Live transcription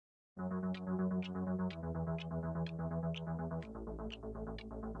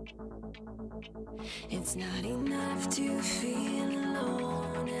It's not enough to feel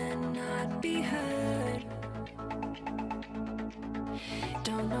alone and not be heard.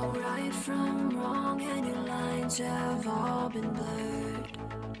 Don't know right from wrong, and your lines have all been blurred.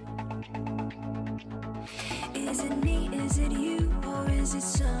 Is it me, is it you, or is it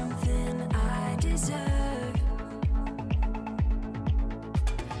something I deserve?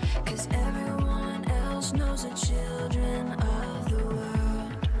 'Cause everyone else knows the children of the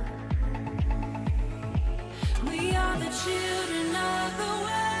world. We are the children of the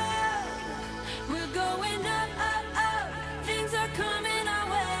world. We're going up, up, up. Things are coming our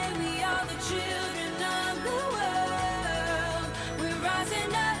way. We are the children of the world. We're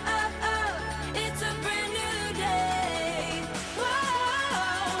rising up, up, up. It's a brand new day. Whoa,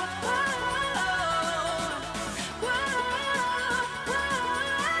 whoa, whoa, whoa, whoa, whoa.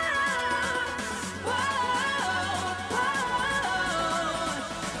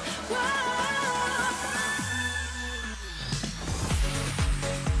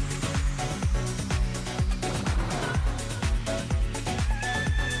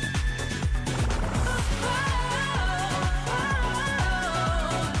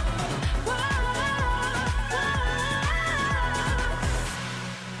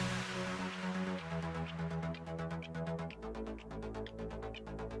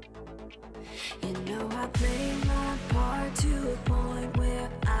 You know I played my part to a point where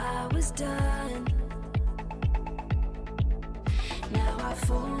I was done. Now I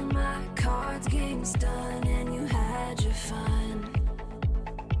fold my cards, game's done, and you had your fun.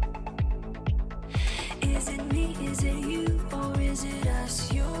 Is it me, is it you, or is it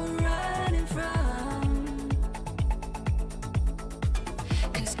us you're running from?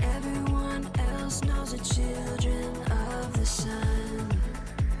 'Cause everyone else knows the children of the sun.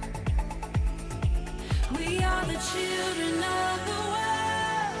 We are the children of the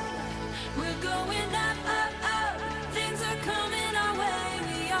world. We're going up, up, up. Things are coming our way.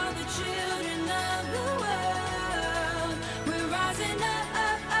 We are the children of the world. We're rising up,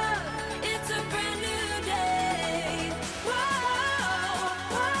 up, up. It's a brand new day. Whoa, whoa,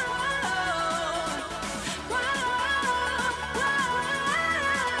 whoa, whoa, whoa, whoa, whoa.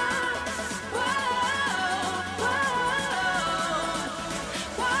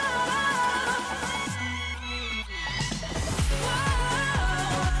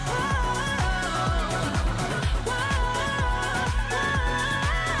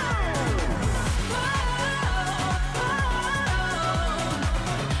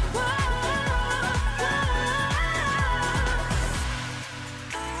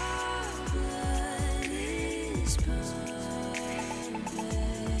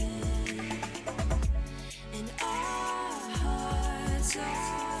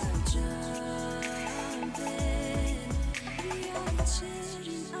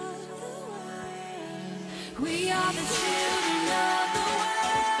 We are the children of the world.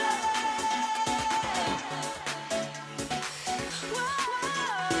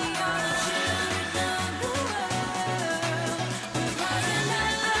 We are the children of the world. We're rising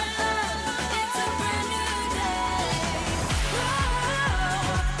up, up, up. It's a brand new day.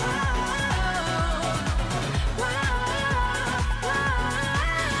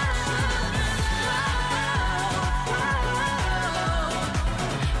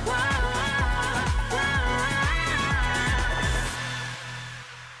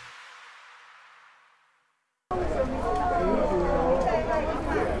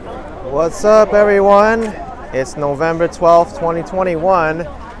 What's up, everyone? It's November 12th, 2021,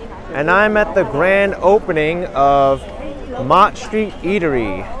 and I'm at the grand opening of Mott Street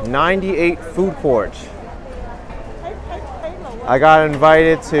Eatery, 98 Food Court. I got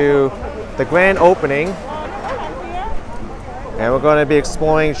invited to the grand opening, and we're going to be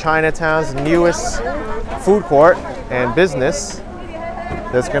exploring Chinatown's newest food court and business.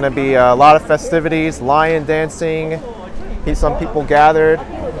 There's going to be a lot of festivities, lion dancing, some people gathered.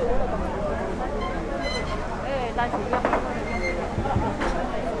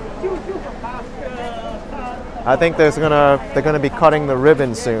 I think they're gonna be cutting the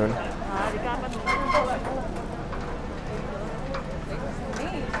ribbon soon.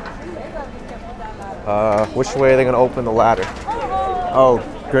 Which way are they gonna open the ladder? Oh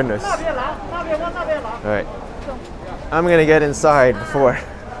goodness! All right, I'm gonna get inside before.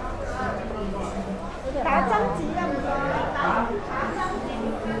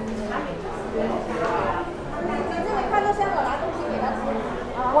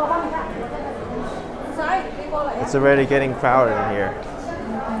 It's already getting crowded in here.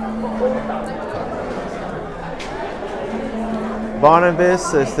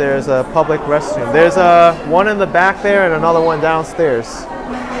 Barnabas, there's a public restroom. There's one in the back there and another one downstairs.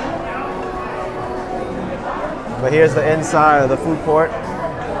 But here's the inside of the food court.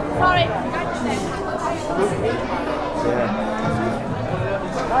 Sorry. Yeah.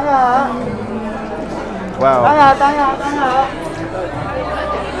 Wow.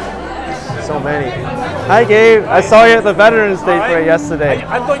 So many. Hi Gabe, I saw you at the Veterans Day Parade yesterday.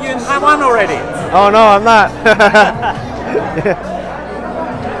 I thought you're in Taiwan already. Oh no, I'm not.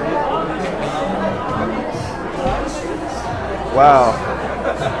 Wow.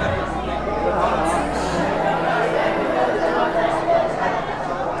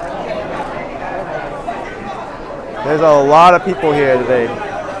 There's a lot of people here today.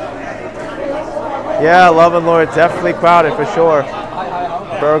 Yeah, Love and Lord, definitely crowded for sure.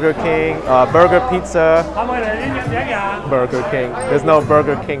 Burger King, Burger Pizza, Burger King. There's no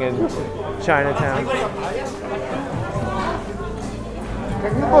Burger King in Chinatown.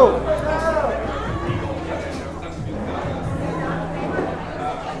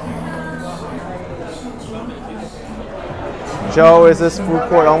 Joe, is this food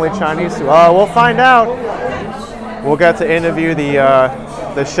court only Chinese? We'll find out. We'll get to interview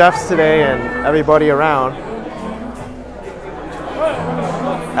the chefs today and everybody around.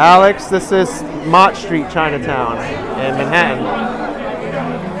 Alex, this is Mott Street, Chinatown in Manhattan.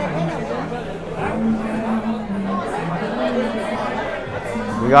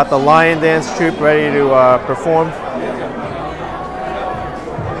 We got the Lion Dance troupe ready to perform.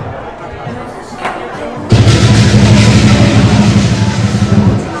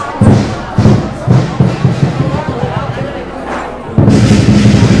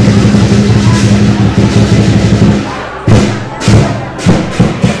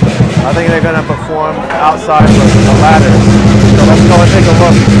 I think they're going to perform outside the ladders. So let's go and take a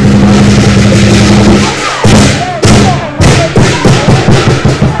look.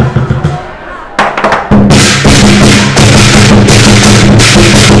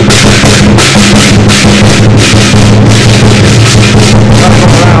 Let's go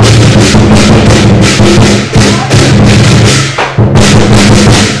around.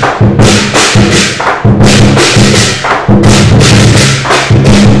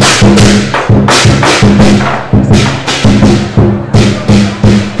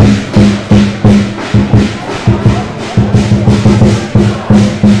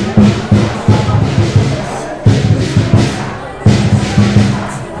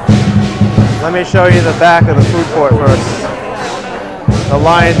 Let me show you the back of the food court first. The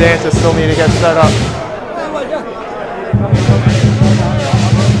lion dancers still need to get set up.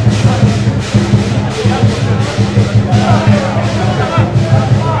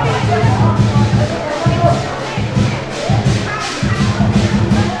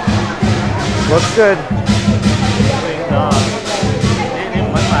 Looks good.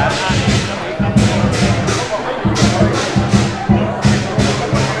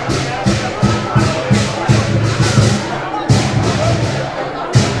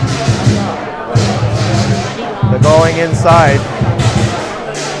 They're going inside.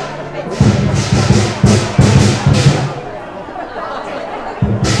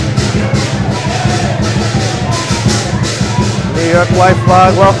 New York Life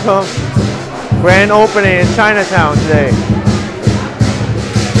Vlog, welcome. Grand opening in Chinatown today.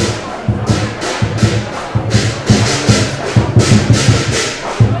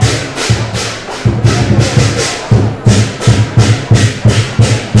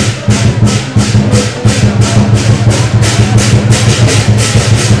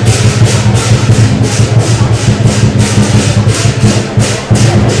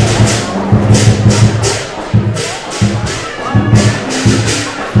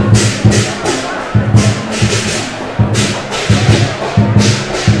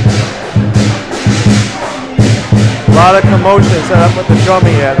 A lot of commotion set up with the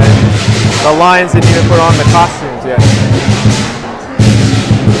drumming yet, and the lions didn't even put on the costumes yet.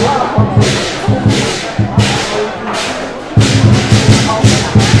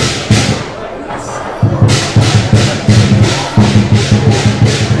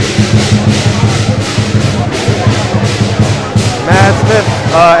 Matt Smith,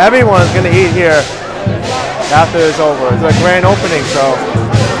 everyone's going to eat here after it's over. It's a grand opening, so.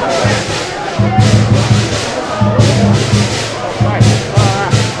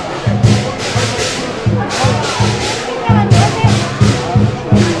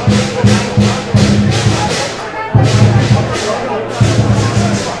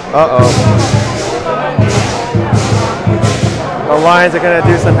 Uh-oh. The lions are going to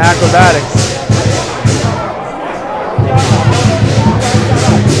do some acrobatics.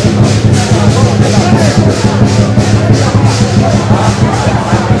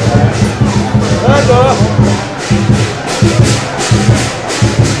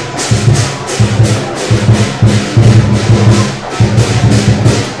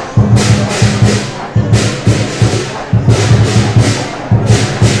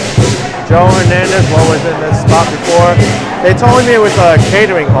 Joe Hernandez, what was in this spot before? They told me it was a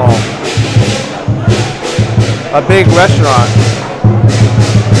catering hall, a big restaurant.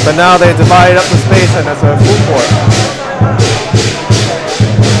 But now they divided up the space and it's a food court.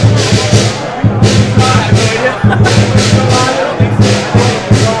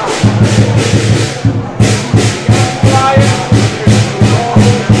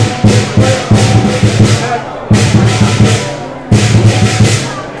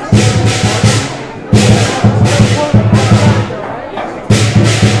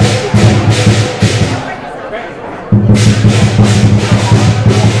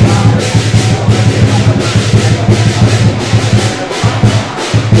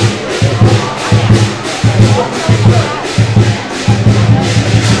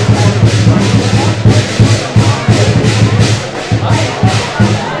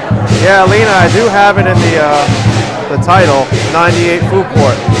 Yeah, Lena, I do have it in the title, 98 Food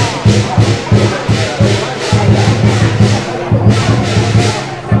Court.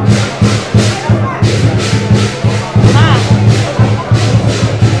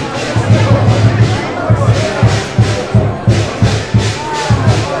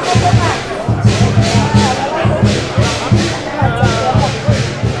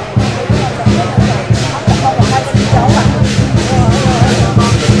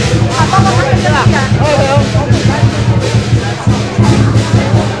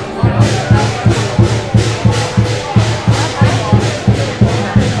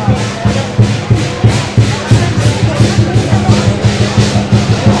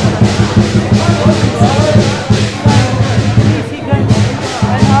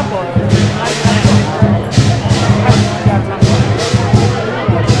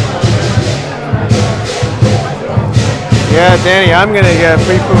 Yeah, Danny, I'm gonna get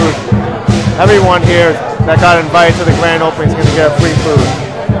free food. Everyone here that got invited to the grand opening is gonna get free food.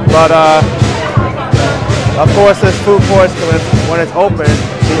 But of course, this food court, when it's open,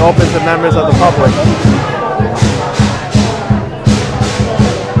 it's open to members of the public.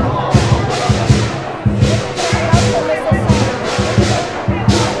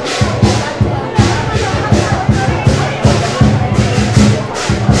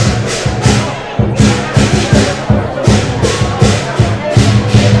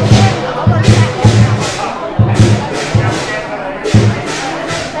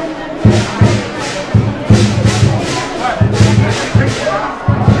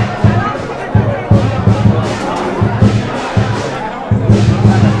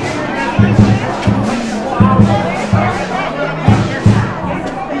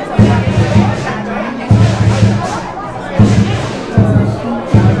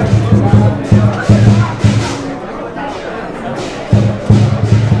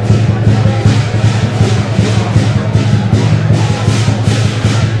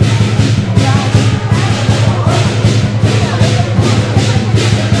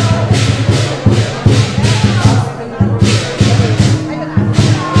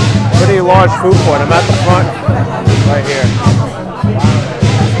 Large food court. I'm at the front right here.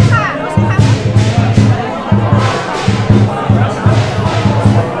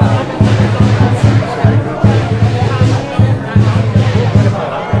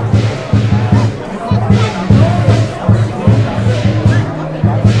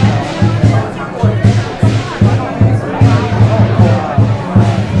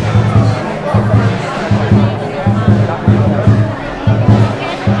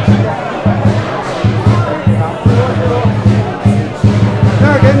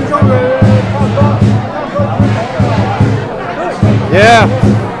 Yeah.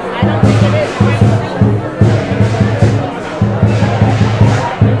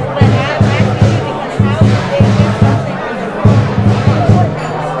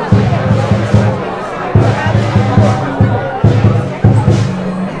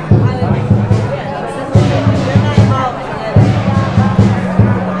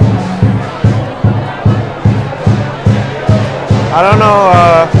 I don't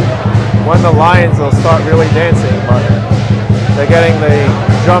know when the Lions will start really dancing, but they're getting the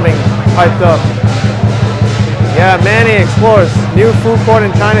drumming hyped up. Yeah, Manny explores new food court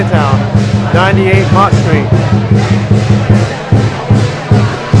in Chinatown, 98 Mott Street.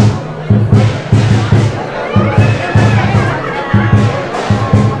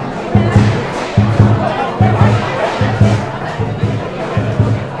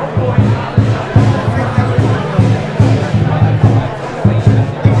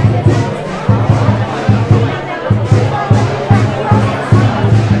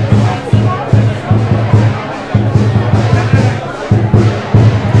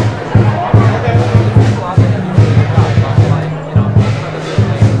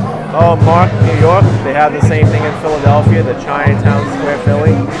 Oh, Mark, New York. They have the same thing in Philadelphia, the Chinatown Square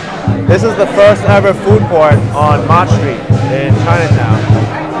Philly. This is the first ever food court on Mott Street in Chinatown.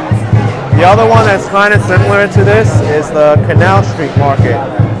 The other one that's kind of similar to this is the Canal Street Market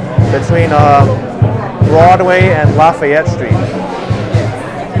between Broadway and Lafayette Street.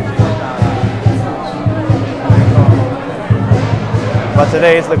 But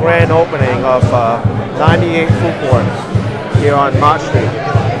today is the grand opening of 98 Food Court here on Mott Street.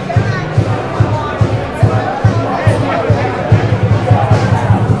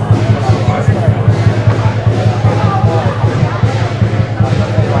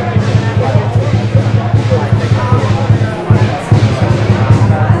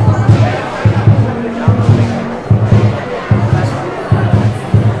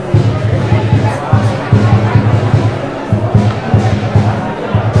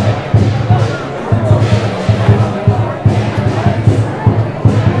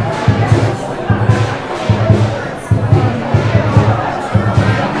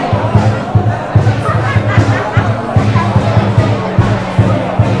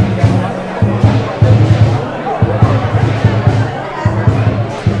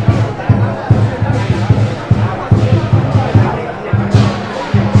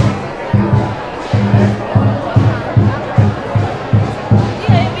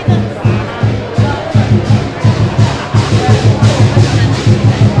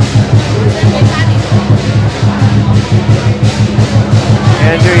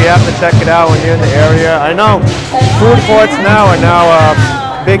 You have to check it out when you're in the area. I know food courts now are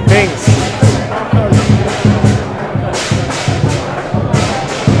now big things.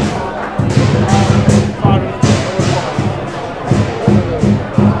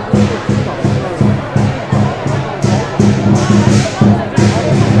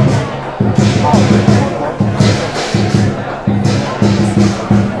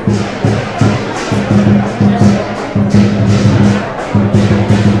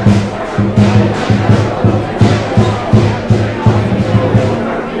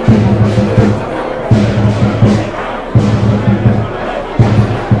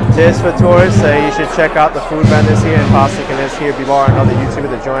 Tips for tourists, you should check out the food vendors here, and possibly can just here below another YouTuber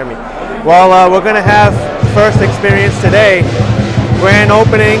to join me. Well, we're going to have first experience today, grand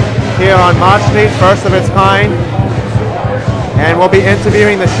opening here on Mott Street, first of its kind, and we'll be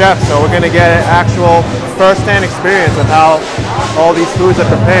interviewing the chefs, so we're going to get an actual first-hand experience of how all these foods are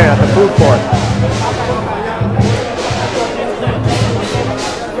prepared at the food court.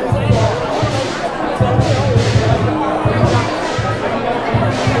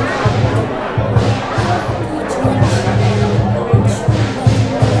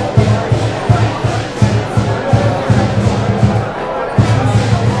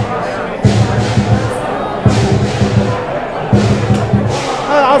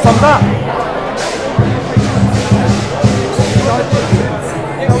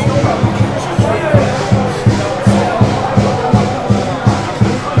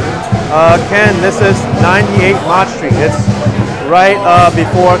 Ken, this is 98 Mott Street. It's right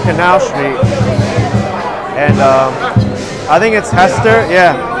before Canal Street. And I think it's Hester,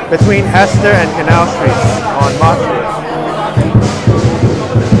 yeah, between Hester and Canal Street on Mott Street.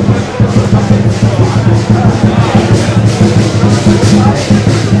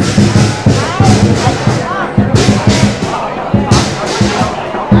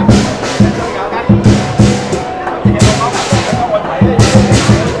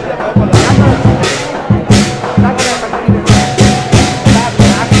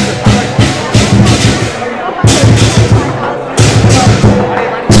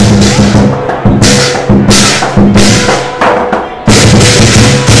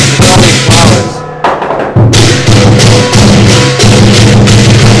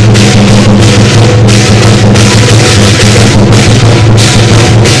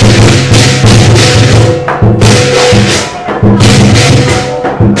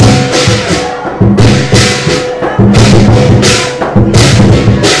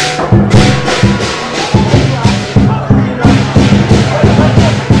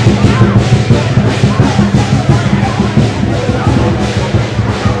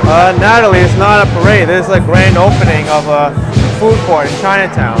 Natalie, it's not a parade. This is a grand opening of a food court in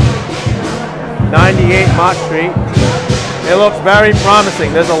Chinatown, 98 Mott Street. It looks very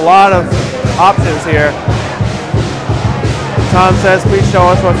promising. There's a lot of options here. Tom says, please show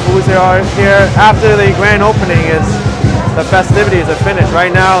us what foods there are here. After the grand opening, the festivities are finished.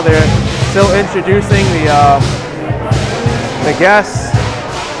 Right now, they're still introducing the guests,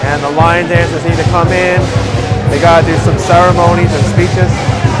 and the line dancers need to come in. They gotta do some ceremonies and speeches.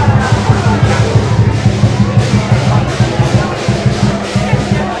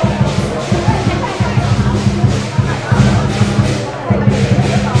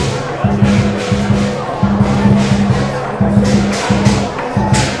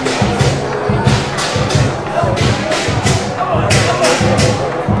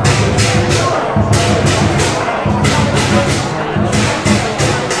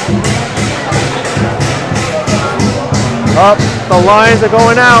 the lines are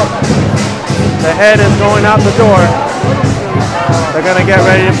going out. The head is going out the door. They're gonna get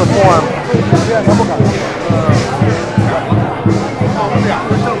ready to perform.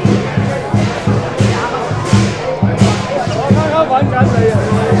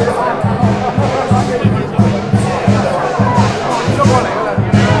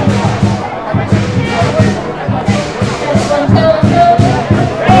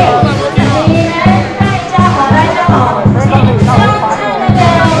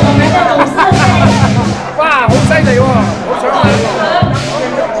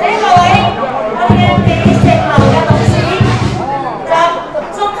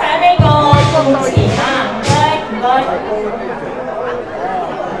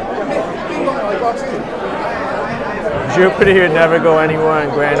 Jupiter would never go anywhere on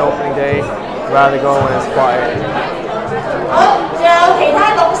grand opening day. Rather go when it's quiet. 好，仲有其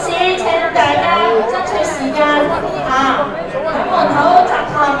他董事請大家爭取時間嚇，喺門口集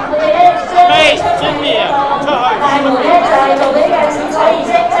合，佢哋咧將出面大門咧就係做呢個剪彩儀式，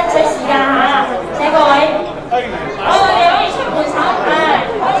爭取時間嚇。請各位，好，我哋可以出門口，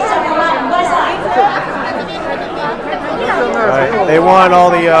可以集合啦，唔該晒。Right. They want all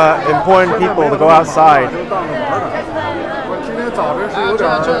the important people to go outside.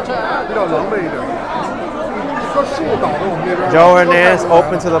 Joe Hernandez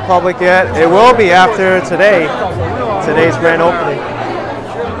open to the public yet? It will be after today's grand opening.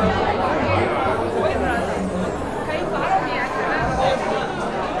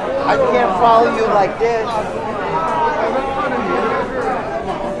 I can't follow you like this.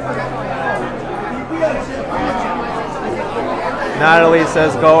 Natalie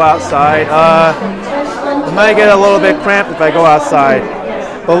says go outside. I might get a little bit cramped if I go outside.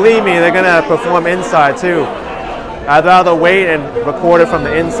 Believe me, they're gonna perform inside too. I'd rather wait and record it from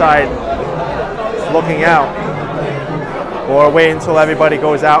the inside looking out, or wait until everybody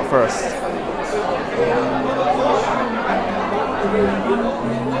goes out first.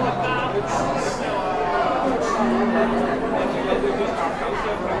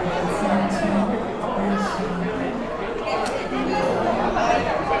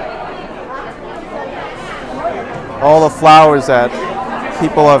 All the flowers that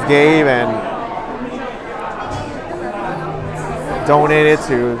people have gave and donated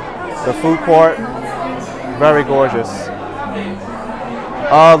to the food court, very gorgeous.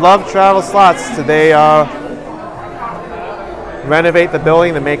 Love Travel Slots, did they renovate the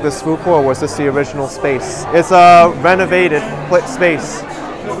building to make this food court, or was this the original space? It's a renovated space.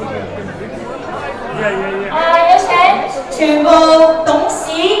 有請全部董事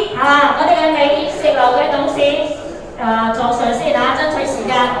嚇，我哋嘅美食樓嘅董事。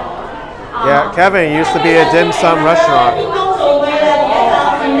Yeah, Kevin, it used to be a dim sum restaurant.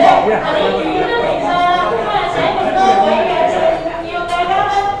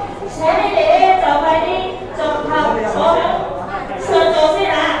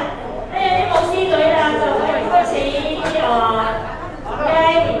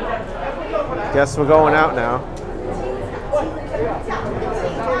 Guess we're going out now.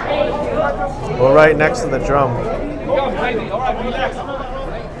 We're right next to the drum. All right, relax.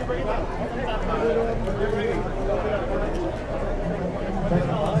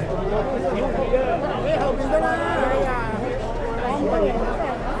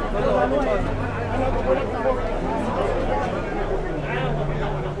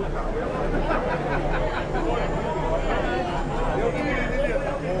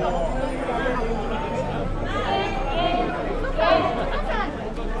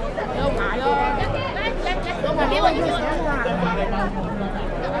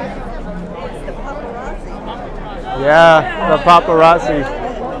 Yeah, the paparazzi.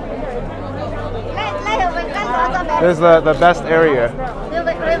 This is the best area.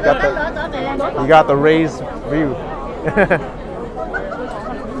 You got the raised view.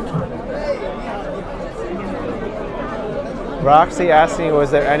 Roxy asking, was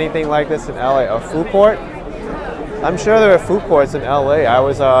there anything like this in LA? A food court? I'm sure there are food courts in LA.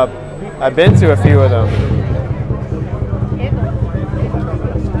 I've been to a few of them.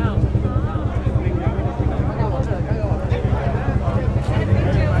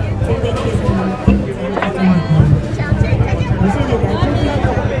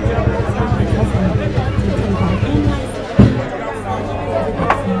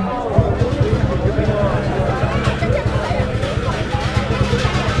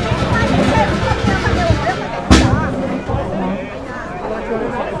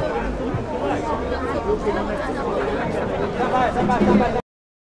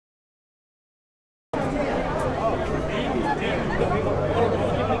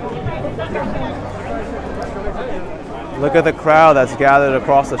 Look at the crowd that's gathered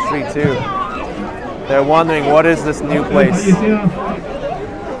across the street too. They're wondering, what is this new place?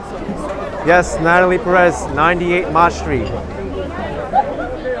 Yes, Natalie Perez, 98 Mott Street.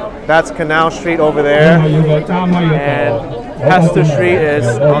 That's Canal Street over there. And Hester Street is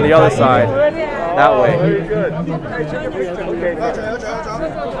on the other side, that way.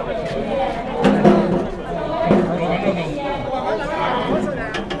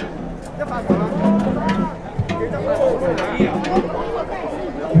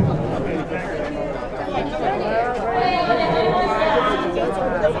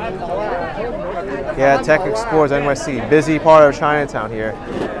 Yeah, Tech Explorers NYC, busy part of Chinatown here.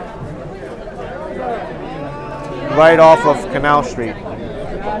 Right off of Canal Street.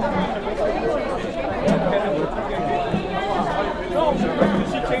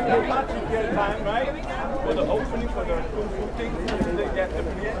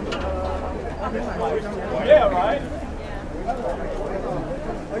 Yeah, right?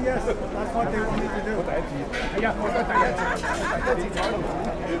 Oh yes, that's what they want me to do.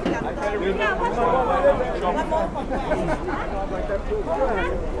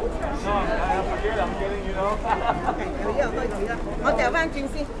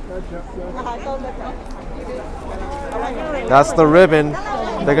 That's the ribbon.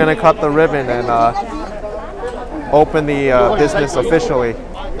 They're gonna cut the ribbon and open the business officially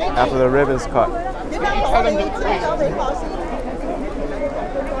after the ribbon's cut.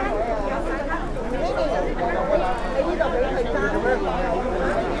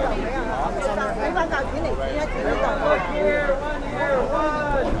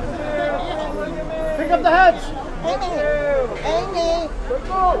 Pick up the heads.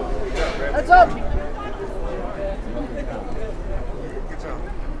 Heads up.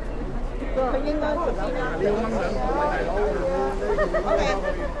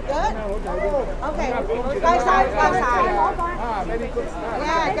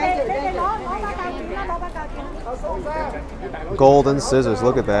 Golden scissors,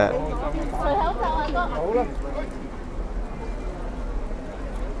 look at that.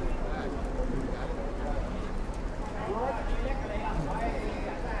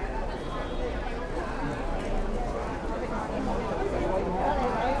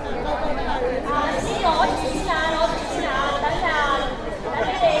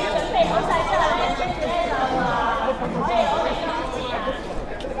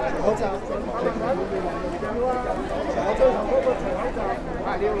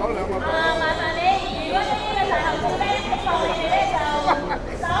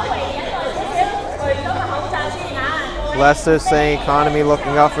 Lester saying economy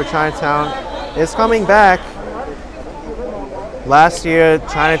looking up for Chinatown. It's coming back. Last year,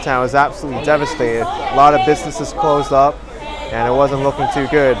 Chinatown was absolutely devastated. A lot of businesses closed up and it wasn't looking too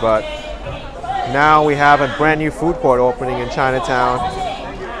good, but now we have a brand new food court opening in Chinatown.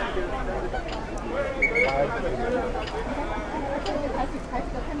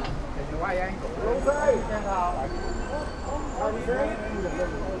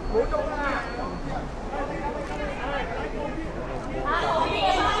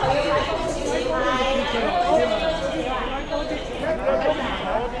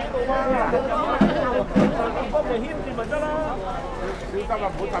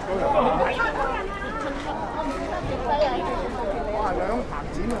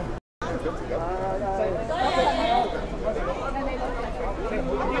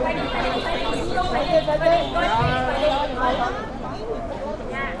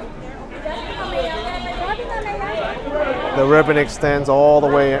 The ribbon extends all the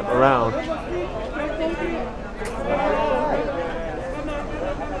way around.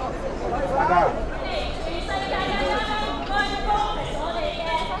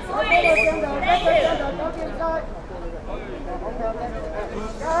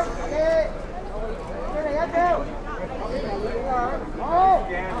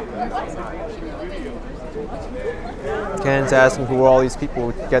 Ken's asking who all these people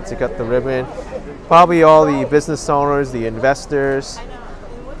would get to cut the ribbon. Probably all the business owners, the investors,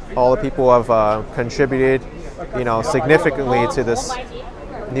 all the people who have contributed, you know, significantly to this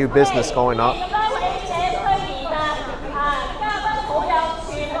new business going up.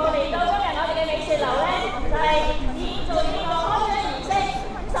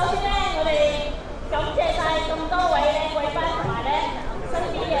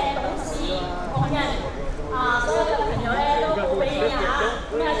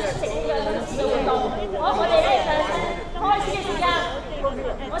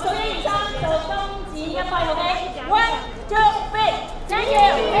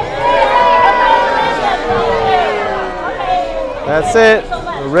 That's it.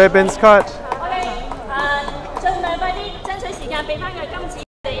 The ribbon's cut.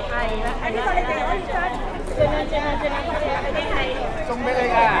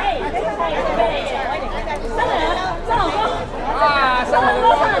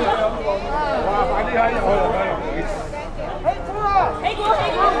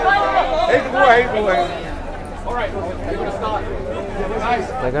 All right, they're gonna start. Nice.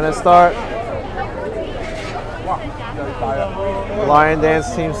 They're gonna start. Lion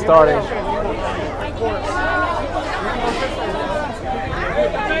dance team starting.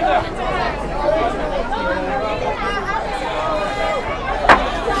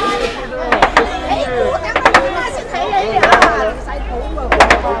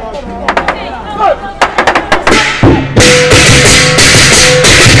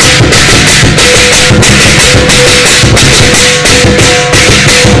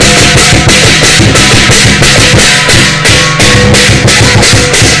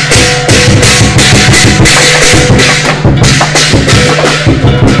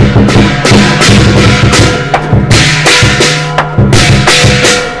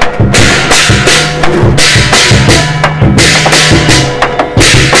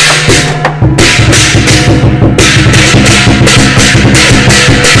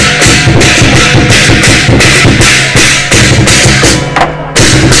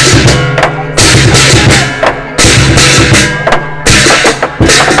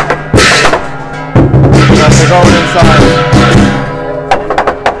 Going inside.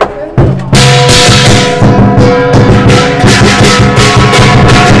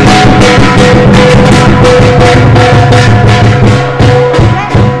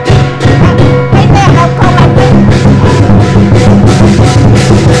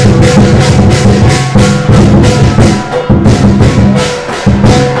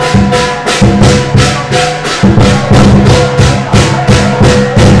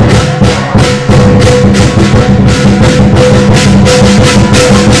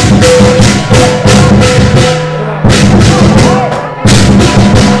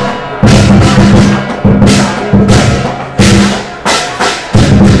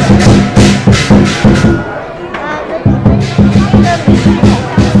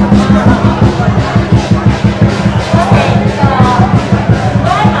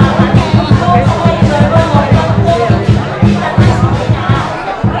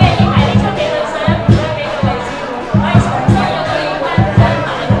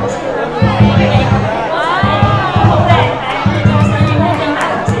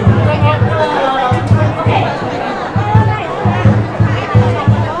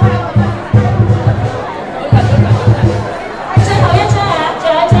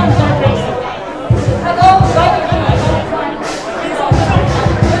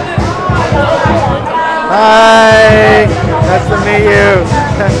 Hi, nice to meet you.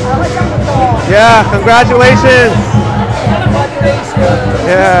 Yeah, congratulations.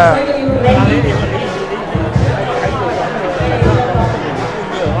 Yeah.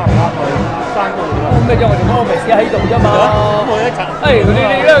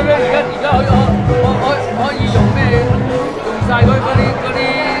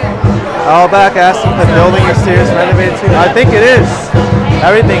 Outback asking if the building is seriously renovated too. I think it is.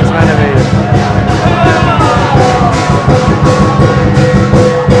 Everything's renovated.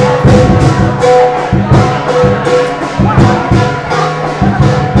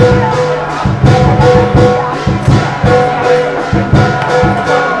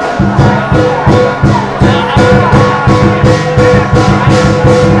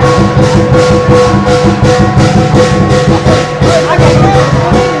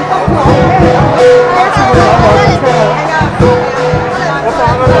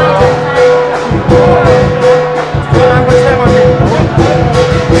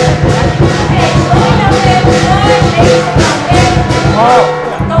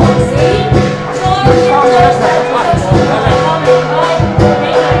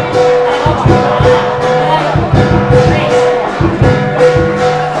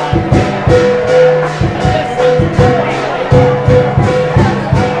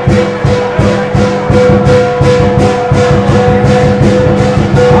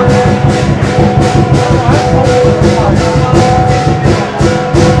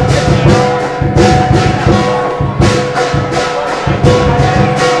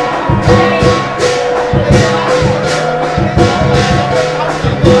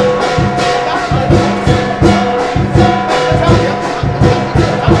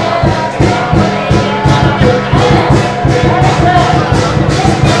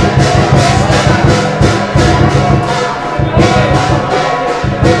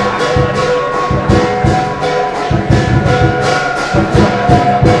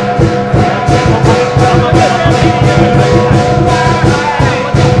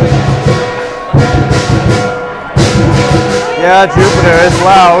 Yeah, Jupiter is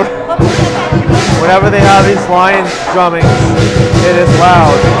loud. Whenever they have these lions drumming, it is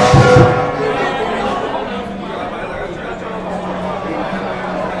loud.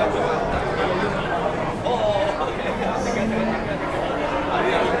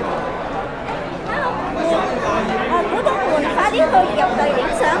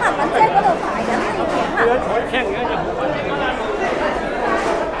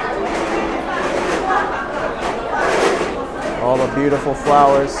 All the beautiful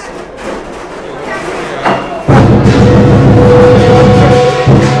flowers.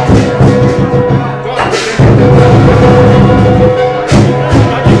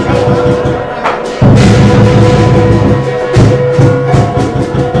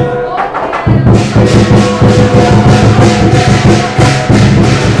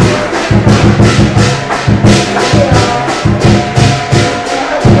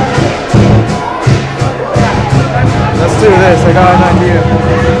 Let's do this, I got an idea.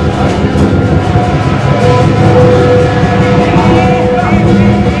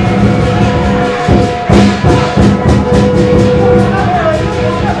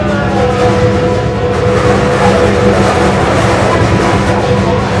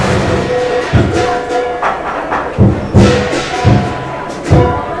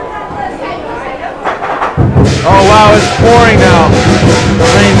 Oh wow, it's pouring now. The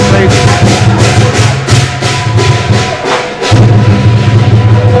rain's crazy.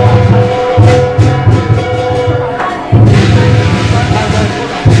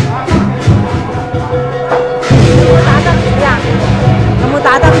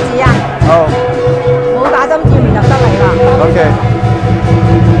 Okay.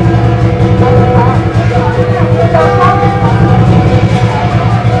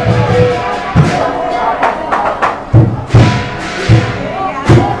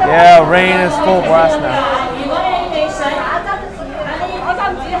 Yeah, rain is full blast now.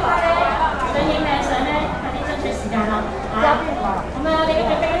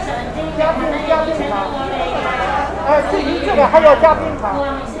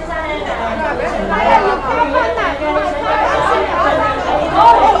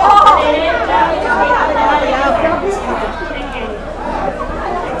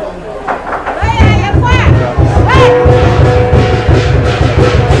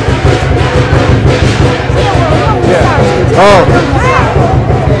 Oh.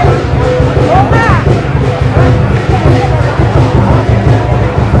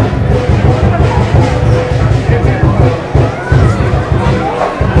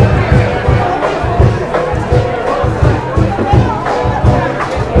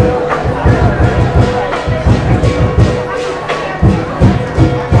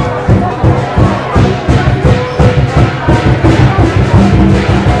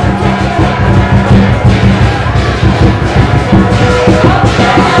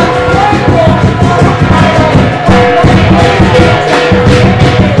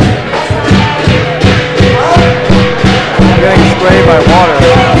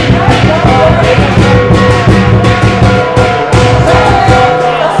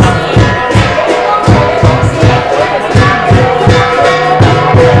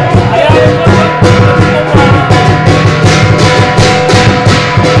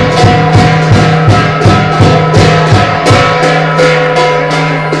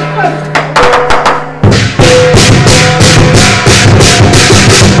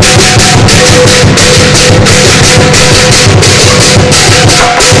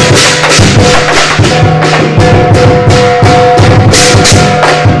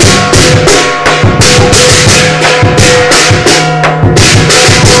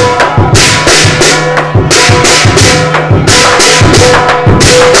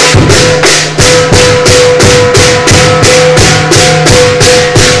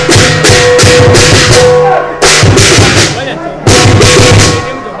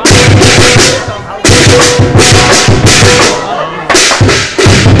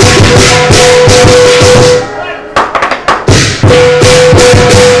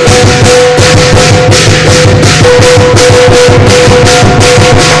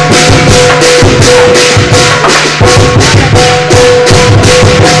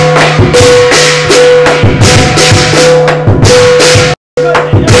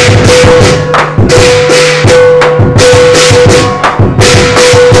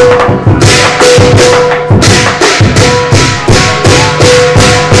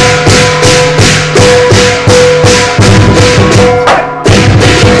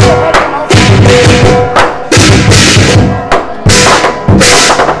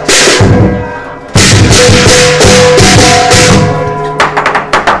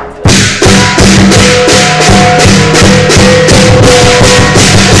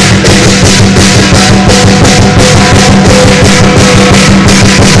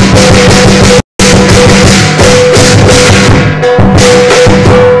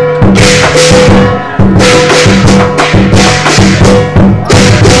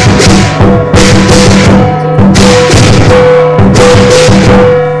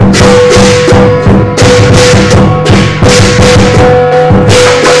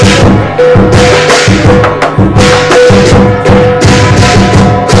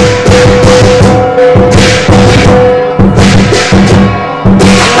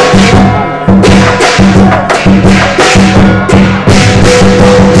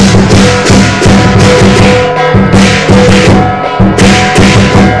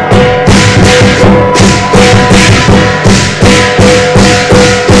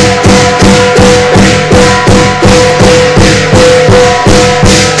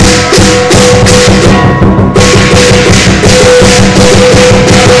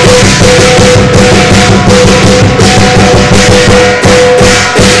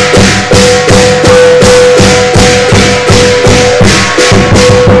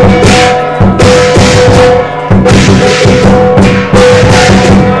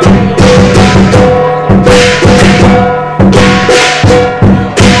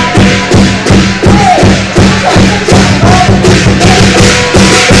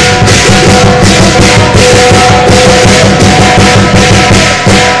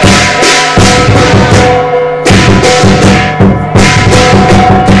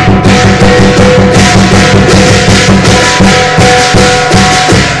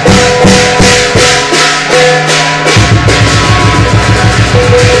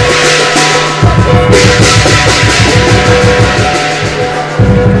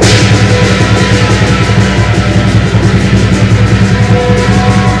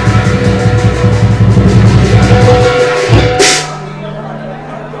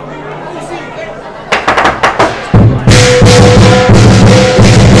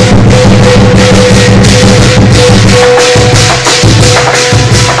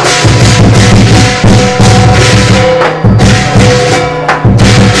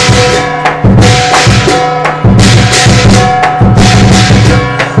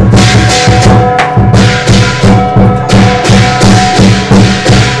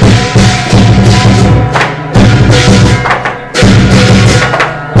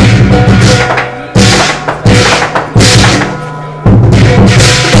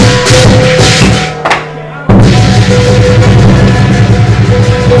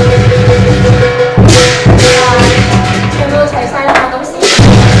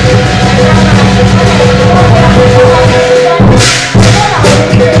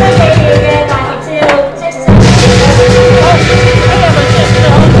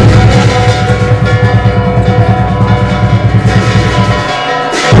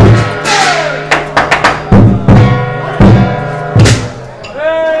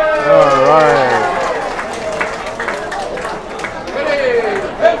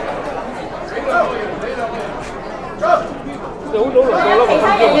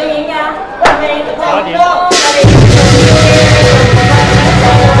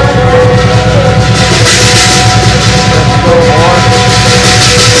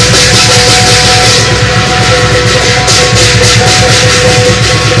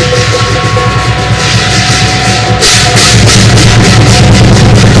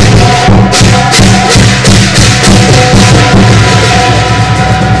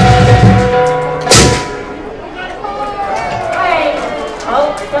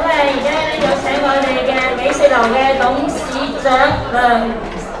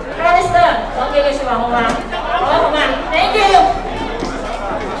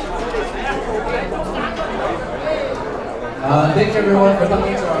 Thank you everyone for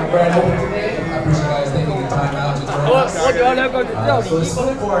coming to our grand opening today. I appreciate you guys taking the time out to join us. So this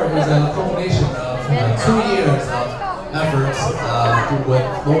food court is a culmination of 2 years of efforts with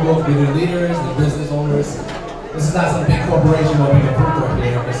local community leaders and business owners. This is not some big corporation opening a food court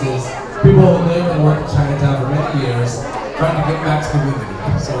here. This is people who live and work in Chinatown for many years trying to get back to community.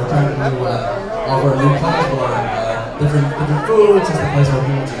 So we're trying to offer a new place for different foods, just a place for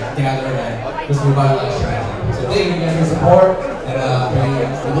people to gather and just revitalize Chinatown. So thank you again for your support, and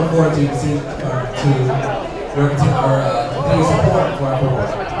we look forward to seeing our continued support for our food.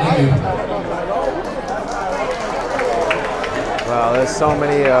 Thank you. Wow, there's so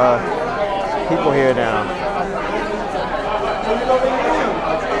many people here now.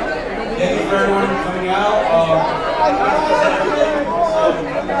 Thank you for everyone coming out.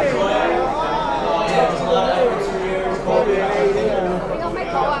 There's a lot of efforts here.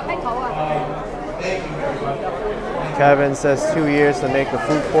 Kevin says 2 years to make the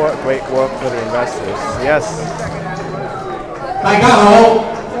food court. Great work for the investors. Yes. 大家好，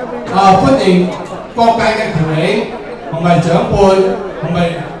歡迎各界嘅權利同埋長輩同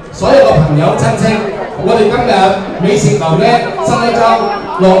埋所有嘅朋友親戚。我哋今日美食樓咧新一裝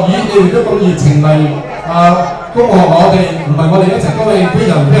落雨，你哋都咁熱情嚟恭賀我哋，唔係我哋一齊恭喜，非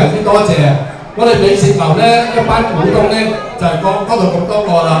常之多謝。我哋美食樓咧一班股東咧就係嗰度咁多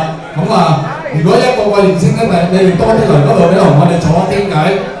個啦。咁如果一個個年青咧，你哋多啲嚟嗰度咧同我哋坐下傾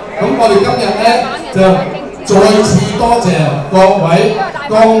偈。咁我哋今日咧就再次多謝各位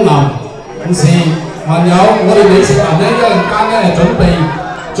光臨同事，還有我哋美食人咧一陣間咧準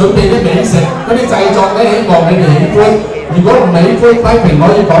備啲美食嗰啲製作咧，希望你哋喜歡。如果唔喜歡，批評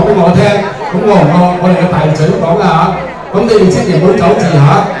可以講俾我聽，咁我哋嘅大嘴講啦嚇。咁你哋千祈唔好走字嚇，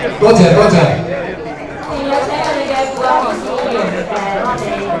多謝多謝。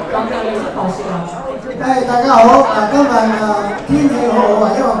大家好，今日天氣好啊，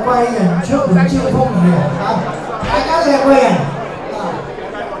因為貴人出門招風雨啊，大家都係貴人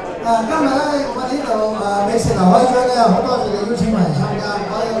今日咧，我呢度美食樓開張咧，好多謝你邀請我嚟參加，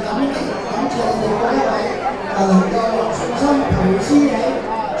我要感謝你哋每一位能夠全心投資喺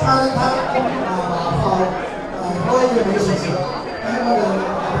Chinatown華埠開嘅美食城，喺我哋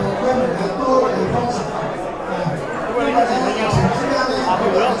居民嘅多地方食飯。因為喺疫情之間咧，我哋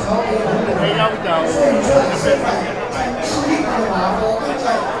所見到雖然出嚟消費，刺激我哋華埠經濟，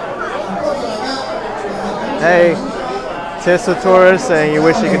多謝大家。Hey, just a tourist saying you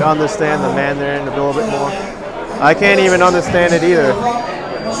wish you could understand the Mandarin a little bit more. I can't even understand it either.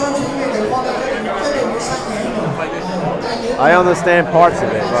 I understand parts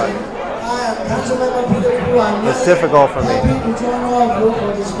of it, but it's difficult for me.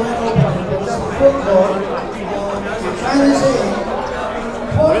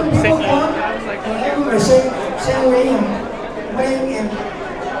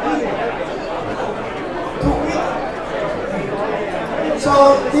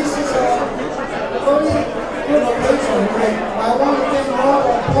 So this is a very good occasion, and I want to thank all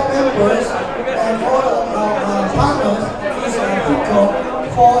the board members and all the partners in this food court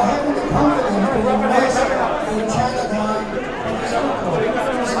for having the confidence to invest in Chinatown and this food court.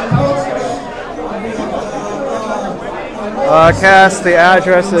 Cass, the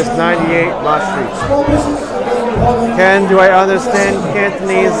address is 98 Mott Street. Ken, do I understand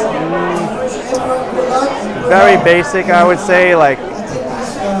Cantonese? Very basic, I would say. Like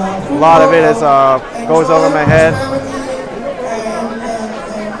a lot of it is goes over my head.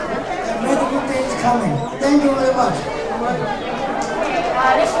 Thank you very much.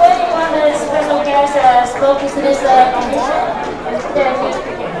 This way, one of the special guests spoke to this condition.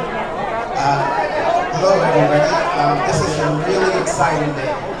 Hello everybody. This is a really exciting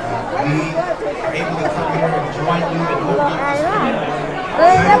day. We are able to come here and join you and open up this week.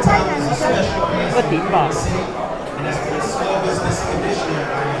 Chinatown is a special place in the city, and as the Small Business Commissioner,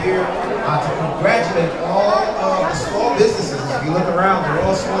 I'm here to congratulate all of the small businesses. If you look around, they're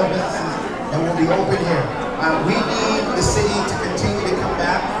all small businesses that will be open here. We need the city to continue to come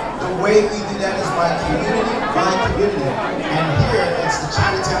back the way we do that is by community, and here it's the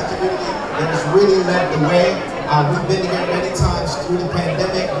Chinatown community that has really led the way. We've been here many times through the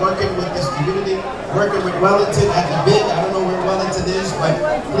pandemic, working with this community, working with Wellington at the bid. I don't know where Wellington is, but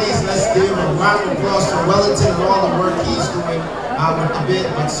please let's give a round of applause for Wellington and all the work he's doing with the bid.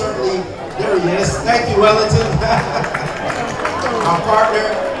 But certainly, there he is. Thank you, Wellington. Our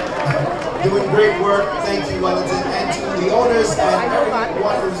partner, doing great work. Thank you, Wellington. And to the owners and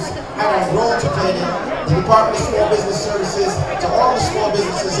everyone who's had a role to play in the Department of Small Business Services, to all the small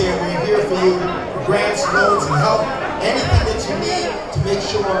businesses here, we're here for you. Grants, loans, and help, anything that you need to make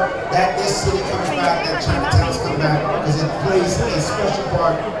sure that this city comes back, that Chinatown's come back, because it plays a special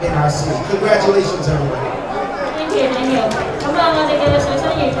part in our city. Congratulations, everybody. Thank you, thank you. 咁啊，我哋嘅水商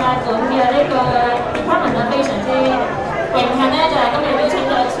業貸款嘅呢個 department 啊，非常之榮幸咧，就係今日邀請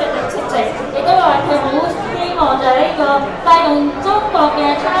咗出席，亦都話佢好希望就係呢個帶動中國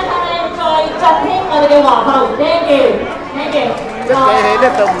嘅 Chinatown 咧，再振興我哋嘅華埠。Thank you， thank you。你呢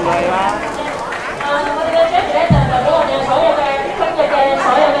度唔係啦。 我哋嘅主席咧就代表我哋所有嘅區域嘅所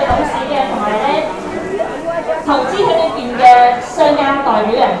有嘅董事嘅同埋咧投資喺呢邊嘅商家代表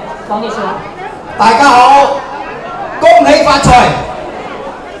人講嘅説話。大家好，恭喜發財，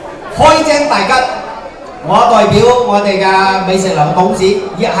開張大吉！我代表我哋嘅美食樓董事，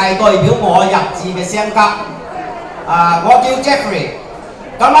亦係代表我入駐嘅商家。我叫 Jeffrey。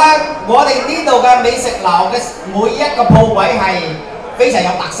咁咧，我哋呢度嘅美食樓嘅每一個鋪位係非常有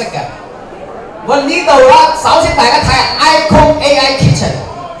特色嘅。 我呢度啦，首先大家睇下 Icon AI Kitchen，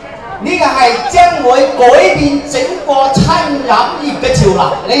 呢個係將會改變整個餐飲業嘅潮流。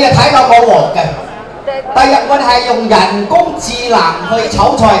你又睇到我鑊嘅，第日我哋係用人工智能去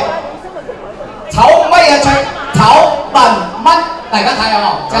炒菜，炒乜嘢菜？炒炆，大家睇下喎，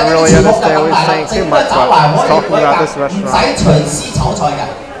就係啲全部就咁大啦，整個走埋我哋每間唔使廚師炒菜嘅，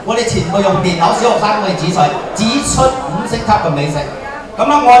我哋全部用電腦小學生去煮菜，煮出5星級嘅美食。 咁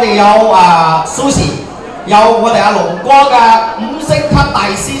啊，我哋有sushi， 有我哋阿龍哥嘅5星級大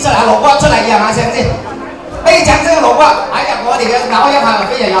師出嚟，阿龍哥出嚟讓下聲先，俾掌聲龍哥！哎呀，我哋嘅咬一下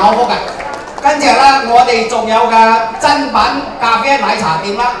非常有口福嘅。跟住咧，我哋仲有嘅珍品咖啡奶茶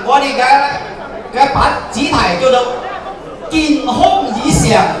店啦，我哋嘅主題叫做健康以上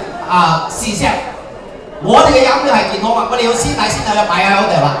時尚。我哋嘅飲料係健康啊，我哋要先睇先有擺喺嗰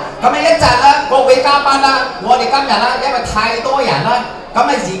度啦。咁啊一陣咧，各位嘉賓啦，我哋今日咧因為太多人啦。 咁啊，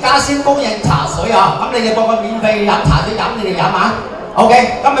而家先供應茶水啊！咁你哋個個免費飲茶水飲，你哋飲下。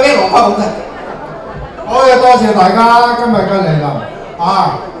OK， 今日俾龍哥講嘅。好嘅，多謝大家今日嘅嚟臨。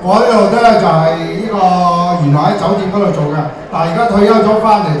我呢度咧就係呢個原來喺酒店嗰度做嘅，但係而家退休咗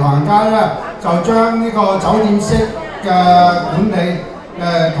翻嚟唐人街咧，就將呢個酒店式嘅管理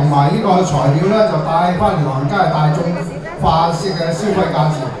同埋呢個材料咧，就帶翻嚟唐人街係大眾化式嘅消費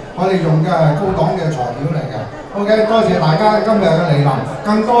價錢。我哋用嘅係高檔嘅材料嚟嘅。 OK， 多謝大家今日嘅嚟臨，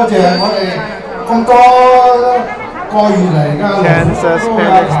更多謝我哋咁多個月嚟嘅龍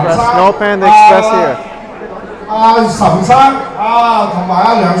哥Panda Express here。岑生同埋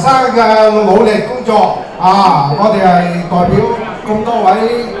阿梁生嘅努力工作我哋係代表咁多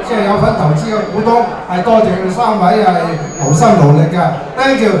位即係有份投資嘅股東，係多謝佢哋3位係勞心勞力嘅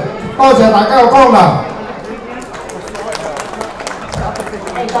 ，thank you， 多謝大家嘅光臨。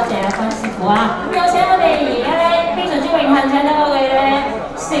 多謝阿方師傅啊！咁有請我哋而家咧非常之榮幸請到我哋咧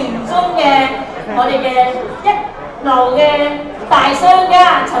城中嘅我哋嘅一流嘅大商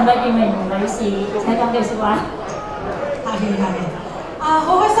家陳慧健明女士，請講句説話。客氣客氣。好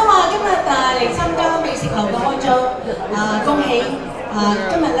開心啊！今日嚟參加美食樓嘅開張，恭喜！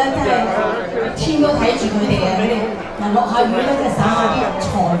今日咧真係天都睇住佢哋啊！佢哋落下雨咧，真係灑下啲財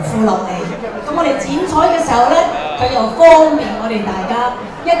富落嚟。咁我哋剪彩嘅時候咧，佢又方便我哋大家。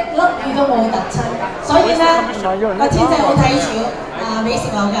 一粒雨都冇突親，所以咧個天仔好睇住美食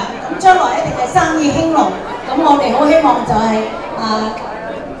樓㗎。咁將來一定係生意興隆。咁我哋好希望就係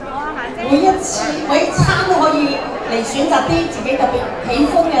每一餐都可以嚟選擇啲自己特別喜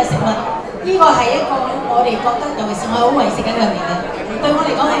歡嘅食物。呢個係一個我哋覺得，尤其是我好為食緊嘅嚟嘅，對我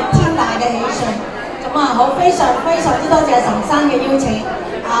嚟講係天大嘅喜訊。咁好非常之多謝岑生嘅邀請。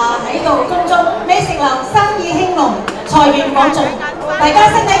喺度恭祝美食樓生意興隆，財源廣進。 大家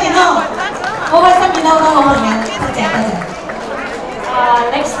身體健康，好開心見到好多好朋友，多謝多謝。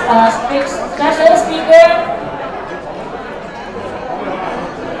Next special speaker.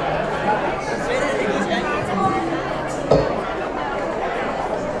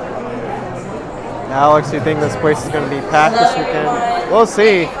 Alex, you think this place is going to be packed this weekend? We'll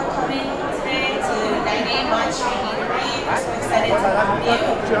see. Coming today to 98 Mott Street Eatery. We're so excited to welcome you.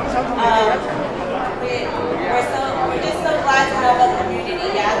 We're just so glad to have a community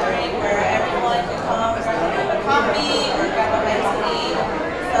gathering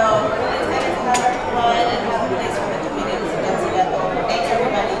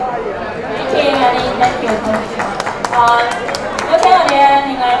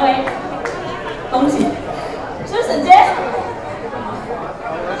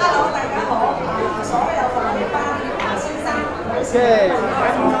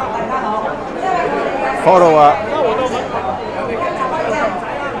photo up.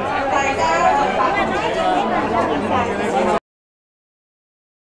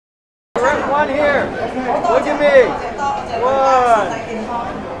 One here. Look at me. 1,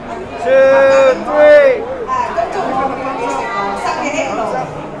 2, 3.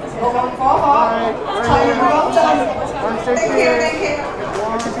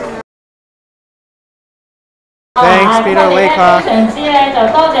 Thanks, Peter Laycock.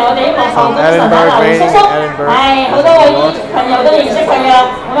 From Edinburgh, Great Edinburgh. 係好多位朋友都認識佢㗎，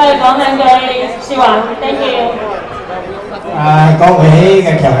咁我哋講兩句説話 ，thank you。各位嘅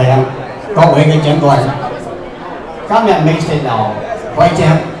僑領，各位嘅長官，今日美食樓開張，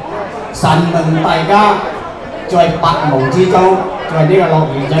神問大家在百忙之中，在呢個樂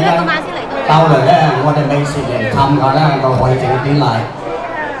園之間到嚟咧，我哋美食嚟參加咧個開正典禮。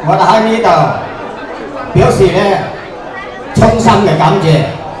我哋喺呢度表示咧衷心嘅感謝，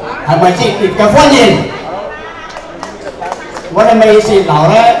係咪熱烈嘅歡迎？我哋美食樓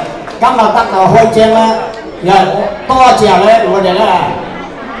咧今日得到開張咧，又多謝咧我哋咧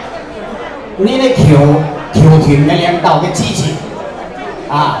呢啲僑團嘅領導嘅支持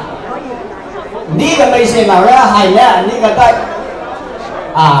啊！呢個美食樓咧係咧呢個都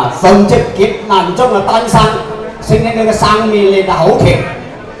逢職劫難中嘅單身，證明佢嘅生命力係好強。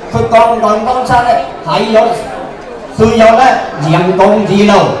佢剛當身咧係有需要咧人工治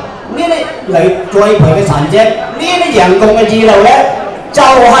療，呢啲嚟栽培嘅殘疾，呢啲人工嘅治療咧就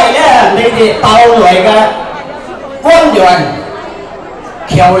係咧你哋到來嘅官員、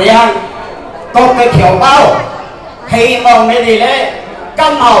僑領、各嘅僑胞，希望你哋咧今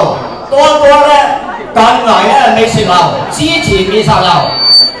後多咧近來咧美食樓支持美食樓，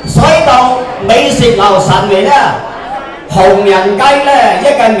所以到美食樓成為咧紅人街咧一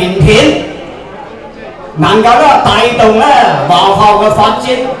個名片，能夠咧帶動咧華埠嘅發展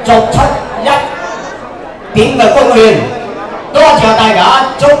作出一點嘅貢獻。多謝大家，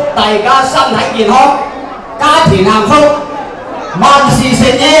祝大家身體健康，家庭幸福，萬事勝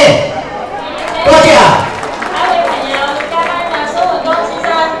意。多謝。下一位朋友嘉賓蘇雲光先生。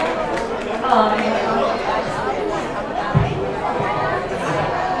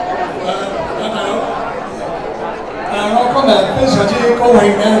我今日非常之高興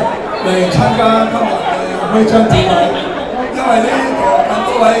咧嚟參加今日嘅開張典禮，因為呢咁多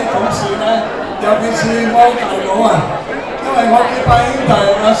位同事咧，尤其是我大佬啊，因為我幾班兄弟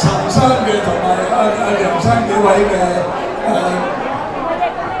陳生嘅同埋梁生幾位嘅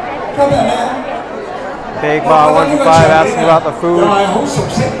今日咧。Big Bob 125 asking about the food.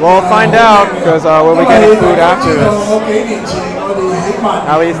 We'll find out because we'll be getting food after this.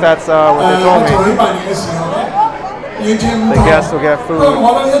 At least that's what they told me. The guests will get food.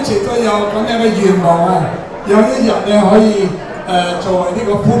 我咧一直都有咁樣嘅願望啊，有一日咧可以作為呢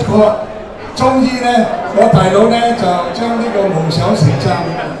個 food court。終於咧，我大佬咧就將呢個夢想成真，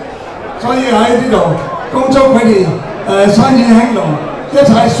所以喺呢度恭祝佢哋生意興隆，一切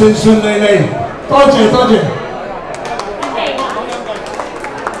順利利。多謝多謝。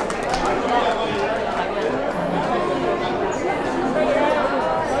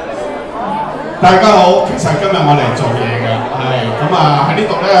大家好，其實今日我嚟做嘢嘅，係咁喺呢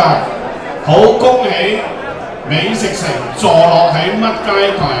度咧，好恭喜美食城坐落喺乜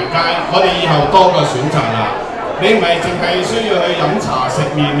街唐人街，我哋以後多個選擇啦。你唔係淨係需要去飲茶食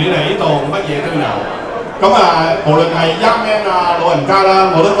麵，你嚟呢度乜嘢都有。咁無論係man老人家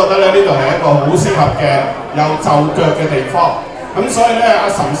啦，我都覺得咧呢度係一個好適合嘅有就腳嘅地方。咁所以咧，阿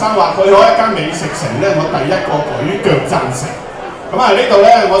岑生話佢開一間美食城咧，我第一個舉腳贊成。咁呢度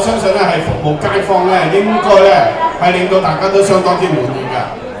咧，我相信咧係服務街坊咧，應該咧係令到大家都相當之滿意嘅。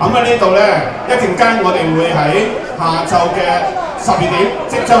咁呢度咧，一陣間我哋會喺下晝嘅12點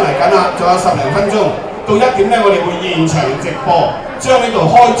即將嚟緊啦，仲有10零分鐘。到1點咧，我哋會現場直播，將呢度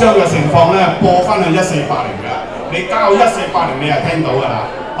開張嘅情況咧播翻去1480嘅。你交1480，你係聽到㗎啦。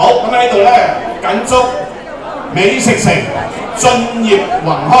好，咁喺呢度咧，緊祝美食城進業雲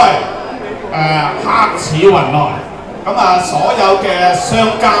開，客似雲來。咁所有嘅商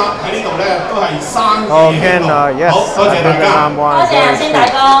家喺呢度咧都係生意興隆。好，多謝大家。多謝阿先大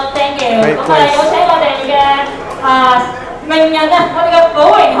哥 ，thank you。咁我哋有請我哋嘅名人啊，我哋嘅寶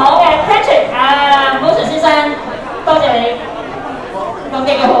榮行嘅 Patrick Motion 先生，多謝你咁嘅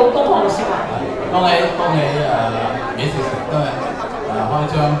好恭賀説話。恭喜美食城今日開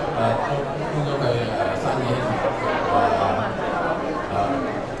張恭祝佢生意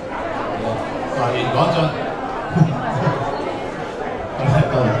財源廣進。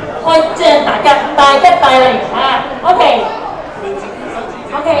開張大吉大利！OK，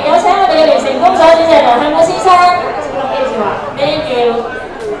 有請我哋嘅聯成公所主席梁向武先生。Thank you。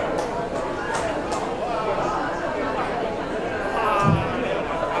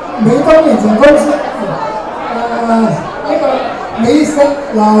美東聯成公司呢個美食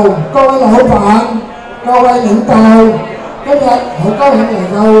樓各位老闆、各位領導，今日好高興嚟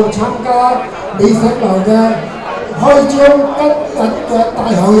到參加美食樓嘅開張吉日嘅大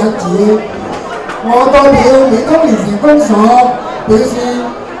好日子。我代表美東聯成公所表示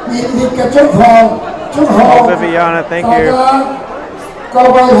熱烈嘅祝賀，祝賀大家各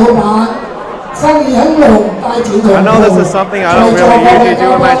位老闆。I know this is something I don't really usually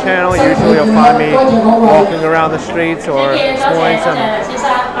do on my channel. Usually you'll find me walking around the streets or exploring some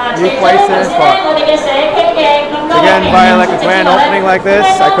new places, but to get invited like a grand opening like this,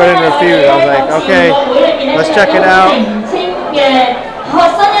 I couldn't refuse. I was like, okay, let's check it out.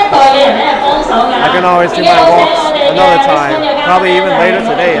 I can always do my walks another time. Probably even later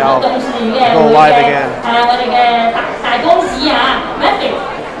today I'll go live again.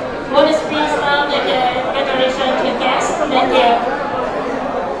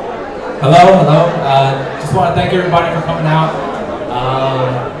 Hello. Just want to thank everybody for coming out.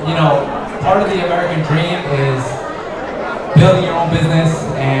 You know, part of the American dream is building your own business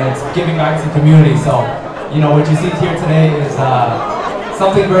and giving back to the community. So, you know, what you see here today is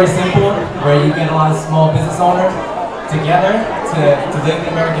something very simple, where you get a lot of small business owners together to live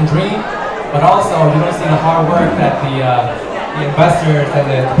the American dream, but also you don't see the hard work that the investors and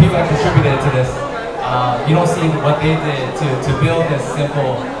the people that contributed to this. You don't see what they did to build this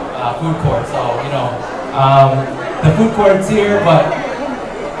simple food court. So, you know, the food court's here, but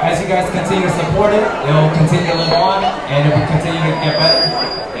as you guys continue to support it, it'll continue to live on, and it will continue to get better,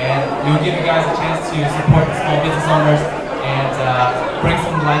 and we'll give you guys a chance to support the small business owners and bring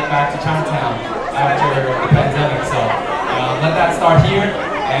some life back to Chinatown after the pandemic. So let that start here,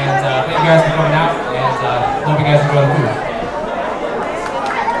 and thank you guys for coming out, and hope you guys enjoy the food.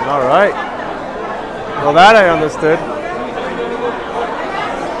 All right. Well, that I understood.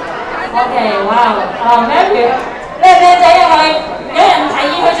 Okay, wow. Mary， 你係靚仔啊佢，有人提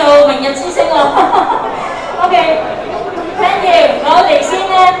議佢做明日之星喎。OK，thank you。我哋先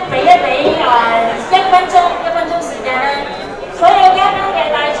咧俾1分鐘時間咧，所有嘉賓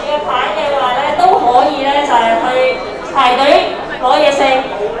嘅帶住嘅牌嘅話咧，都可以咧就係去排隊攞嘢食。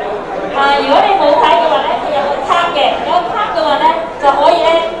如果你冇牌嘅話咧，佢有個卡嘅，有個卡嘅話咧就可以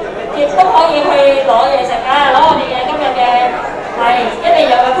咧。亦都可以去攞嘢食啊！攞我哋嘅今日嘅係一定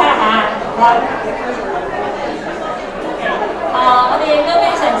有個卡嚇。我哋亦都非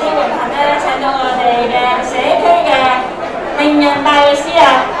常之榮幸咧，請到我哋嘅社區嘅名人大律師啊！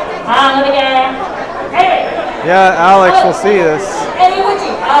我哋嘅 Yeah, Alex will see this. Thank you.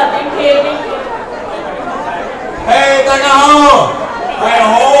 大家好，好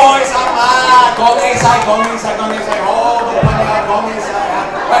開心啊！講起晒，好多朋友講起晒啊！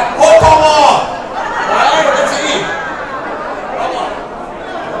喂，開講喎！喂，唔知。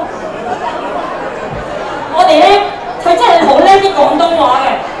我哋咧，佢真係好叻啲廣東話嘅，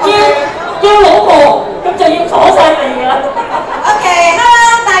要老婆咁就要坐晒地㗎啦。OK，hello，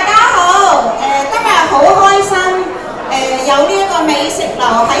 大家好，今日好開心，有呢一個美食樓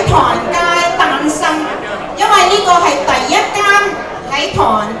喺唐人街誕生，因為呢個係第一間喺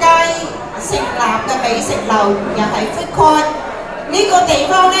唐人街成立嘅美食樓，又係 food court。呢個地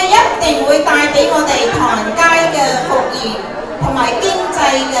方咧一定會帶俾我哋唐人街嘅復原同埋經濟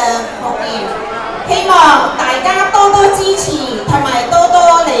嘅復原，希望大家多多支持同埋多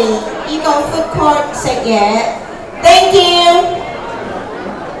多嚟呢個 food court 食嘢。Thank you，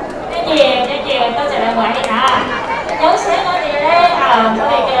 多謝兩位嚇。有請我哋咧我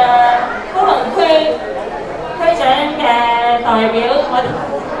哋嘅高雄區區長嘅代表，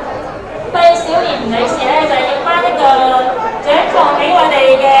費小蓮女士咧就要頒一個獎狀俾我哋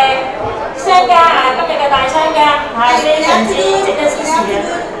嘅商家啊，今日嘅大商家係非常之值得支持嘅。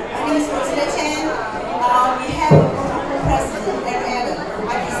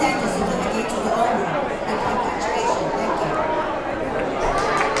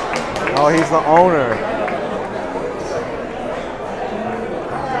Oh, he's the owner.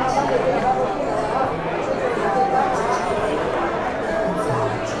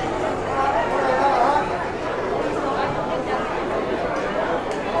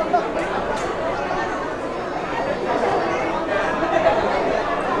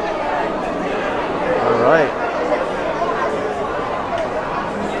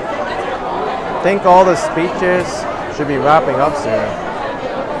 I think all the speeches should be wrapping up soon,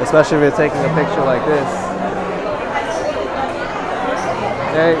 especially if you're taking a picture like this.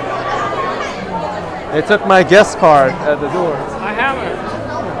 Hey, they took my guest card at the door. I haven't.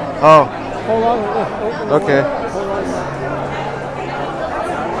 Oh. Hold on. Okay.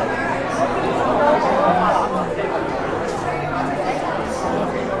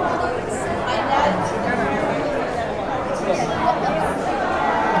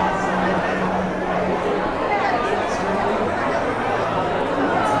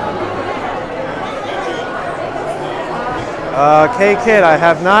 Hey kid, I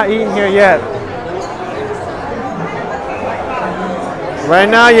have not eaten here yet. Right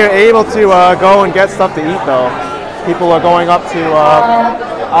now you're able to go and get stuff to eat though. People are going up to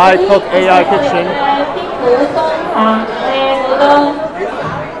I Cook AI Kitchen.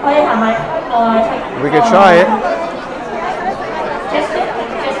 We could try it.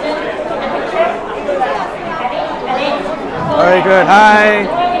 Very good.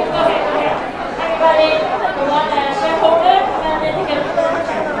 Hi.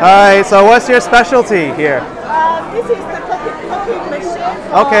 Hi. So what's your specialty here? This is the cooking machine.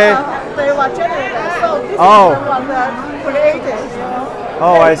 Okay. They were generated. So this Oh. is the one that created.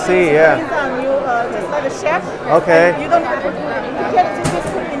 Oh, I see. Yeah. You just like a chef. Okay. And you don't have to put it. You can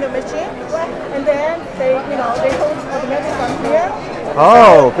just put it in the machine, and then they hold automatic from here.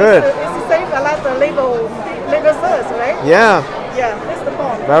 Oh, good. It's safe a lot of labor service, right? Yeah. Yeah, that's the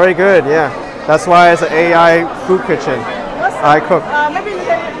point. Very good. Yeah. That's why it's an AI food kitchen. I cook. Maybe you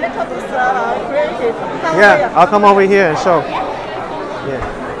can make up this creative. Yeah, I'll come over here and show. Yeah.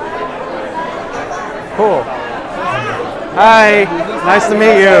 Cool. Hi. Nice to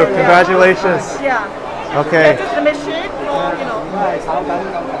meet you. Congratulations. Yeah. Okay. Just the machine,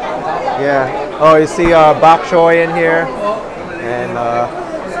 Yeah. Oh, you see bok choy in here, and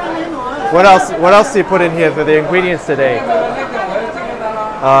what else? What else do you put in here for the ingredients today?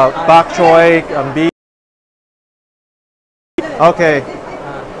 Bok choy, beef. Okay.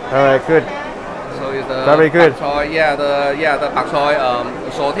 All right. Good. So it's the Very good. bok choy, the bok choy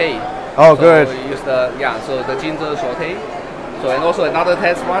saute. Oh, so good. We use the ginger saute. So and also another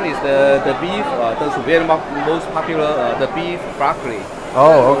test one is the beef. That's very most popular the beef broccoli.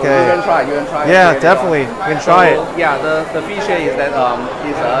 Oh, okay. So you can try. Yeah, definitely. You can try it. Yeah, the feature is that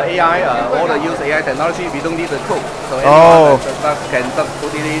it's AI. All the use AI technology. We don't need to cook. So anyone can just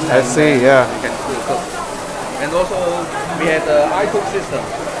put it in. I see. Yeah. You can cook. And also we have the iCook system.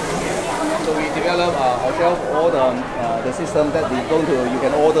 So we develop ourselves all the system that you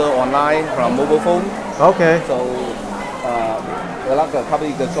can order online from mobile phone. Okay. So like a couple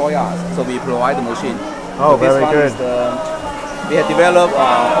of the joyas. So we provide the machine. Oh, so this very one good. Is we have developed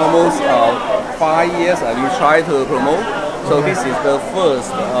almost 5 years. We try to promote. So this is the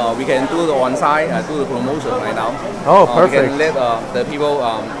first we can do the on-site, do the promotion right now. Oh, We perfect. can let the people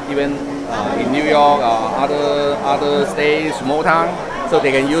even in New York, other states, small town, so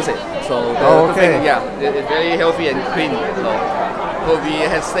they can use it. So the thing, it's very healthy and clean. So we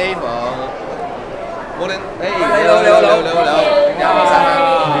have saved more than你好，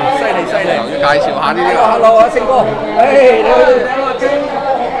犀利，要介紹下呢啲。Hello 啊，星哥，你好。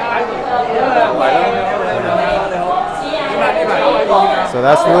 So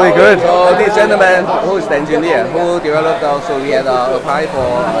that's really good. So this gentleman who is the engineer who developed also we had applied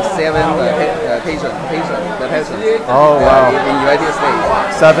for 7 patents. Oh wow. In United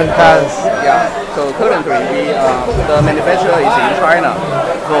States. 7 patents. Yeah. So currently the manufacturer is in China.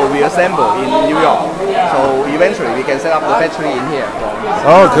 So we assemble in New York. So eventually we can set up the factory in here.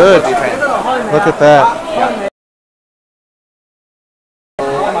 Oh good. Look at that. Yeah.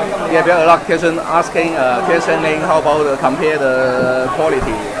 Yeah, there are a lot of questions questioning how about compare the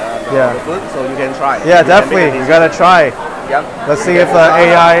quality of the food, so you can try. Yeah, definitely. You gotta try. Yeah. Let's see if the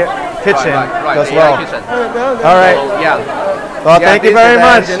AI kitchen does well. All right. So, Well, thank you very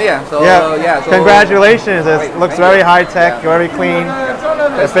much. So, so congratulations. It looks very high tech, very clean,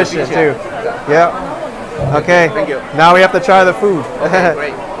 efficient too. Yeah. Okay. Thank you. Now we have to try the food. Okay,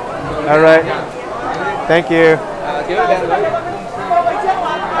 great. All right. Thank you.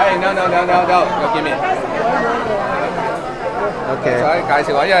 Hey, no, give me. Okay. 介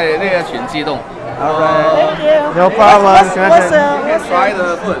紹下，因為呢個全自動。All right. No problem. Try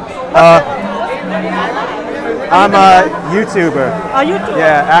the food. I'm a YouTuber. YouTuber.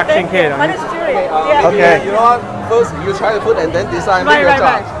 Yeah, Action Kid. Okay. You know what? First, you try the food and then decide what you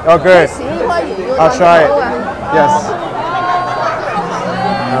try. Oh, good. I'll try it. Yes.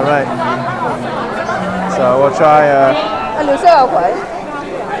 All right. So we'll try.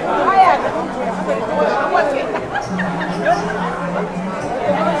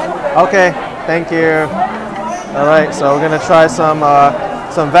 Okay, thank you. All right, so we're gonna try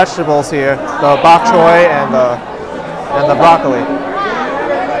some vegetables here, the bok choy and the broccoli.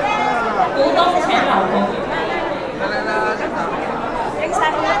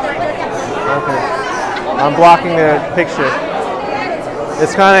 Okay, I'm blocking the picture.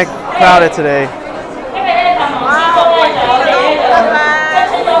 It's kind of crowded today.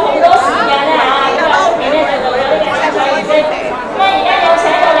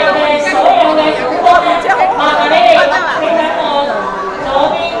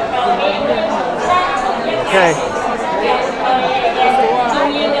 Okay.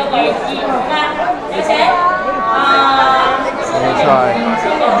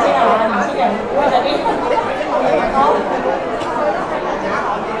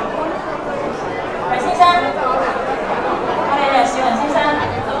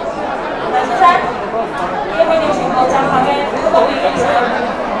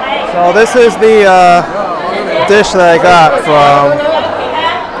 So this is the dish that I got from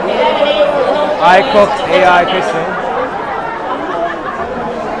I Cooked AI Kitchen.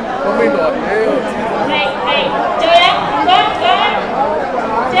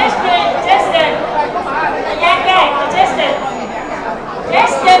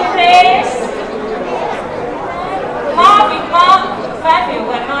 Justin, please.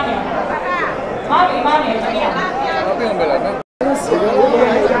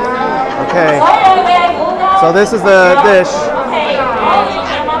 Okay, so this is the dish.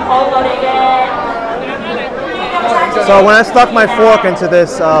 So when I stuck my fork into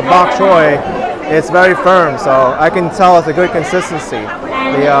this bok choy, it's very firm, so I can tell it's a good consistency.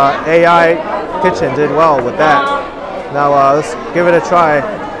 The AI kitchen did well with that. Now let's give it a try.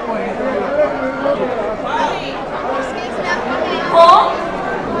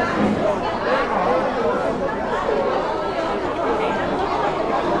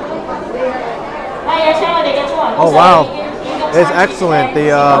 Oh wow, it's excellent. The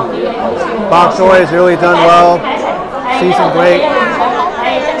bok choy is really done well, seasoned great.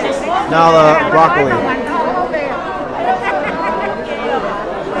 Now the broccoli.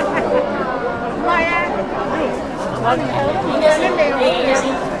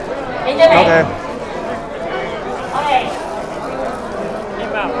 Okay.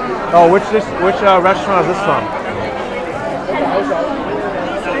 Oh, which restaurant is this from?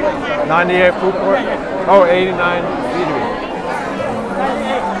 98 Food Court? Oh, 89 Eatery.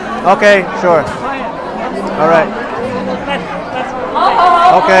 Okay, sure. All right.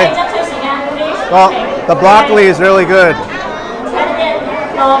 Okay. Well, the broccoli is really good.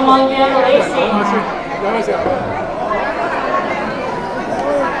 Come on,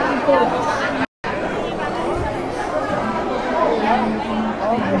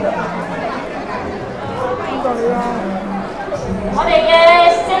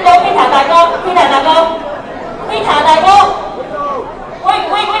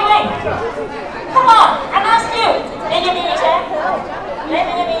 I asked you.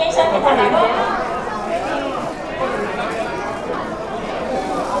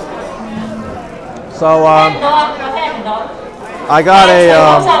 So I got a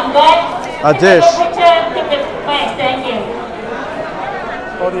dish. Thank you.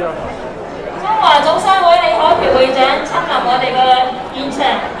 中華總商會李海橋會長親臨我哋嘅現場，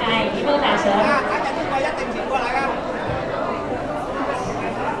係以高大上。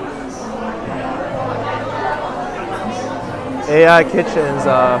AI kitchen's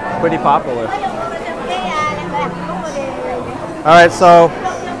pretty popular. All right, so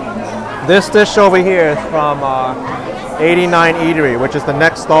this dish over here is from 89 Eatery, which is the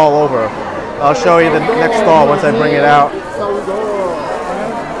next stall over. I'll show you the next stall once I bring it out.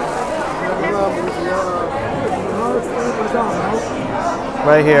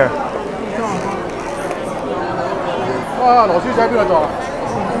 Right here.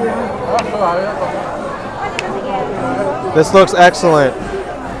 This looks excellent.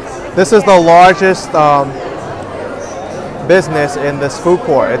 This is the largest business in this food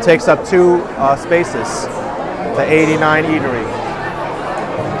court. It takes up 2 spaces, the 89 Eatery.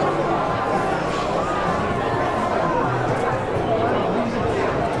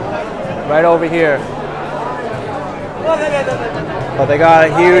 Right over here. But they got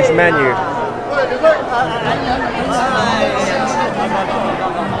a huge menu.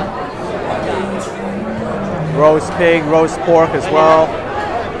 Roast pig, roast pork as well.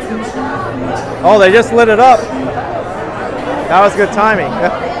 Oh, they just lit it up. That was good timing.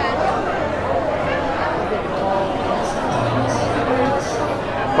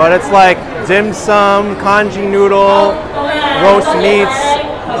 But it's like dim sum, congee noodle, roast meats,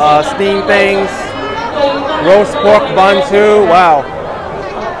 steamed things, roast pork bun too. Wow.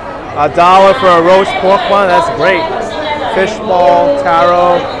 $1 for a roast pork bun, that's great. Fish ball,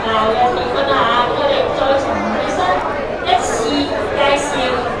 taro.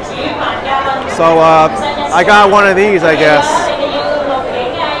 So I got one of these, I guess.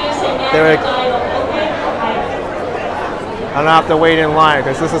 I don't have to wait in line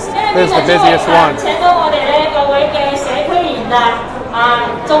because this is the busiest one.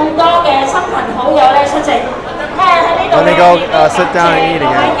 Let me go sit down and eat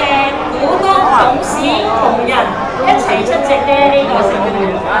again.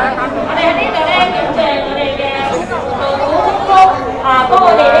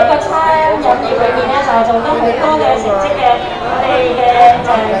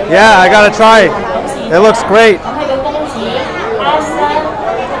 Yeah, I gotta try it. It looks great.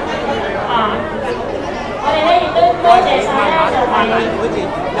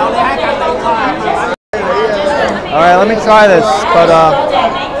 All right, let me try this. But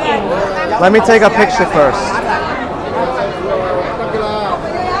Let me take a picture first.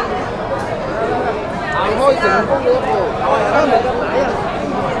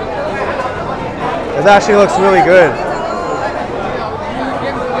 This actually looks really good.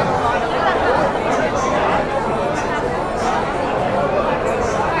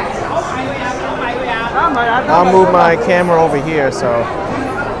 I'll move my camera over here, so.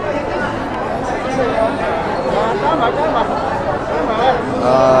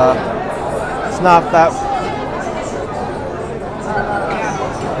 It's not that.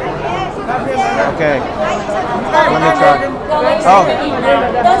 Okay. Let me try. Oh.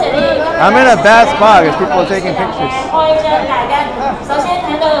 I'm in a bad spot because people are taking pictures.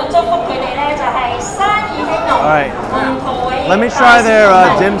 Alright. Let me try their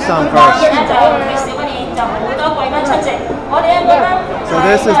dim sum first. So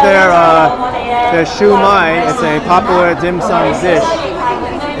this is their shu mai. It's a popular dim sum dish.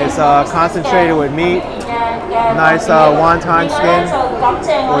 It's concentrated with meat, nice wonton skin.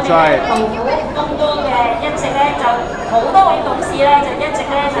 We'll try it.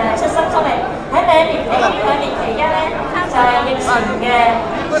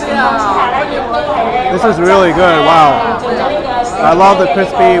 This is really good. Wow. I love the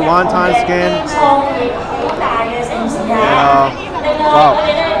crispy wonton skin. Wow.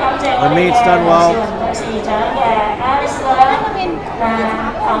 The meat's done well.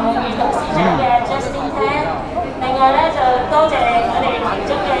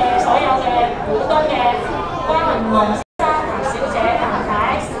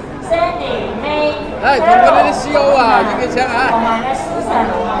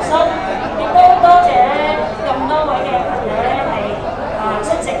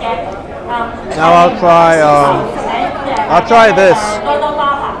 Now I'll try this.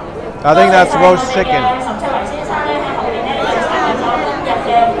 I think that's roast chicken.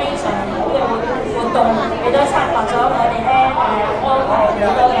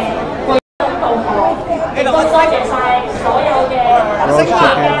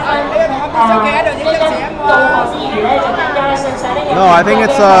 No, I think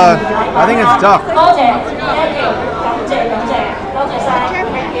it's duck.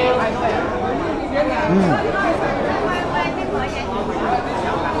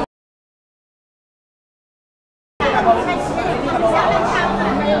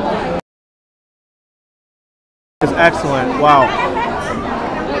 It's excellent. Wow.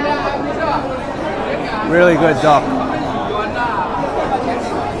 Really good duck.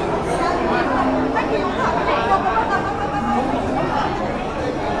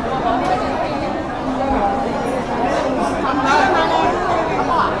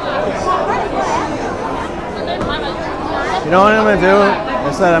 You know what I'm going to do?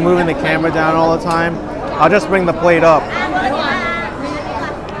 Instead of moving the camera down all the time, I'll just bring the plate up.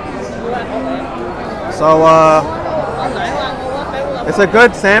 So it's a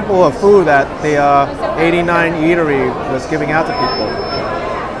good sample of food that the 89 eatery was giving out to people.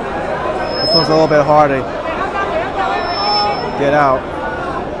 This one's a little bit hard to get out.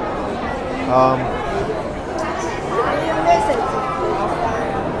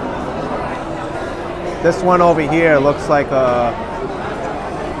 This one over here looks like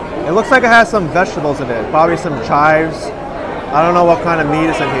it looks like it has some vegetables in it, probably some chives. I don't know what kind of meat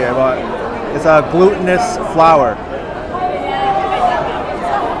is in here, but it's a glutinous flour.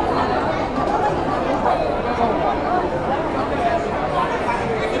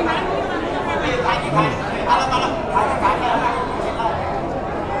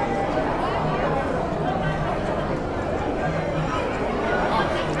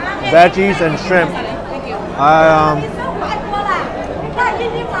 Veggies and shrimp.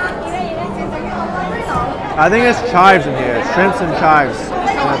 I think it's chives in here. Shrimps and chives in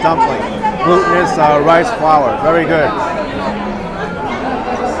a dumpling. Glutinous rice flour. Very good.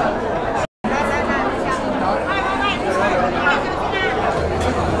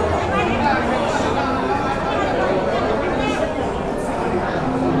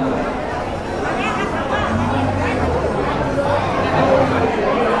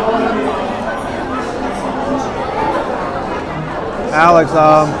 Alex,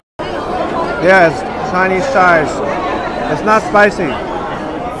 yeah, it's Chinese chives. It's not spicy,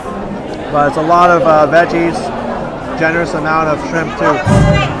 but it's a lot of veggies, generous amount of shrimp too.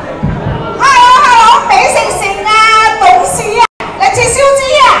 Hello， 美食城啊，董事啊，嚟切燒豬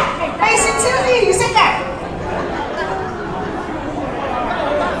啊，美食超啲儀式嘅。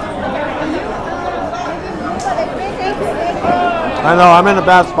I know, I'm in a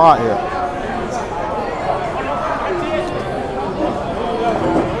bad spot here.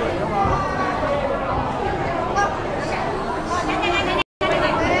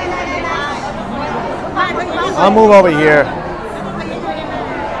 I'll move over here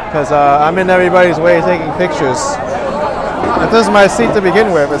because I'm in everybody's way taking pictures. If this is my seat to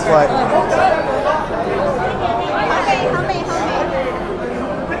begin with, it's like.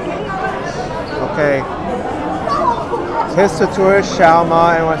 Okay. Kiss the tourist,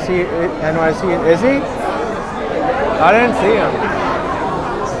 Shalma, NYC. Is he? I didn't see him.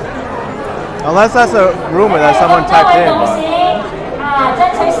 Unless that's a rumor that someone typed in.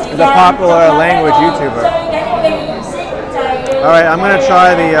 He's a popular language YouTuber. Alright, I'm going to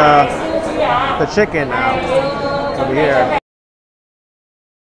try the chicken now. Over here.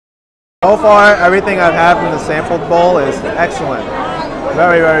 So far, everything I've had from the sampled bowl is excellent.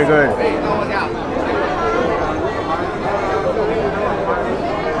 Very, very good.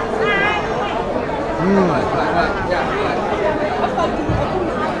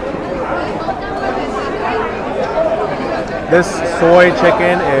 This soy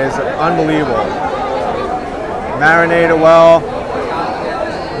chicken is unbelievable. Marinated well,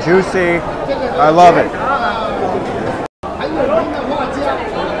 juicy. I love it.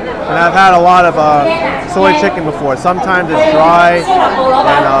 And I've had a lot of soy chicken before. Sometimes it's dry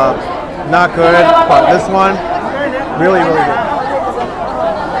and not good, but this one, really, really good.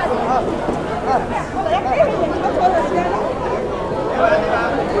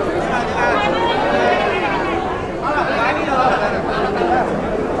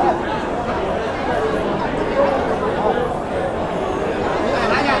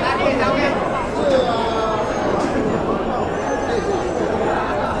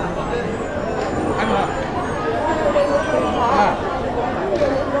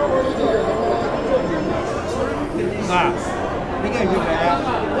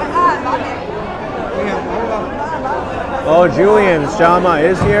 Oh, Julian Shama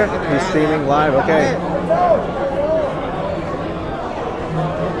is here. He's streaming live. Okay.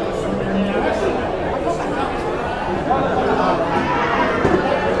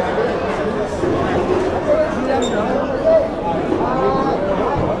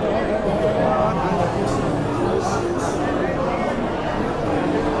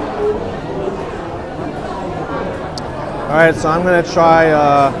 All right, so I'm going to try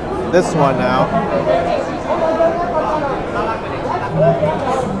this one now.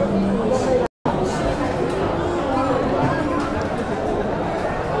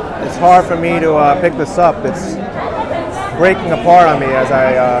 It's hard for me to pick this up. It's breaking apart on me as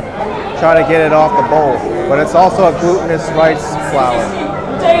I try to get it off the bowl. But it's also a glutinous rice flour.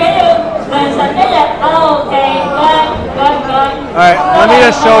 All right, let me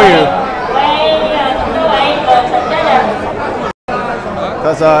just show you.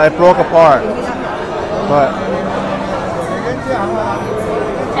 Because it broke apart. But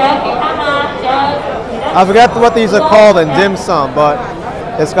I forgot what these are called in dim sum, but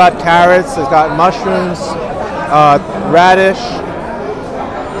it's got carrots, it's got mushrooms, radish,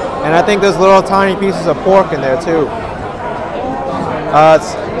 and I think there's little tiny pieces of pork in there too.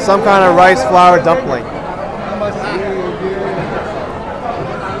 It's some kind of rice flour dumpling.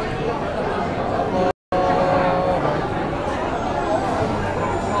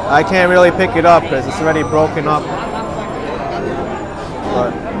 I can't really pick it up because it's already broken up,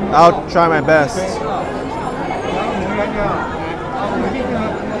 but I'll try my best.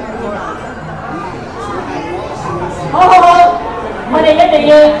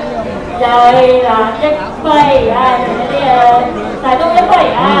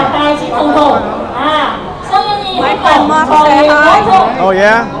 Oh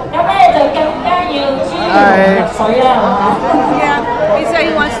yeah? Hi. Yeah, he said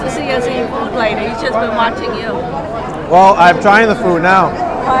he wants to see us eat food later. He's just been watching you. Well, I'm trying the food now.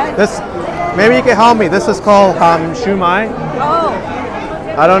 What? This, maybe you can help me. This is called shumai. Oh.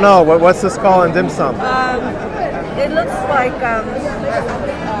 I don't know. What's this called in dim sum? It looks like, let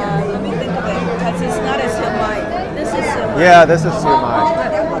me think of it, because it's not a shumai. This is shumai. Yeah, this is shumai.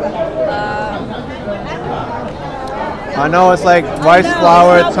 I know it's like rice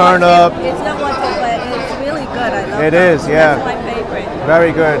flour, turnip. It's not what but it's really good. I love it. It is, yeah. That's my favorite.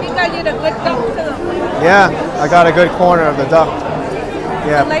 Very good. You got you the good duck too. Yeah, I got a good corner of the duck.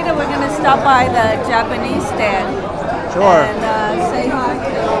 Yeah. And later we're going to stop by the Japanese stand. Sure. And say hi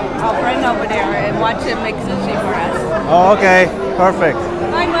to our friend over there and watch him make sushi for us. Oh, okay. Perfect.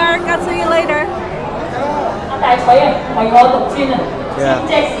 Bye, Mark. I'll see you later. Yeah.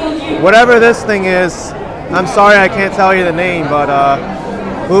 Whatever this thing is, I'm sorry I can't tell you the name, but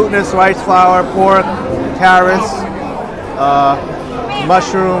glutinous rice flour, pork, carrots,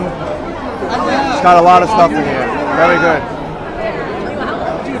 mushroom. It's got a lot of stuff in here. Very good.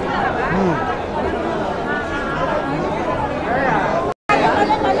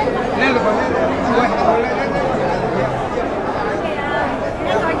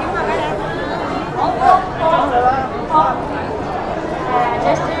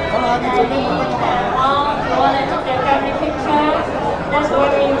 dining. You want to take a family picture? That's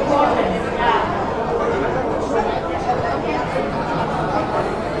very important. Yeah.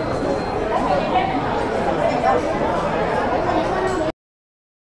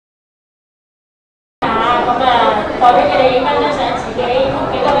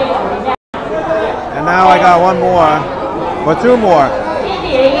 And now I got one more, or two more.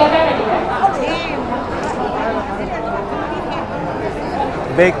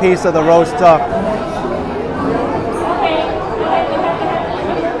 Big piece of the roast duck.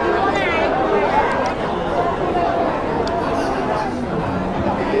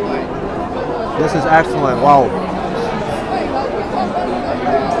 This is excellent. Wow.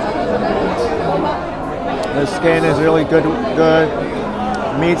 The skin is really good.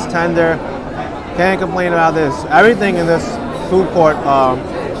 Meat's tender. Can't complain about this. Everything in this food court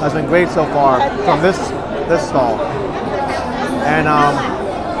has been great so far from this stall. And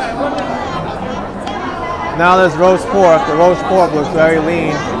now there's roast pork. The roast pork looks very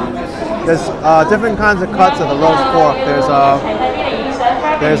lean. There's different kinds of cuts of the roast pork.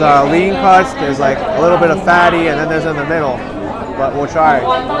 There's lean cuts. There's like a little bit of fatty, and then there's in the middle. But we'll try it.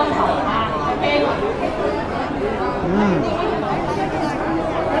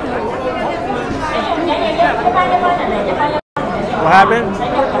 What happened?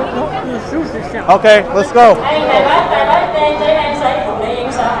 Okay, let's go.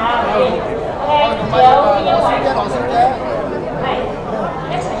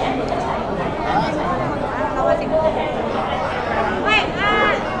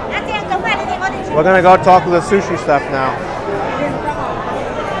 We're gonna go talk to the sushi stuff now.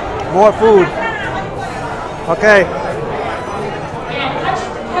 More food. Okay.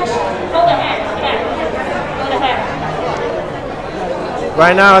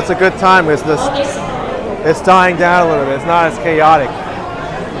 Right now it's a good time because it's dying down a little bit. It's not as chaotic.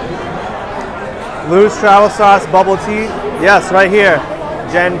 Lou's travel sauce bubble tea. Yes, right here.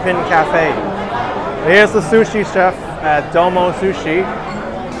 Genpin Cafe. Here's the sushi chef at Domo Sushi.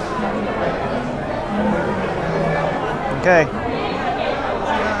 Okay.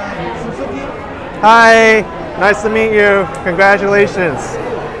 Hi. Nice to meet you. Congratulations.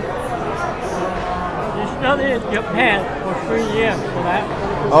 You studied in Japan for 3 years for that.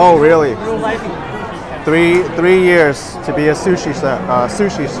 Oh, really? Real life. 3 years to be a sushi chef.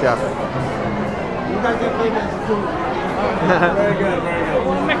 You guys get famous too. Very good, very good.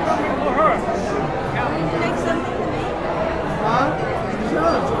 We'll make something for her. Make something for me? Huh?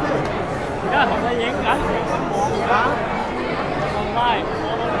 Sure, it's okay. Yeah, họ đã diễn ảnh. Online.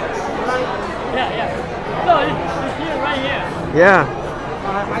 Yeah. No, it's here, right here. Yeah.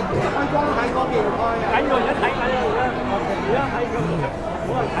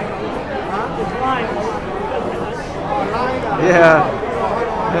 Yeah.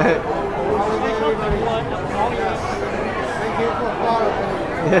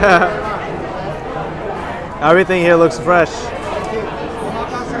 Yeah. Everything here looks fresh.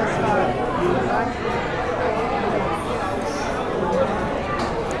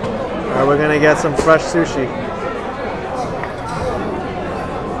 Alright, we're gonna get some fresh sushi.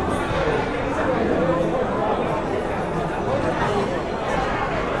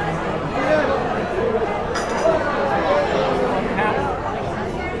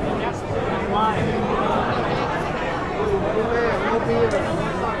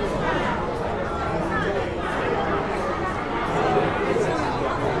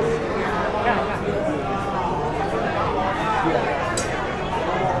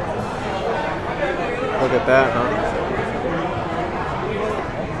 Look at that, huh?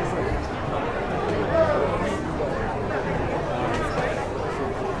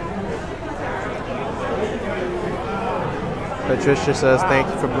 Patricia says, thank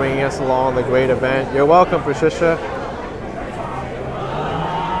you for bringing us along on the great event. You're welcome, Patricia.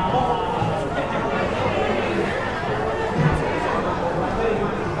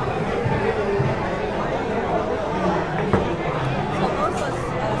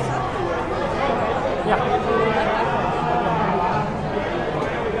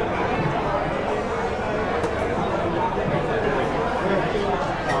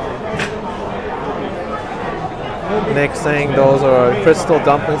 Nick saying those are crystal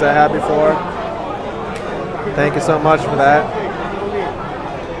dumplings I had before. Thank you so much for that.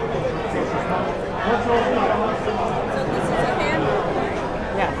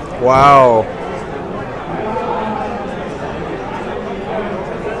 Wow.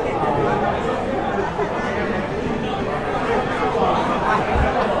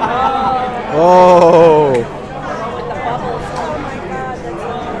 Oh.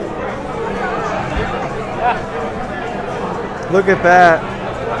 Look at that.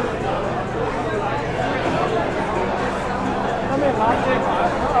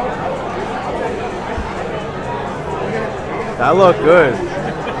 That looked good. Look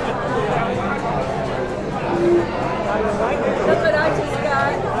what I just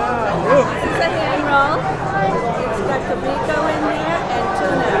got. This is a hand roll. It's got cabico in there and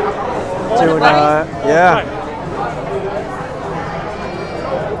tuna. Tuna, yeah.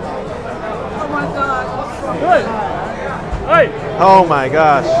 Oh my God. Good. Hey. Oh my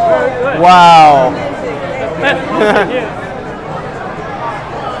gosh. Wow.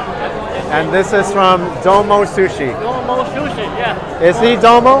 And this is from Domo Sushi. Domo Sushi, yeah. Is he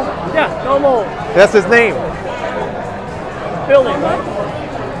Domo? Yeah, Domo. That's his name. Billy, right?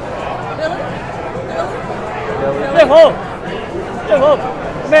 Billy?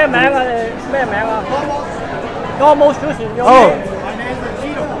 Domo Sushi. Oh.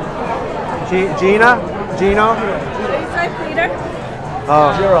 Gina? Gino? Lisa, Peter.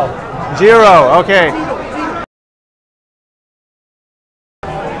 Oh. Jiro, okay.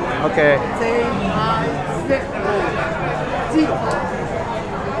 Okay.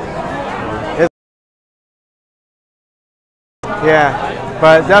 Yeah,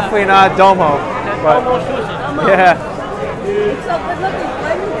 but definitely not Domo. But yeah. It's so good looking.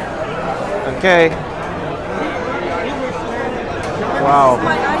 Okay. Wow.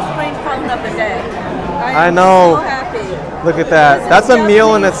 My ice cream cone of the day. I know. So happy. Look at that. That's a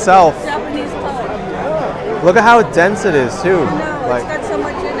meal in itself. Japanese cone. Look at how dense it is too. It's got so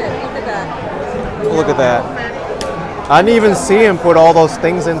much in it. Look at that. Look at that. I didn't even see him put all those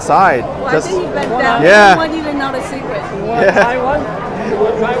things inside. Well, Just, I think he bent down. yeah. He wouldn't even know the secret. Yeah. Try one?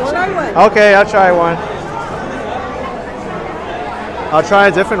 Try one. Okay, I'll try one. I'll try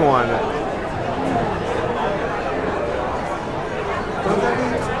a different one.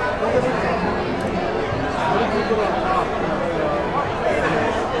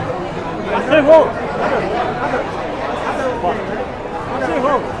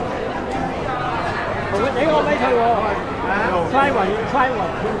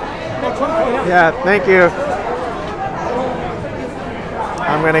 Yeah, thank you.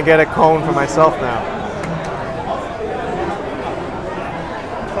 I'm gonna get a cone for myself now.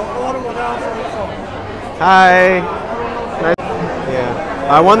 Hi. Nice. Yeah.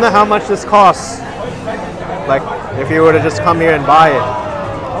 I wonder how much this costs. Like, if you were to just come here and buy it.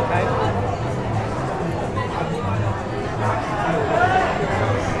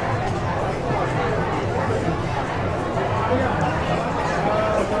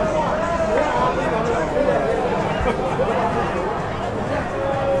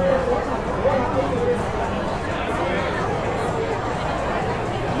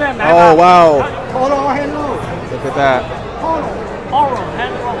 Oh wow! Look at that.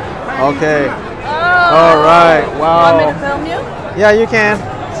 Okay. Oh. All right. Wow. Want me to film you? Yeah, you can.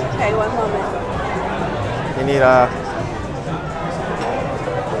 Okay, one moment. You need a.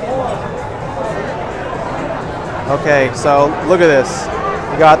 Okay, so look at this.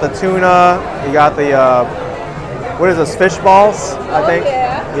 You got the tuna. You got the what is this? Fish balls? I think.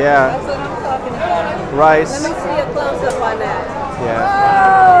 Yeah. Yeah. That's what I'm talking about. Rice. Let me see a close up on that. Yeah.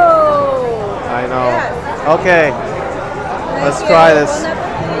 Oh. I know. Yes. Okay. Let's you. try this.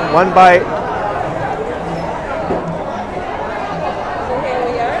 One bite. So here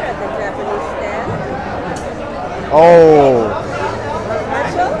we are at the Japanese stand. Oh.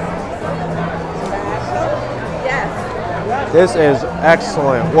 Special? Yes. This is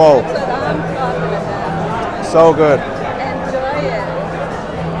excellent. Whoa. That's what I'm talking about. So good. Enjoy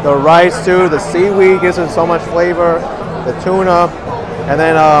it. The rice too, the seaweed gives it so much flavor, the tuna, and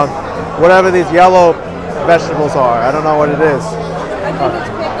then whatever these yellow vegetables are. I don't know what it is. I think it's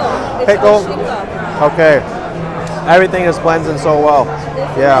pickle. It's Pickle? oshika. Okay. Everything just blends in so well.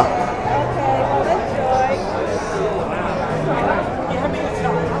 Yeah.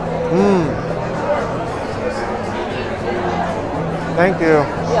 Mmm. Thank you.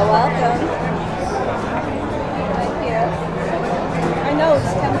 You're welcome. Thank you. I know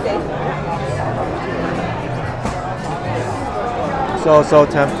it's tempting. So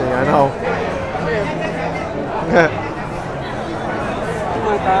tempting, I know. Oh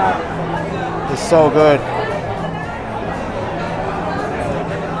my God. It's so good.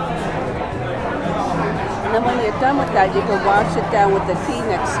 And then when you're done with that, you can wash it down with the tea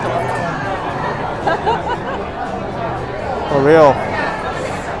next door. For real.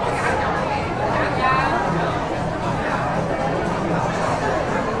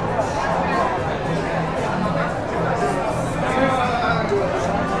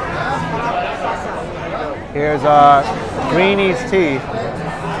 Here's Greenie's tea. I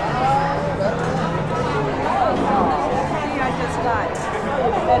just got.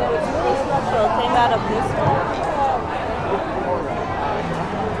 And it was really special. It came out of this one.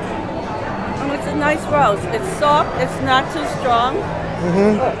 And it's a a nice roast. It's soft. It's not too strong.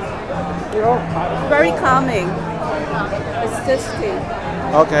 It's very calming. It's this tea.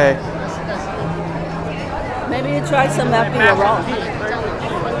 Okay. Maybe you try some after you're wrong.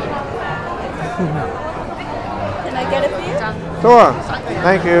 Can I get it for you? Sure.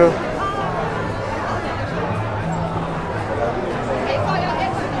 Thank you.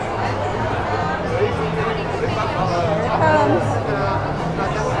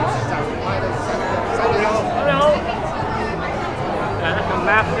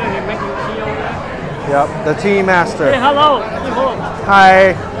 Yep, the tea master. Hey, hello.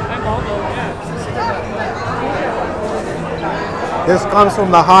 Hi. This comes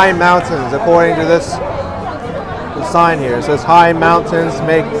from the high mountains, according to this the sign here. It says high mountains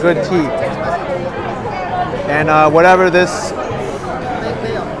make good tea. And whatever this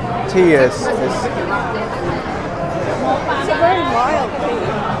tea is. It's a very mild tea.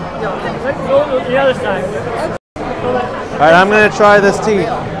 Let's go to the other side. Alright, I'm gonna try this tea.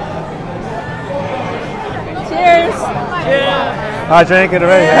 Cheers. I drank it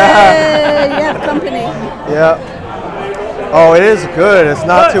already. You have company. Yeah. Oh, it is good. It's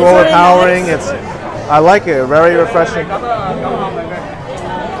not too overpowering. I like it. Very refreshing.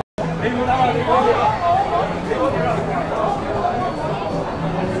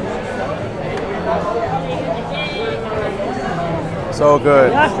 So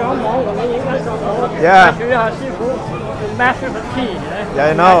good. Yeah. Yeah,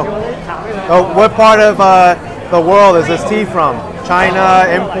 I know. Oh, what part of the world is this tea from? China,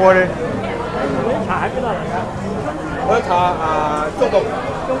 imported? 嗰啲茶中國，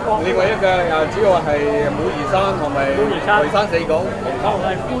另外一個主要係武夷山同埋惠山四港。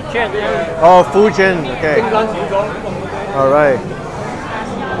Oh, Fujian. Okay. 冰山小莊。All right.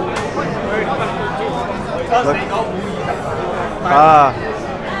 Ah.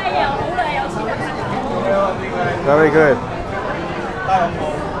 Very good.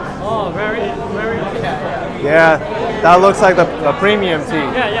 Oh, very. Yeah, that looks like a premium tea.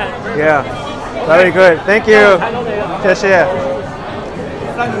 Yeah. Yeah. Very good. Thank you. 谢谢.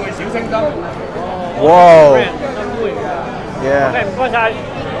 Whoa. Yeah.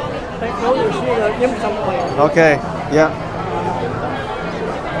 Okay. Yeah.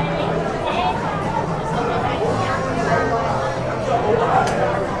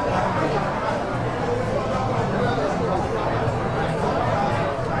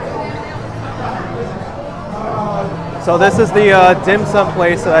 So this is the dim sum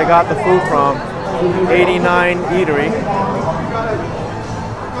place that I got the food from, 89 Eatery.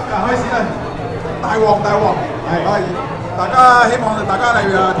 開始啦！大鑊，係大家希望大家嚟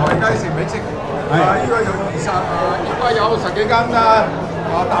台雞食美食。呢個有應該有10幾間大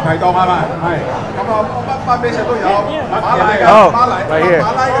排檔係咪？係。咁乜美食都有，馬拉嘅，馬拉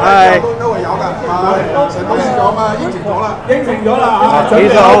嘅都會有㗎。陳董事長應承咗啦準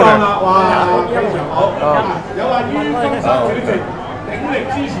備好檔啦，哇！非常好。有於金生主席鼎力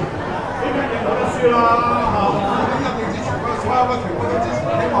支持，呢間嘢冇得輸啦嚇！一定支持所有嘅全部都支持，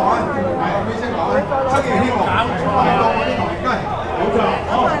希望啊，係美食來，真係希望大檔嗰啲台雞，冇錯，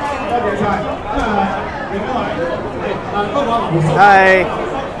好，多謝晒。Hi.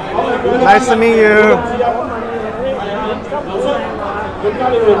 Nice to meet you.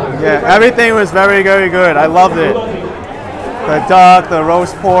 Yeah, everything was very, very good. I loved it. The duck, the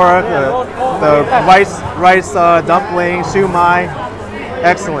roast pork, the rice dumpling, shumai.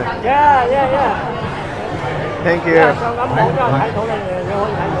 Excellent. Yeah. Thank you.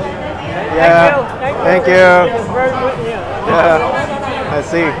 Yeah. Thank you. Yeah. I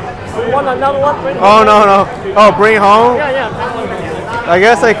see. Want another one? Oh, no. Oh, bring home? Yeah. I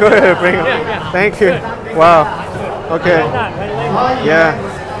guess I could bring home. Thank you. Wow. Okay. Yeah.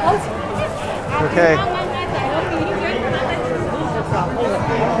 Okay.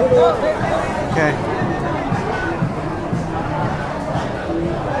 Okay.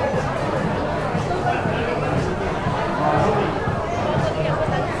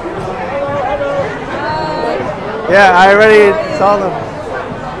 Yeah, I already saw them.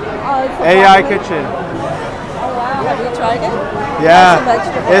 AI Kitchen. Oh wow, have you tried it? Yeah,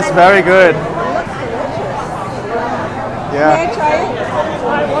 it's very good. Yeah. May I try it?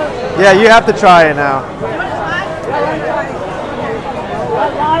 Yeah, you have to try it now.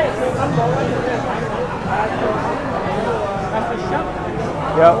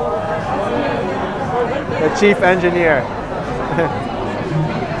 Yep. The chief engineer.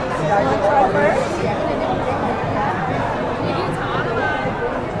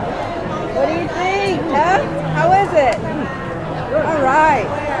 What do you think, huh? How is it? All right.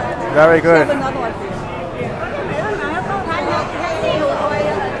 Very good. Have another one for you.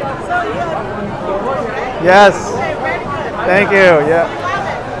 Yes. Thank you. Yeah.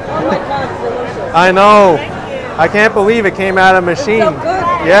 I know. I can't believe it came out of a machine. It's so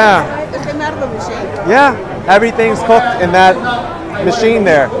good. Yeah. It came out of a machine. Yeah. Everything's cooked in that machine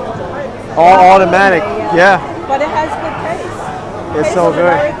there. All automatic. Yeah. But it has good taste. It's Tastes so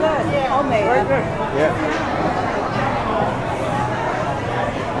good. Very good. Homemade. Very good. Yeah.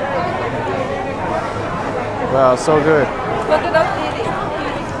 Wow, so good. Look it up, Edie.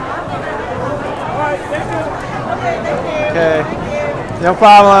 All right, thank you. Okay, thank you. Okay. Thank you. No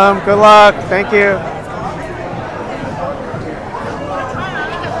problem. Good luck. Thank you.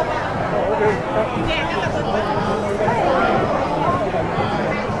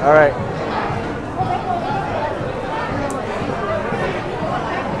 All right.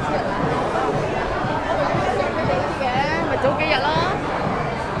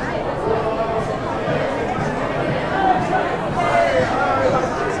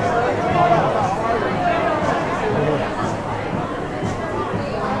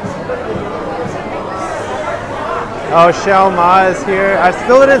 Oh, Shell Ma is here. I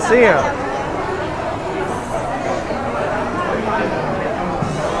still didn't see him.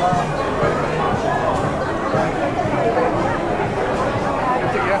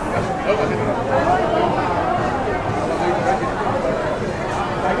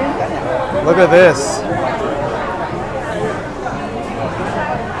 Look at this.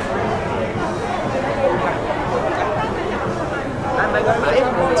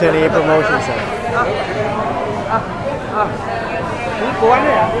 Tenny Promotion Center. Quán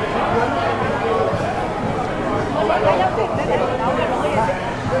này à?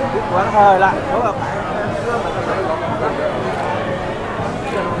 Quán hơi lạ, đúng không?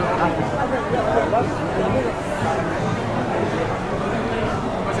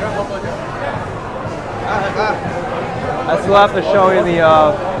 I still have to show you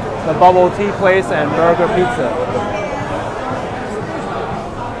the bubble tea place and burger pizza.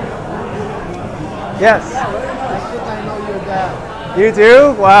 Yes. I think I know your dad. You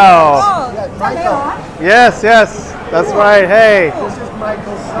do? Wow. Oh, Michael. Yes, yes. That's right. Hey. This is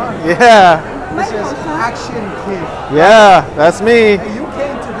Michael's son. Yeah. This is Action Kid. Yeah, that's me. Hey, you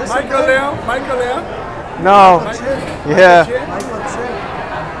came to this Michael event? Leo? Michael Leo? No. Yeah. Michael Chip.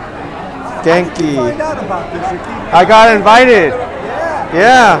 Genki. Find out about this. You keep I got invited.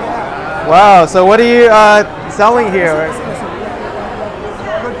 Yeah. Wow. So what are you selling here?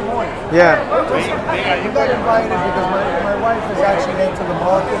 Good point. Yeah. We got invited because my wife is actually into the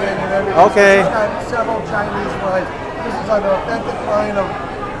marketing and everything. Okay. So she's got several Chinese varieties. This is an authentic line of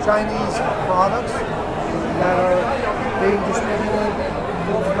Chinese products that are being distributed,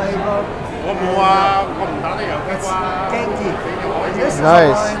 full flavor. It's Genki. This is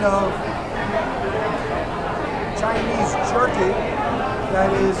Nice. a line of Chinese jerky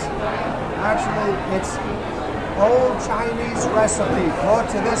that is actually, it's old Chinese recipe brought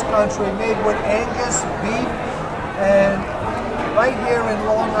to this country, made with Angus beef, and right here in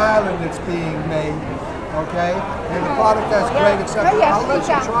Long Island it's being made. Okay, and the product that's great. Except I'll let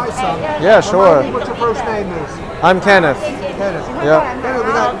you try some. Yeah, sure. Remind me what your first name is. I'm Kenneth. Kenneth. Yeah. Kenneth,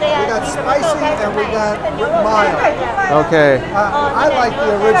 we got spicy and we got mild. Okay. I like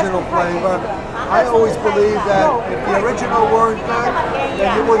the original flavor. I always believe that if the original weren't good,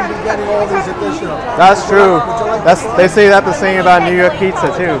 then you wouldn't be getting all these additional. That's true. They say that the same about New York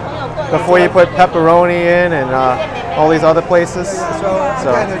pizza too. Before you put pepperoni in and all these other places.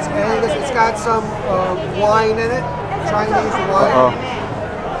 So again, it's Angus. It's got some wine in it, Chinese wine.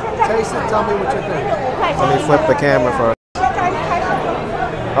 Taste it. Tell me what you think. Let me flip the camera first.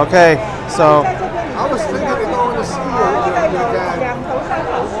 Okay, so I was thinking of going to see your dad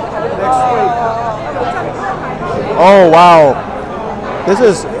next week. oh wow, this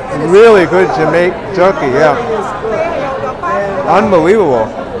is really good Jamaican jerky. Yeah, unbelievable.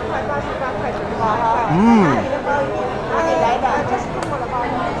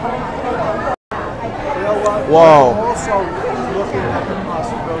 Whoa. I'm also looking at the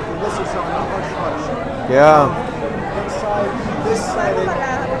possibility. This is on the hush hush. Yeah. Inside this setting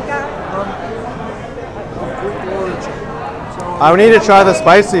of Greek origin. So I need to try the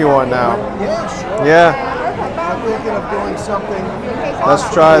spicy one now. Yeah, sure. Yeah. I'm thinking of doing something. Let's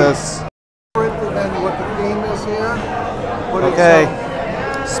try this. Different than what the theme is here. But it's, Okay.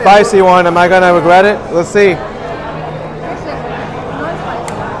 Spicy one. Am I gonna regret it? Let's see.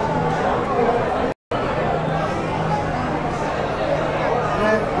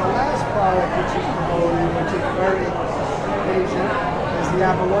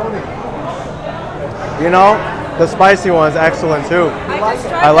 You know, the spicy one is excellent too.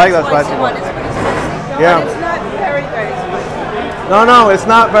 I like the spicy one. It's pretty spicy. Yeah. But it's not very, very spicy. No, it's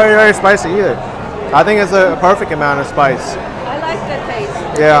not very, very spicy either. I think it's a perfect amount of spice. I like the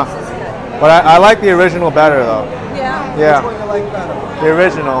taste. Yeah. But I like the original better though. Yeah. Yeah. Which one you like better? The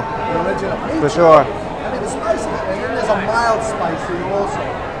original. The original. For sure. I mean, the spicy, and then there's a mild spicy also.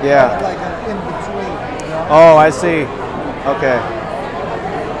 Yeah. Like an in between. You know? Oh, I see. Okay.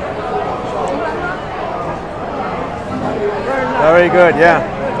 Very good. Yeah.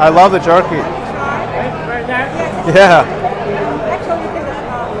 I love the jerky. Yeah.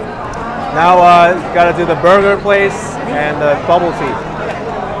 Now, got to do the burger place and the bubble tea.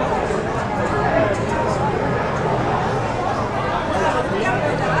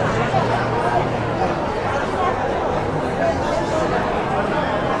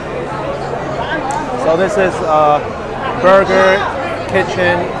 So this is Burger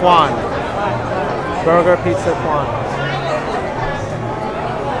Kitchen Kwan. Burger Pizza Kwan.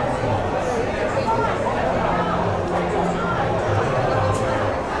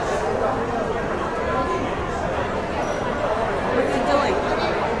 What's he doing?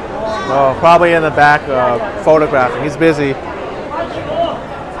 Oh, probably in the back photographing. He's busy.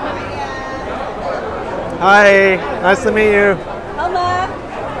 Hi, nice to meet you. Hello.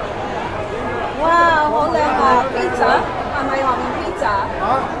 Wow, 好靚啊 ！Pizza 係咪韓面 pizza？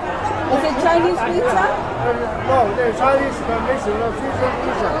 Is it Chinese pizza? No, the Chinese mixing of fusion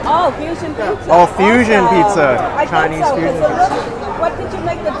pizza. Oh, fusion pizza. Oh, fusion Awesome. pizza. I Chinese thought so, fusion 'cause it pizza. looks- What did you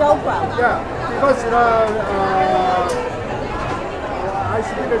make the dough from? Yeah, because I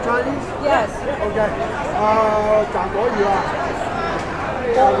speak the Chinese. Yes. Okay. 賺果魚啊！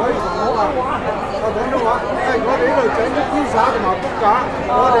可以講啊！廣東話，我哋呢度整啲披薩同埋卜架，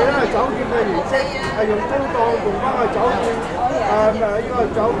我哋咧酒店嘅形式係用高檔用翻個酒店呢個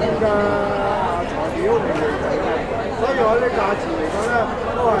酒店嘅材料嚟做嘅，所以我啲價錢嚟講咧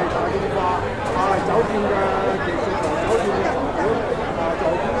都係大眾化酒店嘅技術同酒店嘅材料就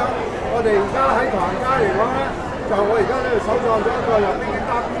咁樣。我哋而家喺唐人街嚟講咧，就我而家呢度手創咗一個入邊嘅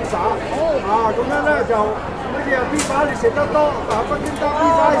披薩咁樣咧就。好似有披薩你食得多，北京得披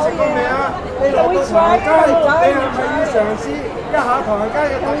薩你食過未啊？你落到唐人街，你係咪要嘗試一下唐人街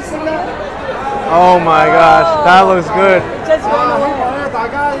嘅東西咧 Oh my gosh, that looks good. 希望咧大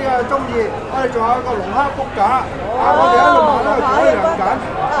家呢個中意，我哋仲有一個龍蝦卜架，我哋喺度慢慢改良緊，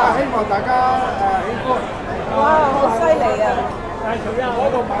希望大家喜歡。哇，好犀利啊！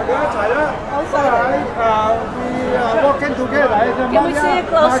我同埋佢一齊啦，好犀利。working together。Can we see a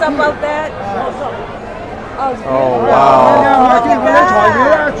close up of that? Oh wow. 嗰啲材料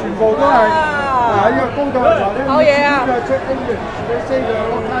咧，全部都係呢個高檔材料。Oh yeah.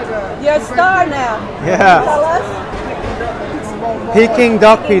 You're a star now. Yeah. Tell us. Peking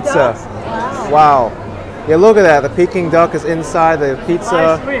duck pizza. Wow. Yeah, look at that. The Peking duck is inside the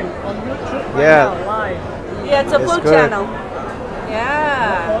pizza. Yeah. Yeah, it's a It's food good. channel.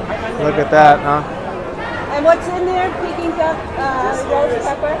 Yeah. Look at that, huh? And what's in there? Peking duck, roast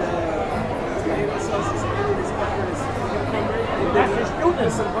pepper.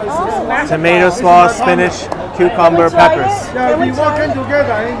 Tomato sauce, spinach, cucumber, peppers. Yeah, we working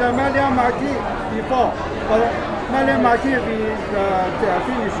together in the Malian market before. But Malian market we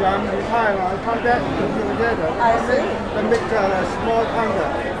finish and retire and come back together. I see. And make a small thunder.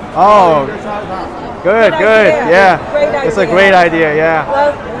 Oh, good, good. Yeah. Great It's a idea. great idea, yeah.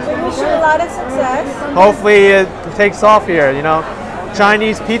 Well, we wish you a lot of success. Hopefully it takes off here, you know.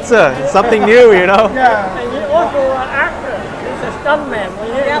 Chinese pizza, something new, you know. Yeah. And he's also an actor. He's a stuntman.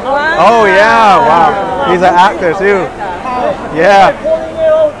 Yeah, wow. Oh yeah, wow. He's an actor too. Yeah. 40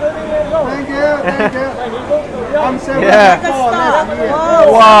 years old, 30 years old. Thank you, thank you. I'm 74 Yeah. next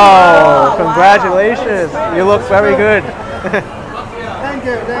year. Wow, congratulations. You look very good. Thank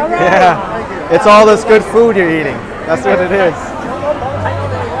you, thank you. Yeah. It's all this good food you're eating. That's what it is.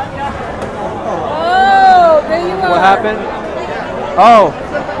 Oh, there you are. What happened? Oh,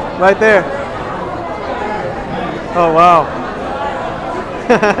 right there. Oh, wow.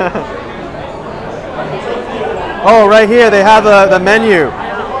 Oh, right here they have the menu.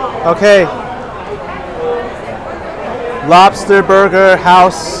 Okay. Lobster burger,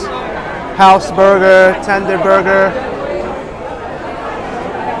 house burger, tender burger,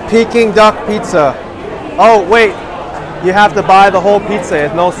 Peking duck pizza. Oh, wait. You have to buy the whole pizza.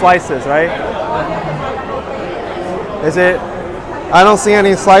 It's no slices, right? Is it? I don't see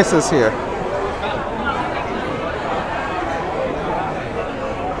any slices here.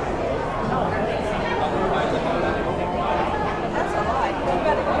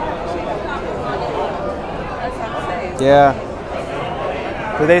 Yeah.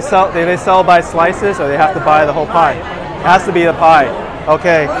 Do they sell by slices or they have to buy the whole pie? It has to be the pie.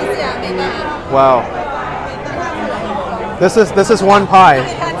 Okay. Wow. This is one pie.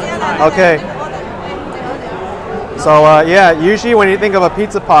 Okay. So yeah, usually when you think of a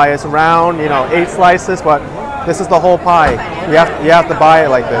pizza pie, it's round, you know, 8 slices, but this is the whole pie. You have to buy it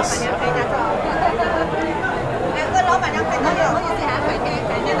like this.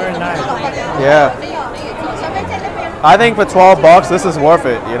 Very nice. Yeah. I think for $12, this is worth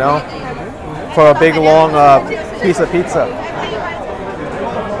it, you know, for a big long piece of pizza.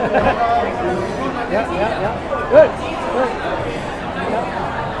 Yeah. Good.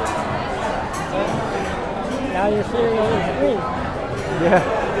 Now you're seeing on the screen. Yeah.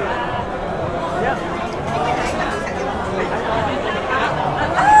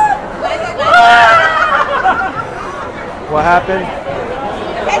 What happened?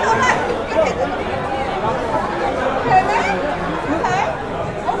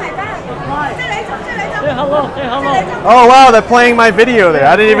 Say hello. Say hello. Oh wow, they're playing my video there.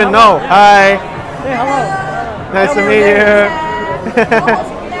 I didn't even know. Hi. Say hello. Nice to meet you.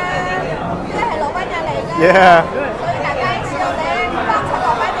 Yeah.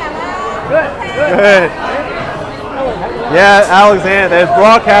 Good. Yeah, Alexander, they're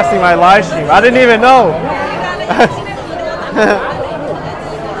broadcasting my live stream. I didn't even know.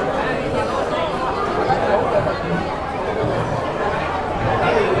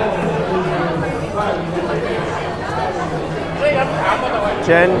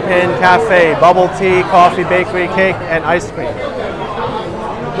 Jen Pin Cafe, bubble tea, coffee, bakery, cake, and ice cream.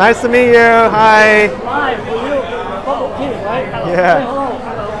 Nice to meet you. Hi. Hi, for you. Bubble tea, right? Yeah. Say hello.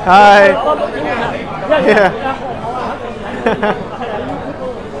 Hi. Bubble tea. Yeah.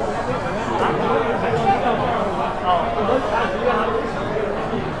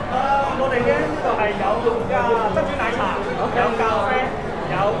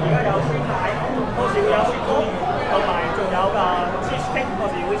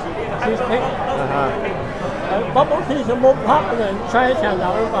 Bubble tea is more popular in Chinatown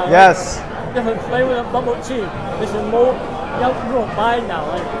now. Yes. Different flavor of bubble tea. This is more, you don't buy now.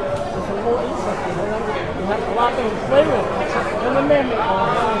 Like, this is more interesting. You have a lot of flavors. What's the name?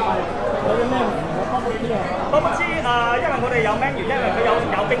 What's the name? Bubble tea. Bubble tea 因為我哋有 menu，因為佢有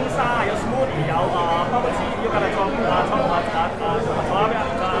冰沙、有 smoothie、有bubble tea，要隔離坐咩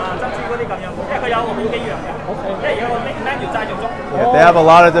珍珠嗰啲咁樣，因為佢有好幾樣嘅。因為而家個 menu 齋做中。Yeah, they have a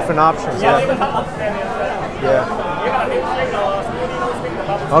lot of different options. Yeah.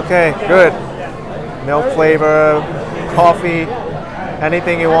 Okay, good. Milk flavor, coffee,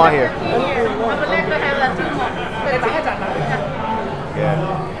 anything you want here.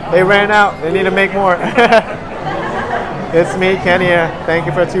 Yeah. They ran out. They need to make more. It's me, Kenya. Thank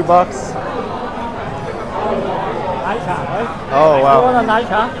you for $2. Oh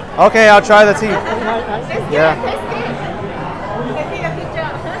wow. Okay, I'll try the tea. Yeah.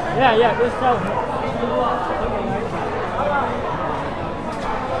 Yeah, this stuff.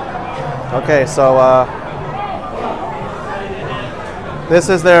 Okay, so this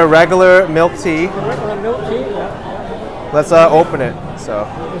is their regular milk tea. Regular milk tea, yeah. Let's open it. So.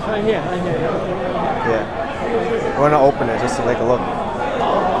 It's right here, right here. Yeah. We're gonna open it just to take a look.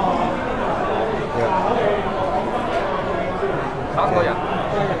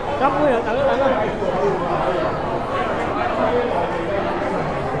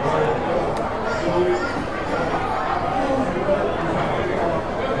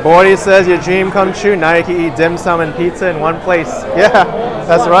 Bordy says your dream come true. Now you can eat dim sum and pizza in one place. Yeah,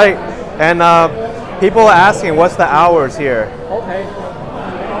 that's right. And people are asking, what's the hours here? Okay.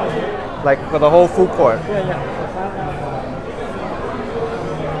 Like for the whole food court. Yeah.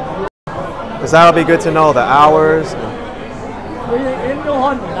 Because that'll be good to know, the hours.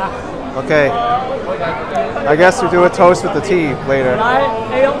 Okay. I guess we do a toast with the tea later.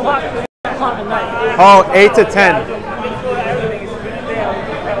 8 o'clock at night. Oh, 8 to 10.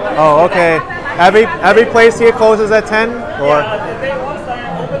 Oh, okay. Every place here closes at 10? Or?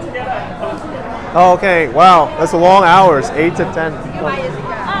 Oh, okay. Wow, that's long hours, 8 to 10.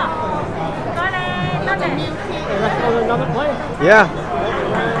 Yeah.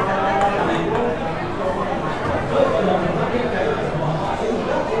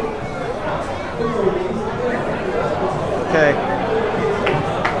 Okay.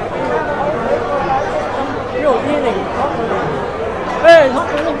 You're eating. Hey,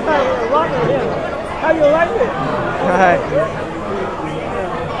 Robert here. How you like it? Hi.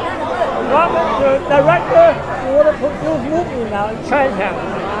 Robert, the director, you want to produce movie now in Chinatown.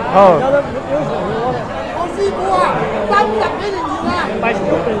 Oh. Another producer, you want to... My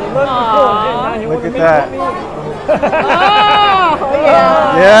student, he learned before. He Look want to at make that. Oh,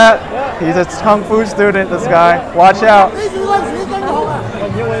 yeah. Yeah, he's a kung fu student, this guy. Watch out. When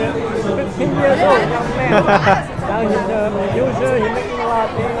you were 15 years old, young man. Now he's a producer, he's making a lot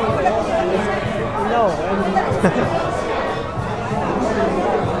of things. know.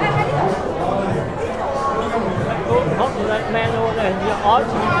 That man over there, the art,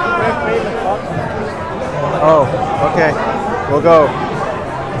 very famous art. Oh, okay. We'll go.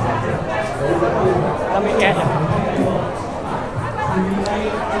 Let me get him.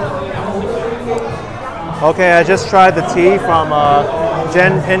 Okay, I just tried the tea from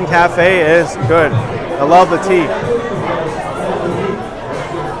Gen Pin Cafe. It is good. I love the tea.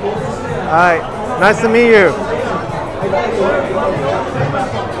 Alright, nice to meet you.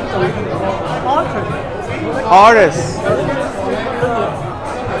 Artist.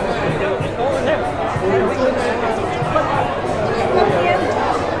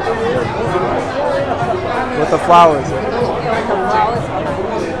 With the flowers.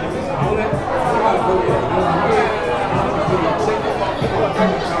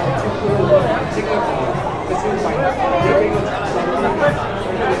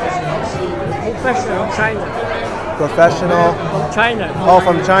 Professional China. Professional. From China. Oh,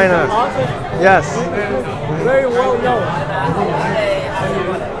 from China. Yes. Very well known.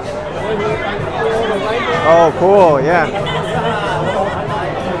 Oh, cool. Yeah.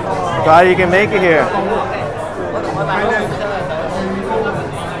 Glad you can make it here.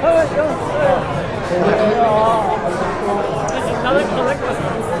 Another collector.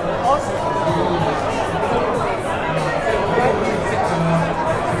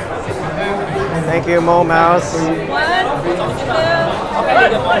 Thank you, Mo Mouse.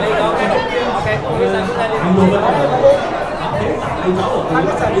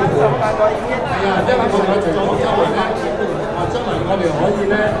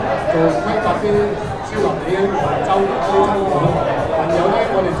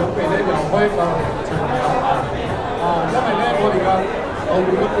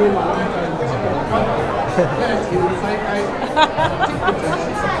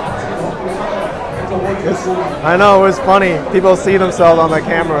 I know, it was funny. People see themselves on the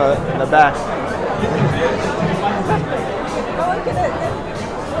camera in the back.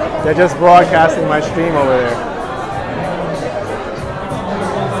 They're just broadcasting my stream over there.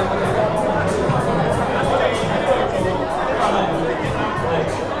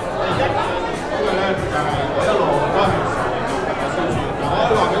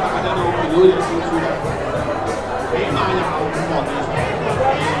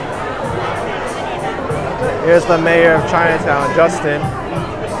 Here's the mayor of Chinatown, Justin.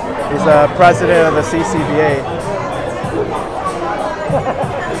 He's the president of the CCBA.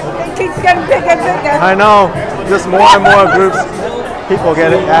 It keeps getting bigger and bigger. I know, just more and more groups, people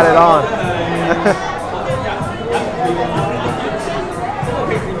get it added on.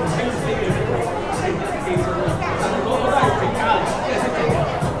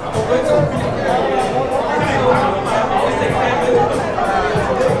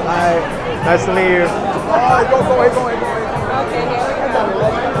 Hi, nice to meet you.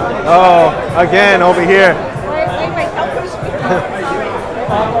 Oh, again over here.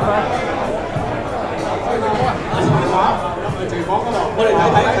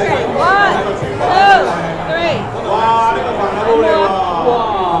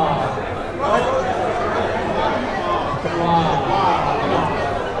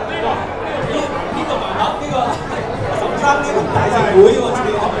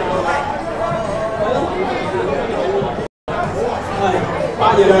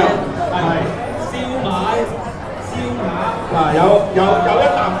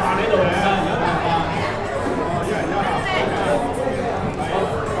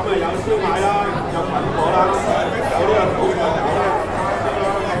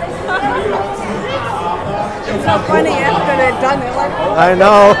 It's so funny after they're done, they're like, oh. I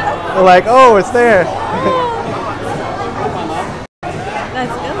know. They're like, oh, it's there.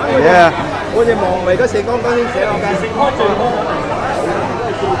 That's good. Yeah.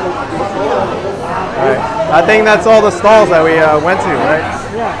 Alright. I think that's all the stalls that we went to, right?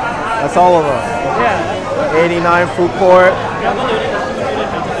 Yeah. That's all of them. Yeah. 89 food court.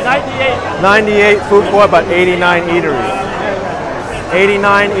 98 food court, but 89 eatery.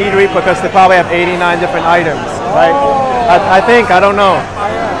 89 eatery because they probably have 89 different items, right? I think, I don't know.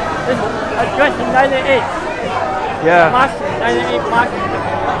 This address in 98. Yeah. March 98 March.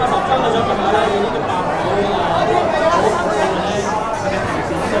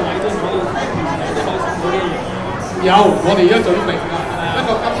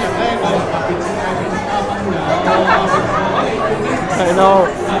 I know.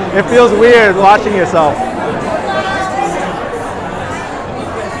 It feels weird watching yourself.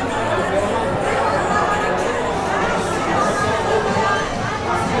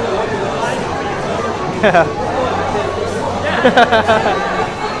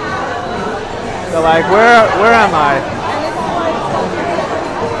 They're like, where am I?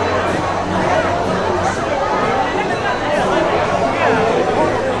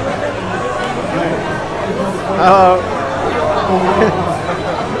 Hello.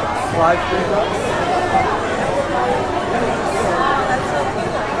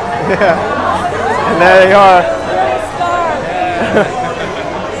 Yeah. And there they are.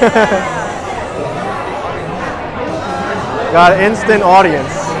 Got an instant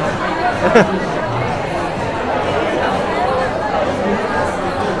audience.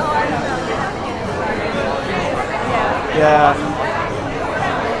 Yeah.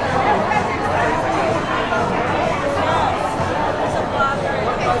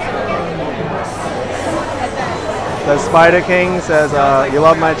 The Spider King says, you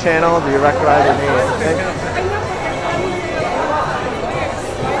love my channel, do you recognize your name?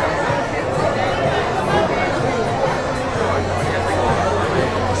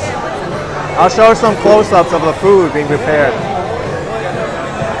 I'll show some close-ups of the food being prepared.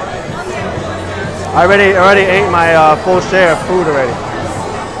 I already ate my full share of food already.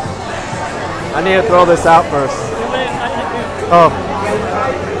 I need to throw this out first. Oh.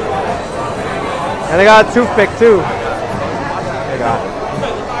 And they got a toothpick too. They got it.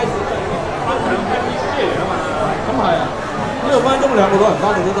 咁係啊，6分鐘2個老人家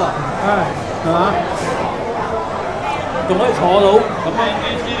就得啦，係嘛？仲可以坐到，咁樣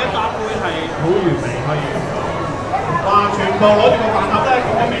你自己搭配係好完美可以。哇！全部攞住個飯盒都係咁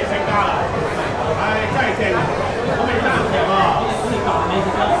嘅美食家啦，係真係正，好味真係正喎，好似大美食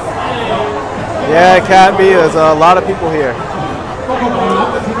家。Yeah, Cabby, there's a lot of people here.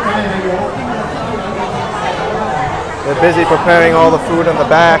 They're busy preparing all the food in the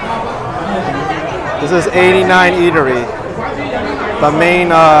back. This is 89 Eatery, the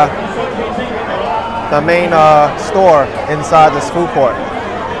main store inside this food court.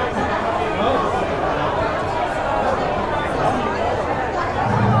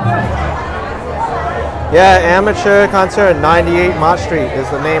 Yeah, Amateur Concert, 98 Mott Street is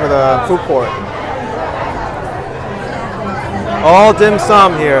the name of the food court. All dim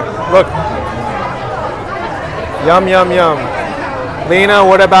sum here. Look. Yum, yum, yum. Lena,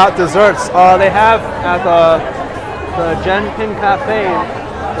 what about desserts? They have at the Genpin Cafe,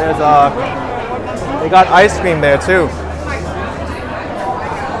 they got ice cream there too.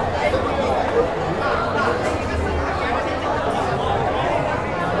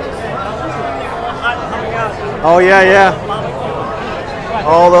 Oh yeah, yeah.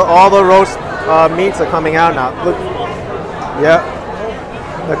 All the roast meats are coming out now. Look, yeah,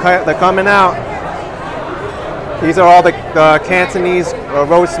 they're coming out. These are all the Cantonese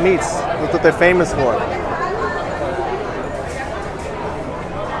roast meats. That's what they're famous for.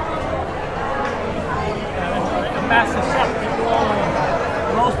 Master chef,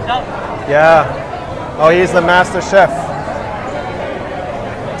 roast up. Yeah. Oh, he's the master chef.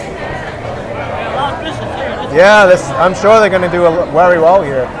 Yeah, I'm sure they're going to do very well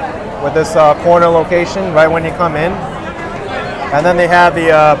here with this corner location right when you come in. And then they have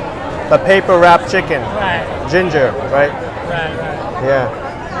the paper wrapped chicken. Right. Ginger, right? Right. Yeah.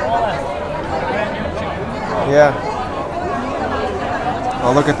 Yeah.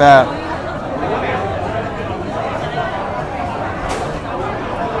 Oh, look at that.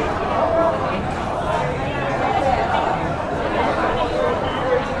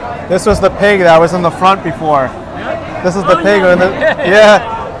 This was the pig that was in the front before. This is the pig. Yeah.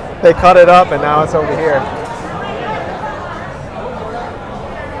 They cut it up and now it's over here.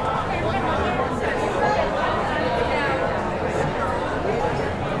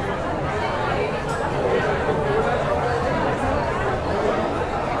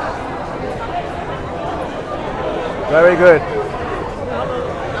 Very good.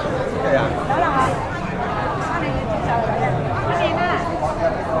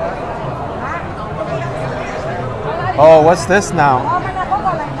 Oh, what's this now?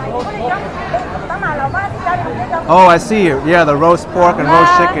 Oh, I see you. Yeah, the roast pork and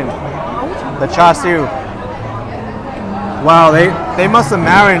roast chicken. The char siu. Wow, they must have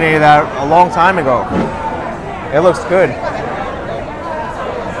marinated that a long time ago. It looks good.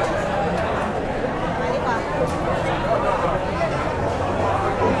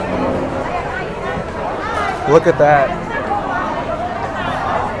 Look at that.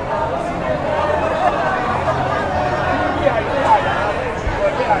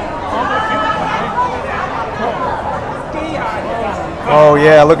 Oh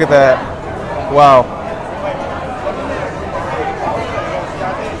yeah, look at that. Wow.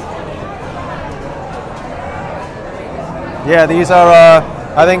 Yeah, these are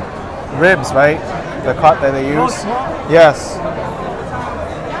I think ribs, right? The cut that they use. Yes.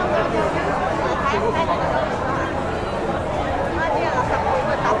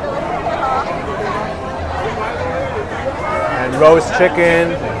 roast chicken,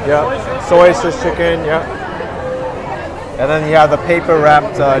 yeah, soy sauce chicken, yeah. And then you have the paper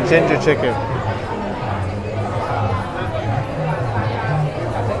wrapped ginger chicken.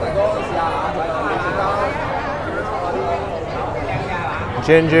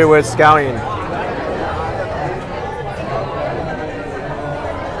 Ginger with scallion.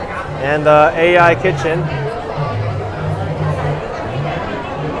 And the AI kitchen.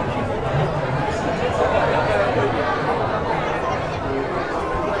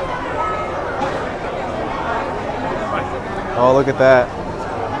 Oh, look at that.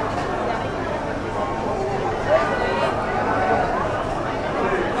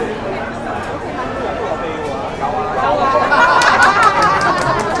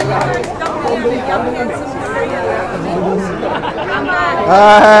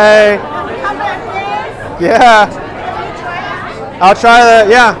 Hi. Yeah. I'll try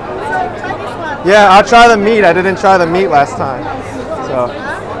the, yeah. Yeah, I'll try the meat. I didn't try the meat last time. So,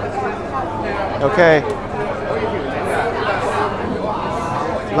 okay.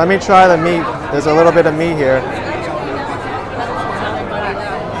 Let me try the meat. There's a little bit of meat here.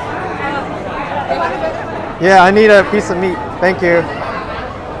 Yeah, I need a piece of meat. Thank you.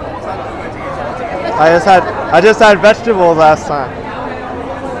 I just had vegetables last time.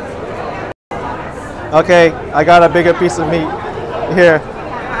 Okay, I got a bigger piece of meat here.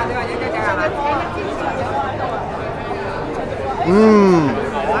 Mmm.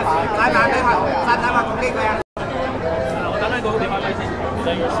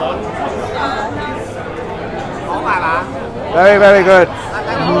 Very, very good.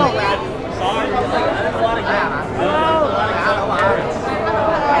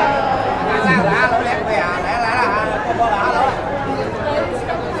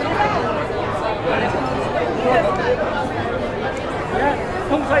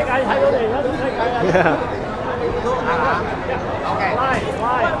 Yeah.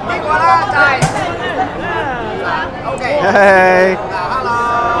 Hey.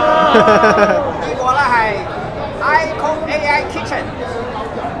 AI kitchen.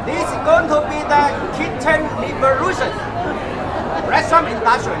 This is going to be the kitchen revolution, restaurant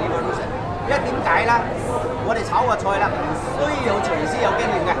industrial revolution. 因為點解咧？我哋炒個菜啦，唔需要廚師有經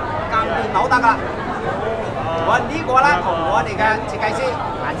驗嘅，撳電腦得㗎啦。我呢個咧同我哋嘅設計師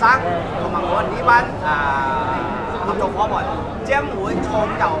顏生同埋我呢班合作伙伴，將會創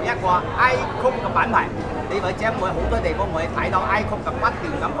造一個 icon 嘅品牌。你會將會好多地方會睇到 icon 嘅不斷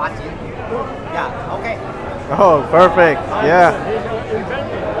咁發展。Yeah, OK。Oh, perfect. Yeah.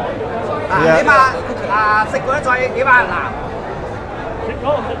 點啊？食嗰啲菜點啊？嗱，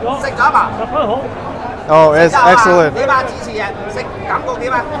食咗嘛？十分好。Oh, it's excellent. 點啊？主持人食感覺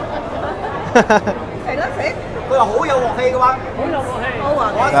點啊？食得食。佢話好有鑊氣嘅喎。好有鑊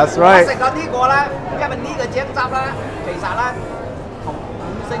氣。That's right. 我食咗呢個咧，因為呢個醬汁咧，其實咧同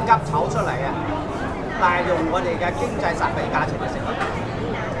5星級炒出嚟啊，但係用我哋嘅經濟實惠價錢嚟食。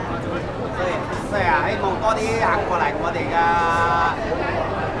所以希望多啲客過嚟我哋嘅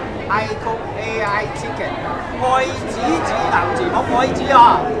iCook AI Chicken 愛子智能廚房愛子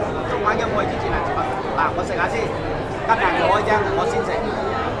啊，中文嘅愛子智能廚房。嗱，我食下先，今日我開張，我先食。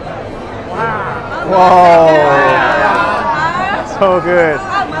哇！ So good.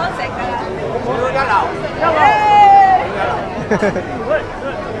 唔好食㗎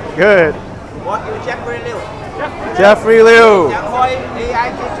，Good. 我叫 Jeffrey Liu。Jeffrey Liu. 想開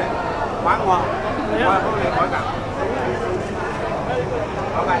AI Kitchen。揾我，我幫你改革。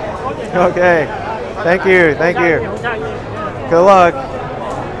Okay. Thank you. Thank you. Good luck.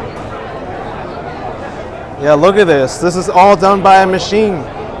 Yeah, look at this. This is all done by a machine.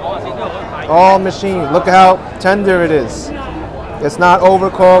 All machine. Look at how tender it is. It's not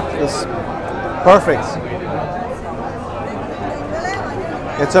overcooked. It's perfect.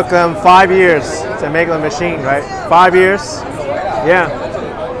 It took them 5 years to make the machine, right? 5 years? Yeah.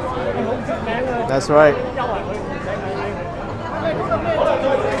 That's right.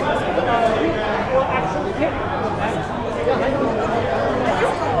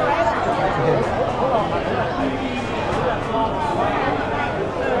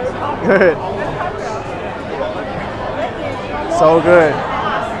 Good. So good.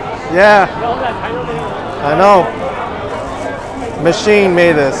 Yeah. I know. Machine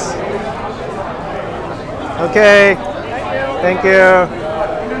made this. Okay. Thank you.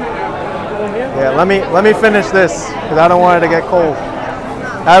 Yeah, let me finish this because I don't want it to get cold.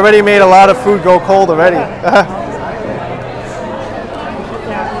 I already made a lot of food go cold already.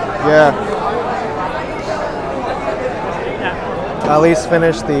 Yeah. At least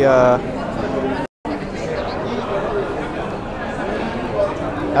finish the.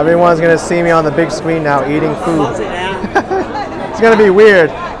 Everyone's gonna see me on the big screen now eating food. gonna be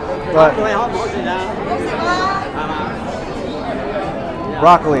weird, but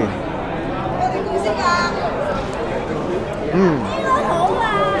broccoli.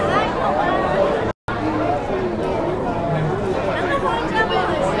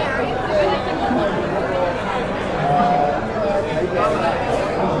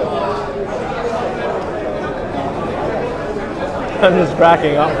 I'm just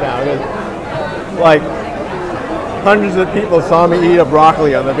cracking up now because, like, hundreds of people saw me eat a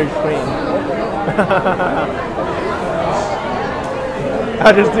broccoli on the big screen.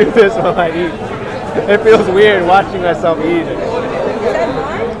 I just do this when I eat. It feels weird watching myself eat it. Is that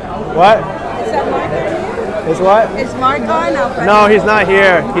Mark? What? Is that Mark? Is what? Is Mark on? No, he's not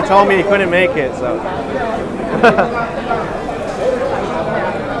here. He told me he couldn't make it, so.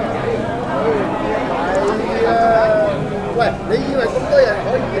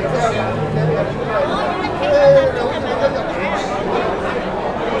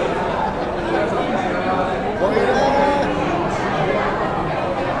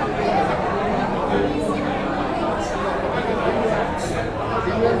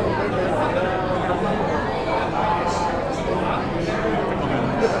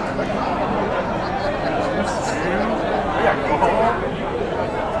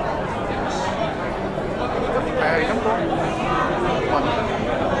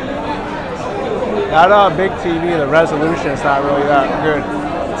 That big TV, the resolution's not really that good.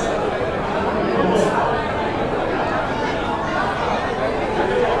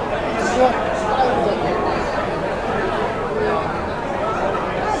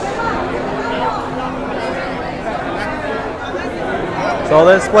 So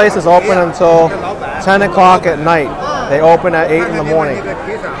this place is open until 10 o'clock at night. They open at 8 in the morning.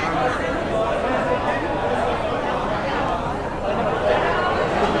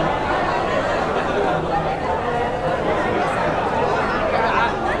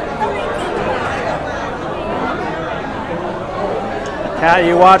 Cat,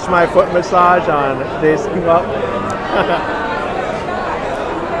 you watch my foot massage on Days Up.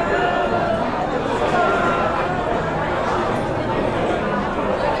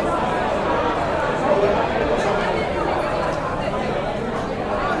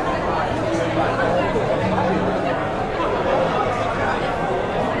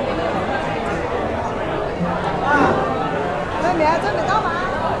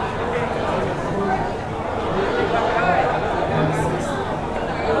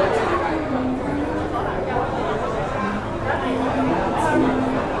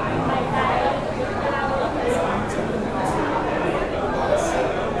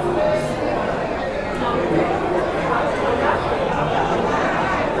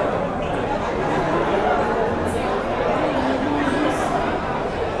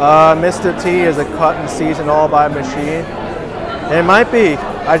 Mr. T is a cut and season all by machine. It might be.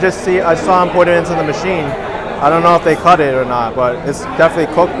 I saw him put it into the machine. I don't know if they cut it or not, but it's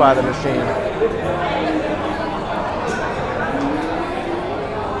definitely cooked by the machine.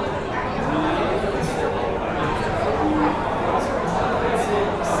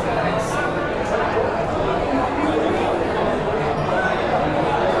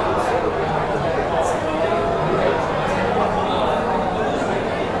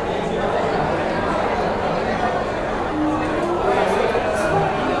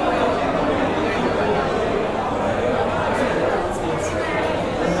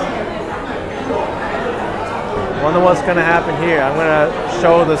 Wonder what's gonna happen here. I'm gonna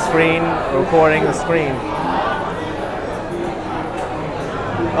show the screen, recording the screen.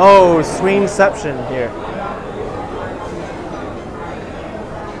 Oh, screenception here.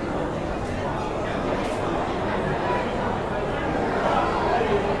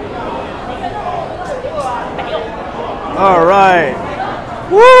 All right.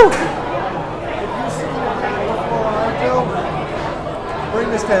 Woo! Bring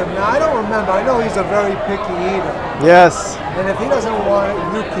this to him. Now, I don't remember. I know he's a very picky eater. Yes. And if he doesn't want it,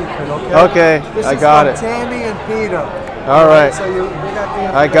 you keep it, okay? Okay, this I is got from it. Tammy and Peter. All right. So you got the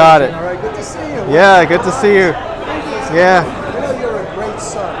I got it. All right, good to see you. Yeah, good to see you. Yeah. I know you're a great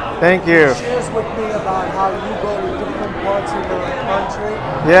son. Thank you. He shares with me about how you go to different parts of the country.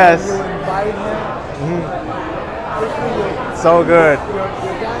 Yes. And you invite him. Good for you. So good. Your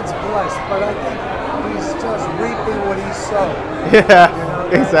dad's blessed, but I think he's just reaping what he sowed. Yeah,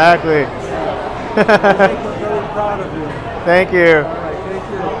 exactly. I'm very proud of you. Thank you. All right, thank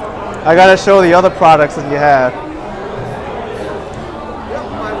you. I gotta show the other products that you have. Yeah,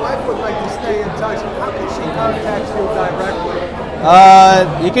 my wife would like to stay in touch. How can she contact you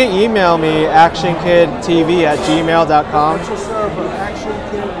directly? You can email me actionkidtv@gmail.com. What's your server?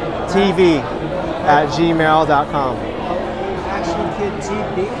 ActionKid? TV@gmail.com. Action kids eat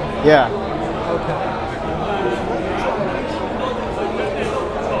beef? Yeah. Okay.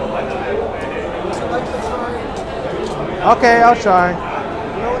 Would you like to try? Okay, I'll try. You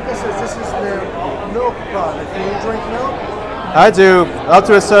know what this is? This is their milk product. Do you drink milk? I do, up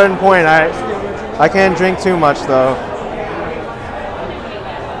to a certain point. I can't drink too much though.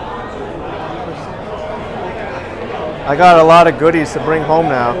 I got a lot of goodies to bring home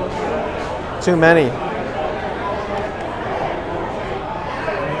now. Too many.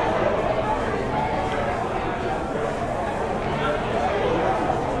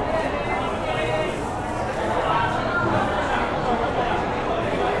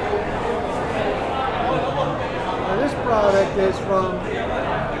 Now this product is from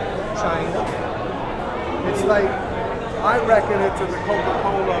China. It's like, I reckon it to the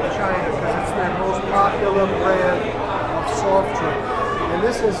Coca-Cola of China because it's their most popular brand of soft drink. And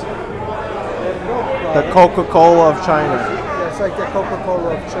this is their milk product. The Coca-Cola of China. Yeah, it's like the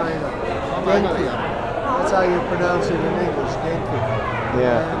Coca-Cola of China. Genki. That's how you pronounce it in English, Genki.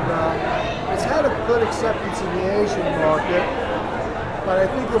 Yeah. And it's had a good acceptance in the Asian market, but I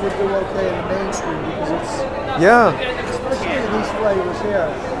think it would do okay in the mainstream because it's, especially these flavors here,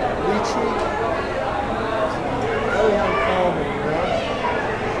 lychee, very uncommon, you know?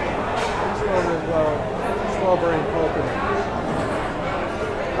 This one is strawberry and coconut.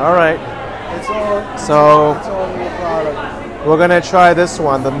 All right. It's all new product. We're gonna try this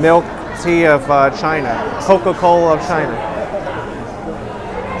one, the milk tea of China, Coca-Cola of China.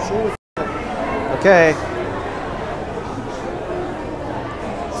 Okay.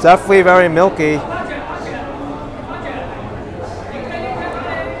 It's definitely very milky.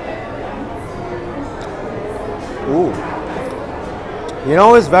 Ooh. You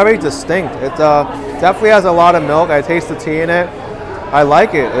know, it's very distinct. It definitely has a lot of milk. I taste the tea in it. I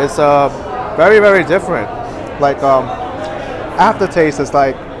like it. It's very, very different. Like aftertaste is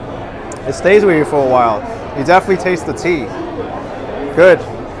like, it stays with you for a while. You definitely taste the tea. Good.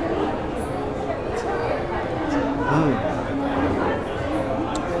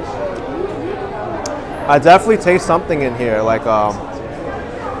 I definitely taste something in here, like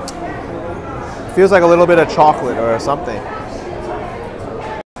feels like a little bit of chocolate or something.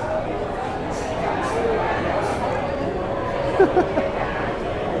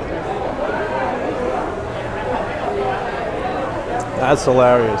 That's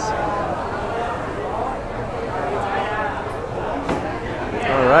hilarious.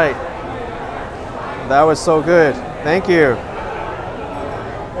 All right. That was so good. Thank you.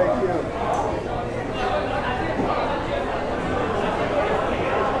 Thank you.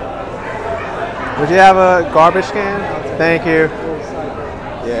 Would you have a garbage can? Thank you.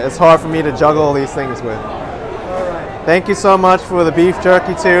 Yeah, it's hard for me to juggle all these things with. All right. Thank you so much for the beef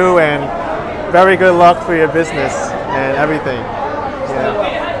jerky too, and very good luck for your business and everything. Yeah.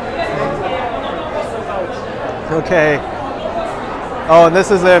 Okay. Oh, and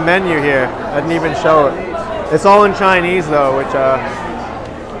this is their menu here. I didn't even show it. It's all in Chinese though, which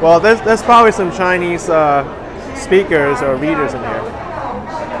well, there's probably some Chinese speakers or readers in here.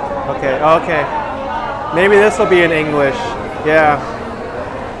 Okay, okay. Maybe this will be in English. Yeah.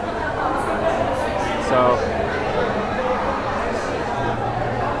 So.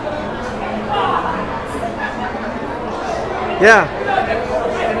 Yeah.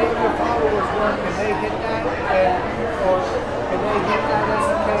 And if your followers work, can they hit that? Or can they hit that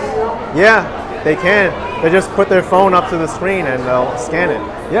as a Yeah, they can. They just put their phone up to the screen and they'll scan it.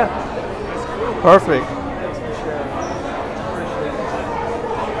 Yeah. Perfect.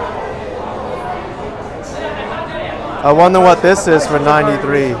 I wonder what this is for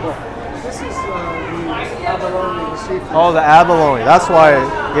 93. This is the abalone, the seafood. Oh, the abalone. That's why,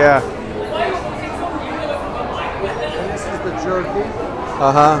 yeah. And this is the jerky.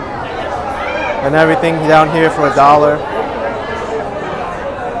 Uh-huh. And everything down here for $1.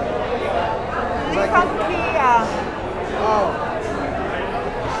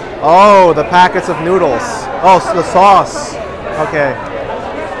 Oh, the packets of noodles. Oh, the sauce. Okay.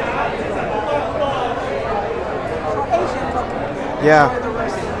 Yeah.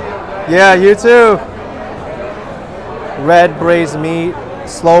 Yeah, you too. Red braised meat,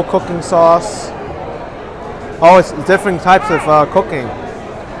 slow cooking sauce. Oh, it's different types of cooking.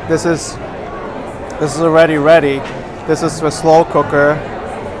 This is already ready. This is for slow cooker.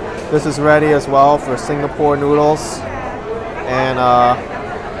 This is ready as well for Singapore noodles. And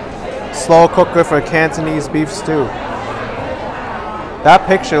slow cooker for Cantonese beef stew. That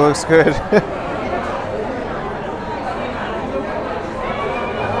picture looks good.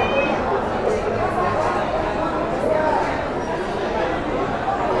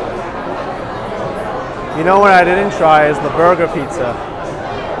 You know what I didn't try is the burger pizza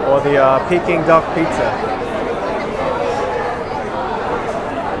or the Peking duck pizza.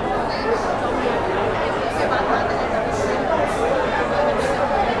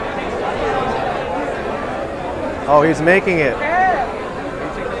 Oh, he's making it.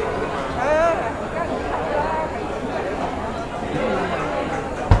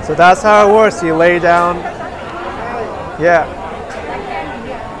 So that's how it works. You lay down. Yeah.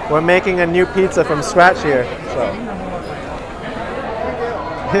 We're making a new pizza from scratch here. So.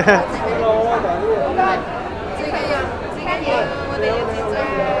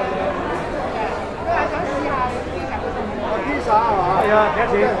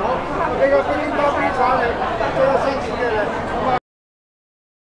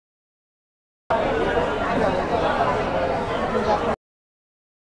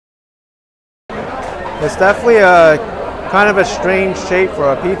 It's definitely a kind of a strange shape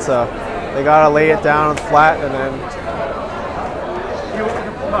for a pizza. They gotta lay it down flat and then.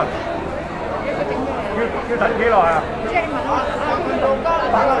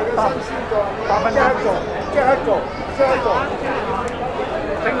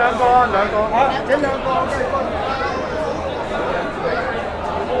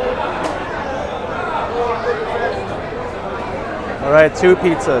 All right, 2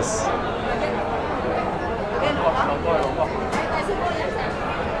 pizzas.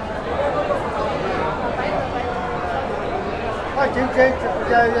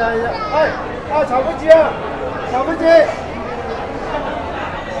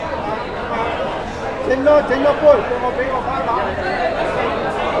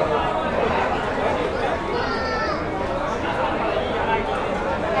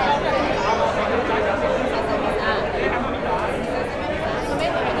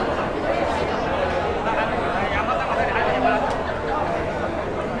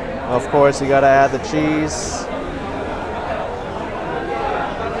 Of course, you gotta add the cheese.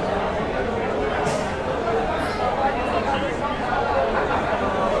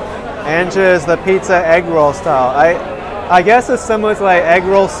 Ancha is the pizza egg roll style. I guess it's similar to like egg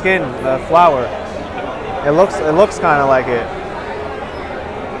roll skin, the flour. It looks kind of like it.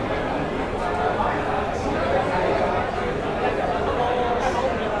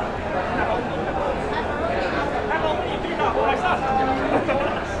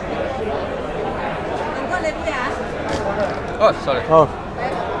 Oh, sorry. Oh.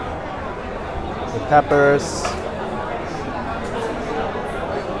 The peppers.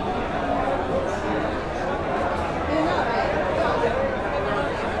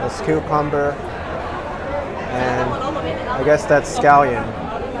 This cucumber. And I guess that's scallion.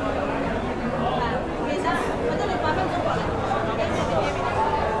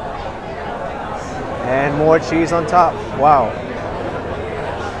 And more cheese on top. Wow.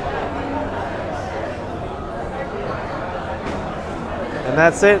 And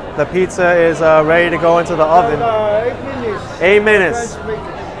that's it. The pizza is ready to go into the oven. 8 minutes.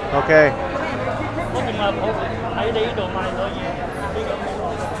 Okay.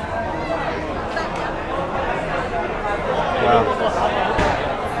 Wow.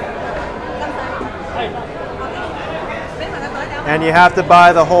 And you have to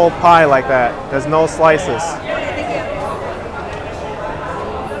buy the whole pie like that. There's no slices.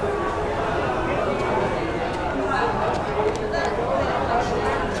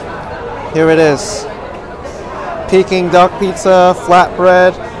 Here it is. Peking duck pizza,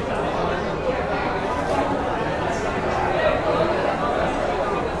 flatbread.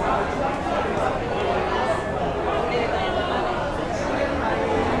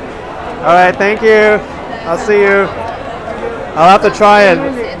 All right, thank you. I'll see you. I'll have to try it.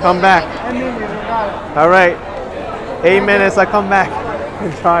 Come back. All right. 8 minutes, I come back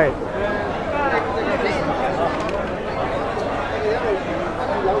and try it.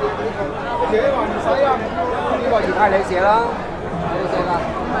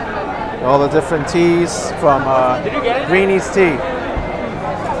 All the different teas from Greenie's Tea.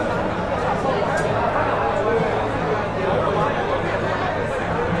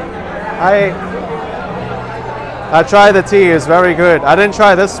 I tried the tea, it's very good. I didn't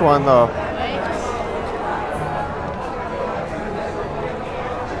try this one though.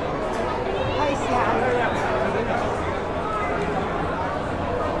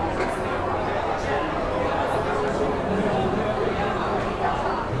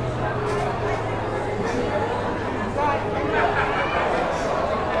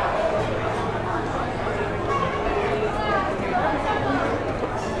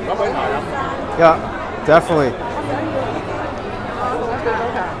 Yeah, definitely.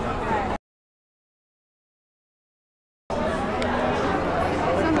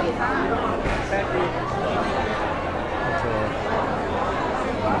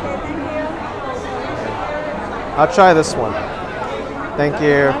 I'll try this one. Thank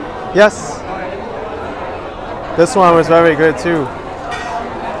you. Yes. This one was very good too.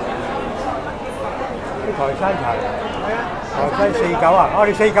 台山茶，台山49啊，哦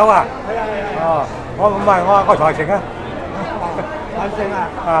你49啊，哦我唔係我台城啊，台城啊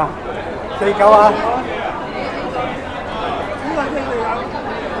，49啊。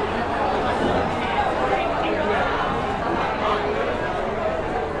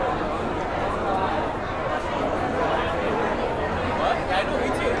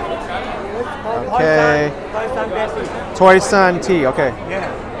Okay. Toisan tea. Okay.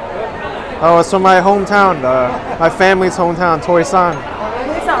 Oh, it's from my hometown. My family's hometown, Toisan.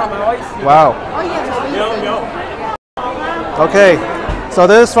 Wow. Okay. So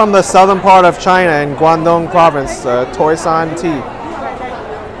this is from the southern part of China in Guangdong province, Toisan tea.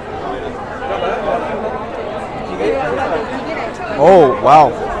 Oh,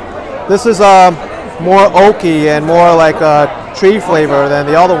 wow. This is more oaky and more like a tree flavor than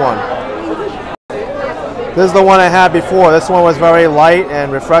the other one. This is the one I had before. This one was very light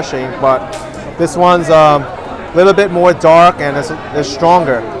and refreshing, but this one's a little bit more dark and it's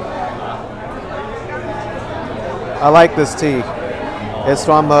stronger. I like this tea. It's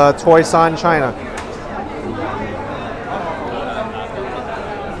from Toisan, China.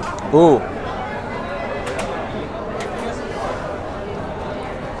 Ooh.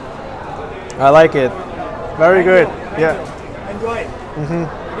 I like it. Very good. Yeah. Enjoy it. Mm-hmm.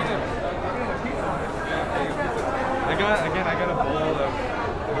 I got a bowl of...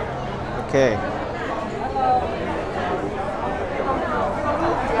 Okay.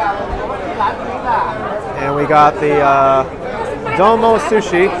 And we got the Domo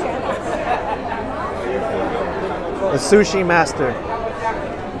sushi. The sushi master.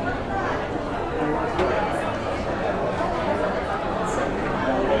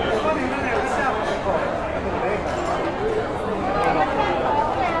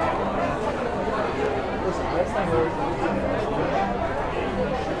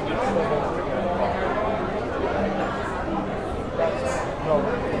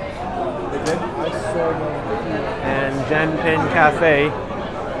 And Genpin Cafe,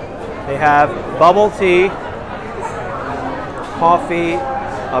 they have bubble tea, coffee,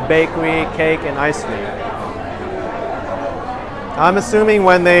 a bakery, cake, and ice cream. I'm assuming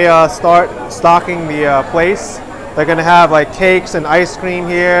when they start stocking the place, they're gonna have like cakes and ice cream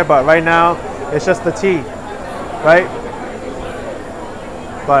here, but right now it's just the tea, right?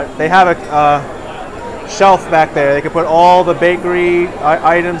 But they have a shelf back there. They can put all the bakery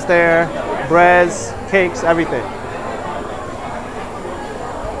items there, breads, cakes, everything.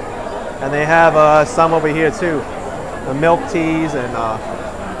 And they have some over here too. The milk teas and,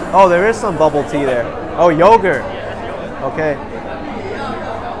 oh, there is some bubble tea there. Oh, yogurt. Okay.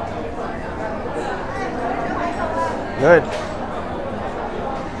 Good.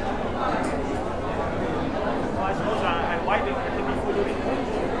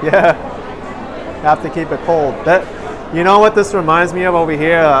 Yeah. Have to keep it cold. That, you know what this reminds me of over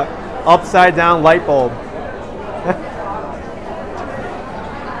here? Upside down light bulb.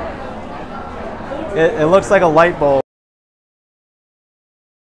 It looks like a light bulb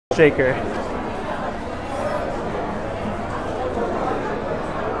shaker.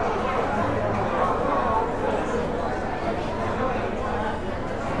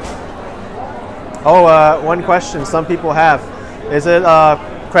 Oh, one question some people have. Is it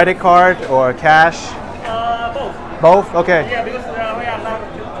credit card or cash? Both. Both? Okay. Yeah, because we are not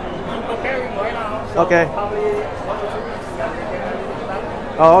preparing right now. Okay.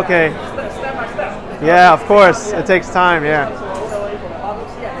 Oh, okay. Step by step. Yeah, of course. It takes time, yeah.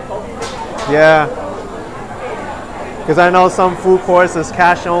 Yeah. Because I know some food courts is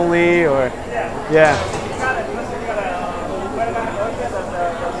cash only or, yeah.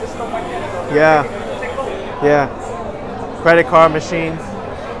 Yeah. Yeah. Credit card machine.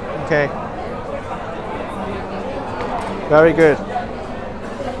 Okay. Very good.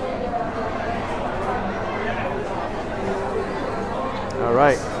 All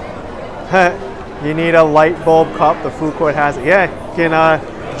right. You need a light bulb cup. The food court has it. Yeah, you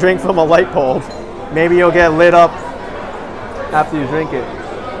can drink from a light bulb. Maybe you'll get lit up after you drink it.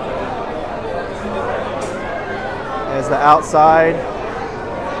 There's the outside.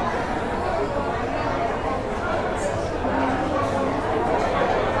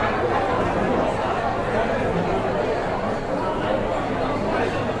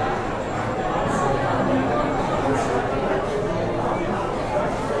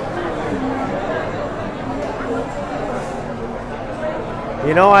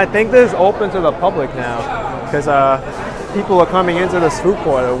 You know, I think this is open to the public now because people are coming into this food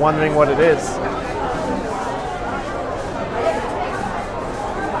court and wondering what it is.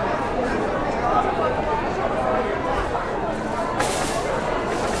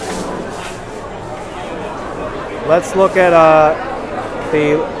 Let's look at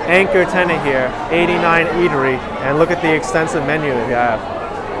the anchor tenant here, 89 Eatery, and look at the extensive menu that you have.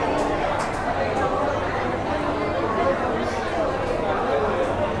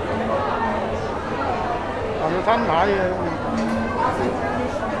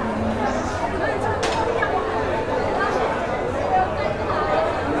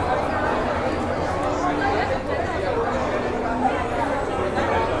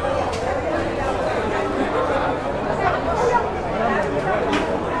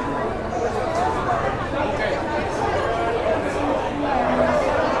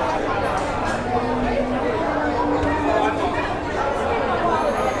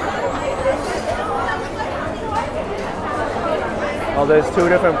 Oh, there's two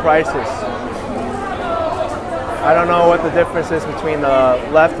different prices. I don't know what the difference is between the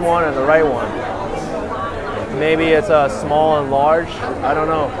left one and the right one. Maybe it's a small and large. I don't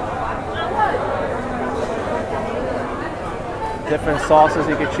know. Different sauces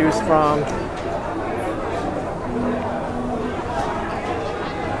you could choose from.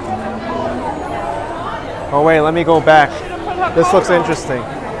 Oh wait, let me go back. This looks interesting.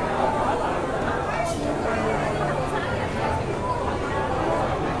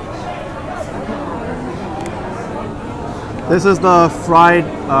 This is the fried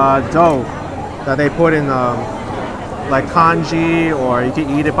dough that they put in like congee, or you can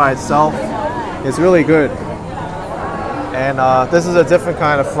eat it by itself. It's really good. And this is a different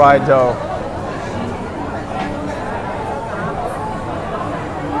kind of fried dough.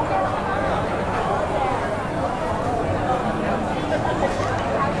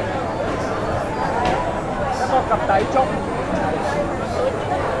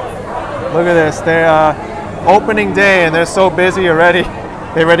 Look at this. They're opening day and they're so busy already.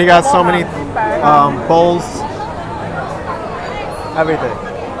 They already got so many bowls, everything.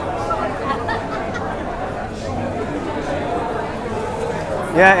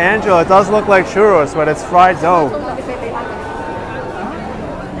 Yeah, Angela, it does look like churros, but it's fried dough.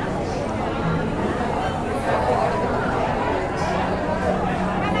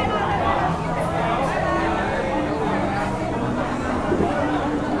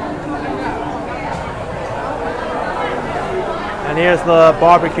 And here's the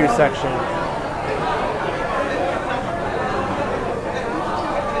barbecue section.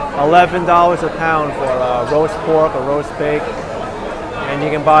 $11 a pound for roast pork or roast pig. And you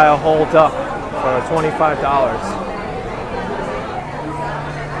can buy a whole duck for $25.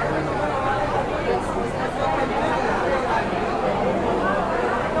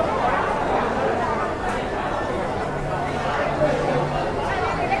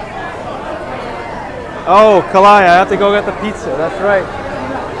 Oh, Kalai, I have to go get the pizza. That's right.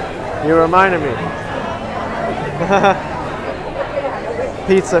 You reminded me.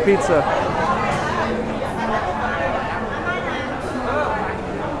 Pizza, pizza.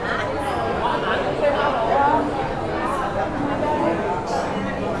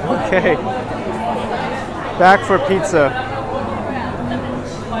 Okay. Back for pizza.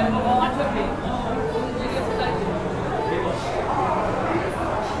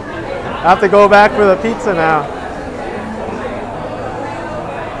 I have to go back for the pizza now.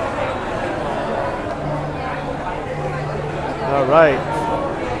 All right.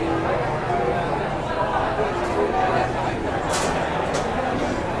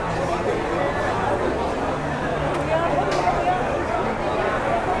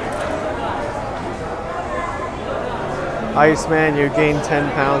 Iceman, you gained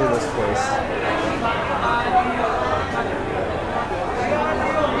 10 pounds in this place.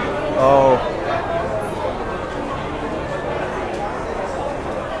 Oh.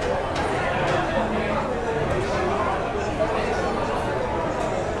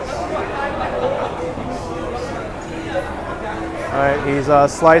 All right, he's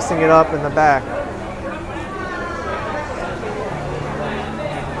slicing it up in the back.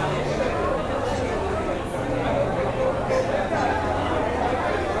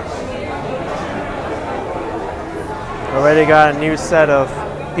 Already got a new set of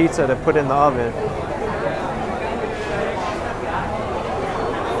pizza to put in the oven.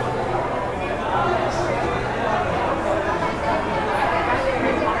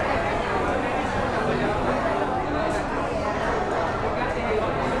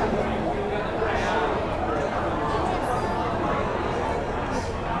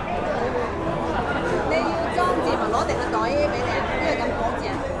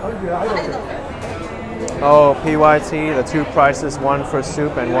 Oh, PYT, the two prices, one for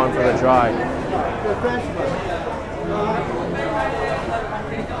soup and one for the dry.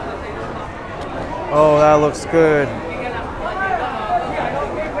 Oh, that looks good.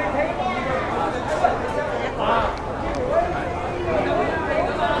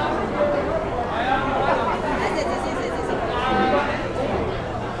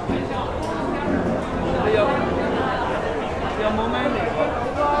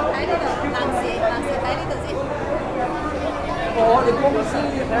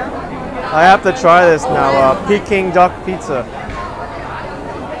 I have to try this now. Peking duck pizza.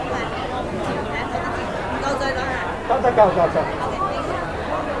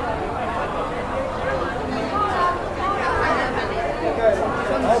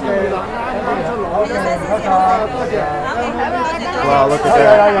 Wow, look at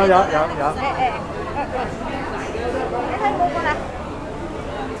that.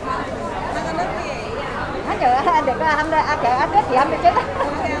 Anh được hôm nay ăn kẹo ăn Tết gì hôm nay chết á.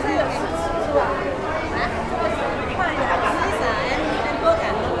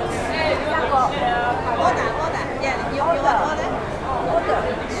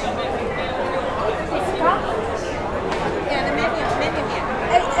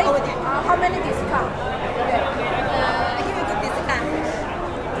 How many discount? I give you good discount.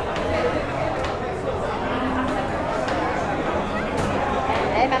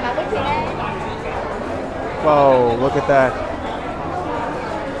 Để mà biết gì đây? Whoa, look at that.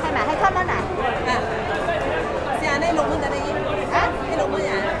 Hay mà hay không đó nè. Dạ, đây lục bên đây đi. Hả? Đây lục bên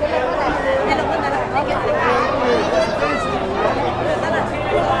nhà. Đây lục bên đây.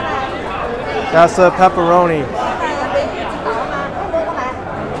 That's a pepperoni.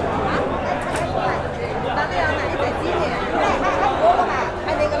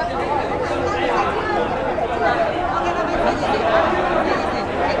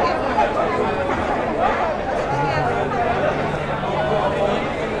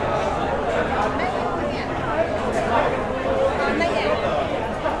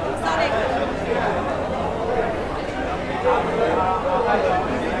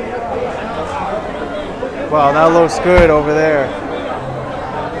 Wow, that looks good over there.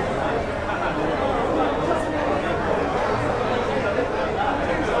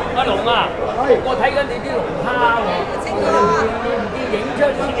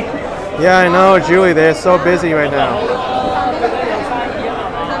 Yeah, I know, Julie, they're so busy right now.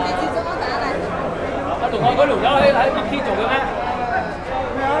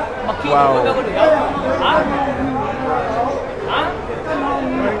 Wow.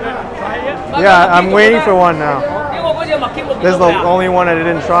 Yeah, I'm waiting for one now. This is the only one I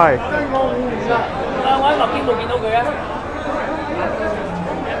didn't try.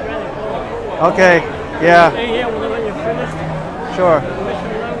 Okay, yeah. Sure.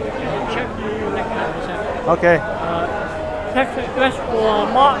 Okay. That's for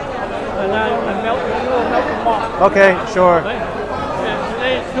Mott, and I melt Mott. Okay, sure.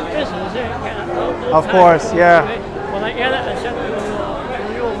 Of course, yeah. When I get it, I send it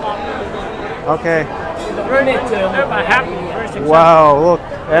to you Mott. Okay. Everybody happy. Wow, look.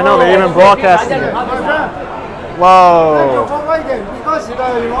 I know they're even broadcasting it. Whoa.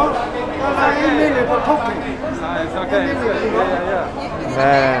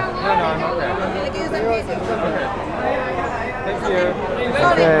 Man.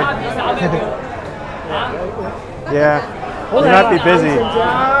 Okay. Yeah. You might be busy.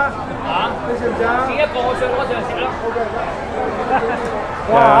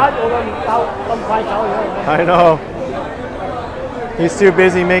 I know. He's too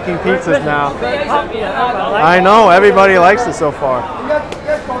busy making pizzas now. I know, everybody likes it so far.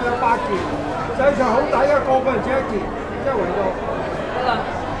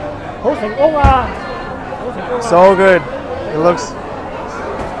 So good. It looks.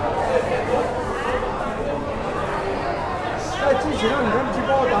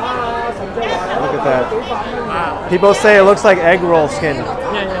 Look at that. People say it looks like egg roll skin.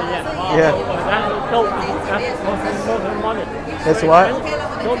 Yeah. It's what?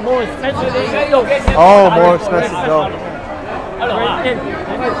 Oh, more expensive dough.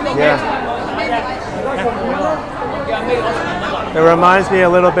 Yeah. It reminds me a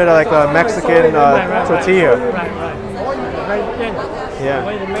little bit of like a Mexican tortilla. Yeah.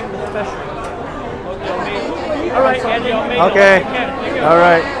 Okay. All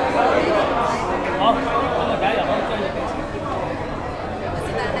right.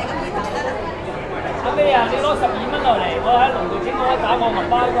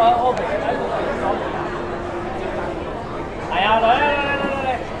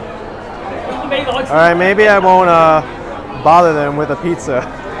 All right, maybe I won't bother them with a pizza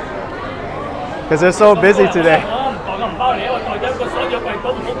because they're so busy today.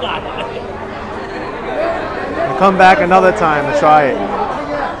 I'll come back another time to try it.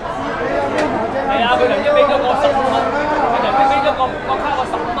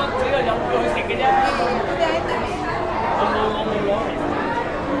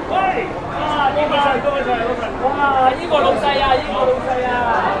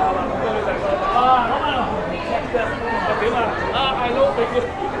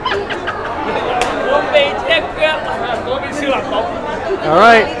 All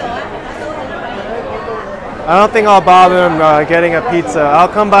right. I don't think I'll bother him getting a pizza. I'll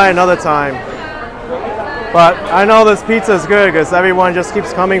come by another time. But I know this pizza is good because everyone just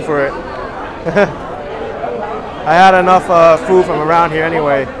keeps coming for it. I had enough food from around here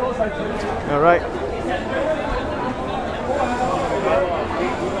anyway. All right.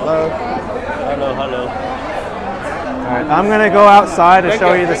 Hello. Hello, hello. All right, I'm gonna go outside and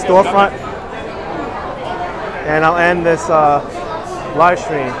show you the storefront, and I'll end this live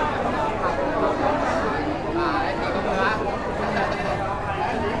stream.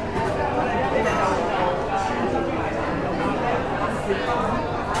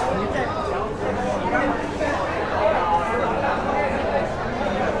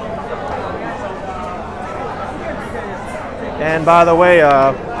 And by the way,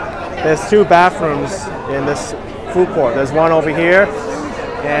 there's 2 bathrooms in this food court. There's one over here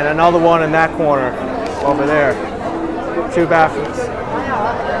and another one in that corner over there. 2 bathrooms.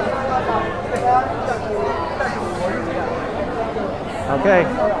 Okay.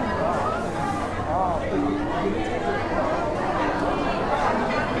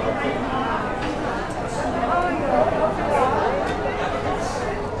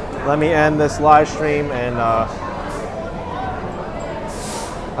 Let me end this live stream and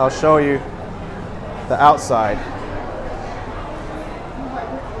I'll show you the outside.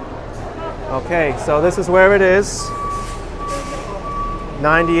 Okay, so this is where it is.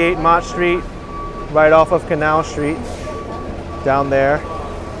 98 Mott Street, right off of Canal Street, down there.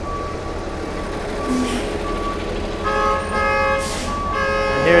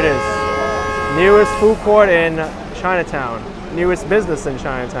 And here it is. Newest food court in Chinatown. Newest business in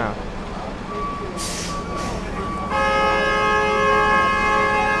Chinatown.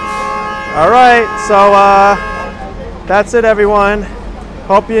 All right, so that's it, everyone.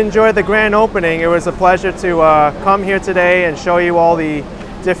 Hope you enjoyed the grand opening. It was a pleasure to come here today and show you all the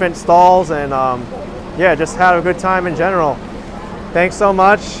different stalls and yeah, just had a good time in general. Thanks so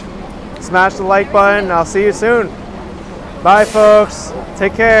much. Smash the like button. I'll see you soon. Bye, folks.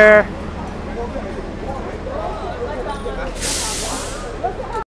 Take care.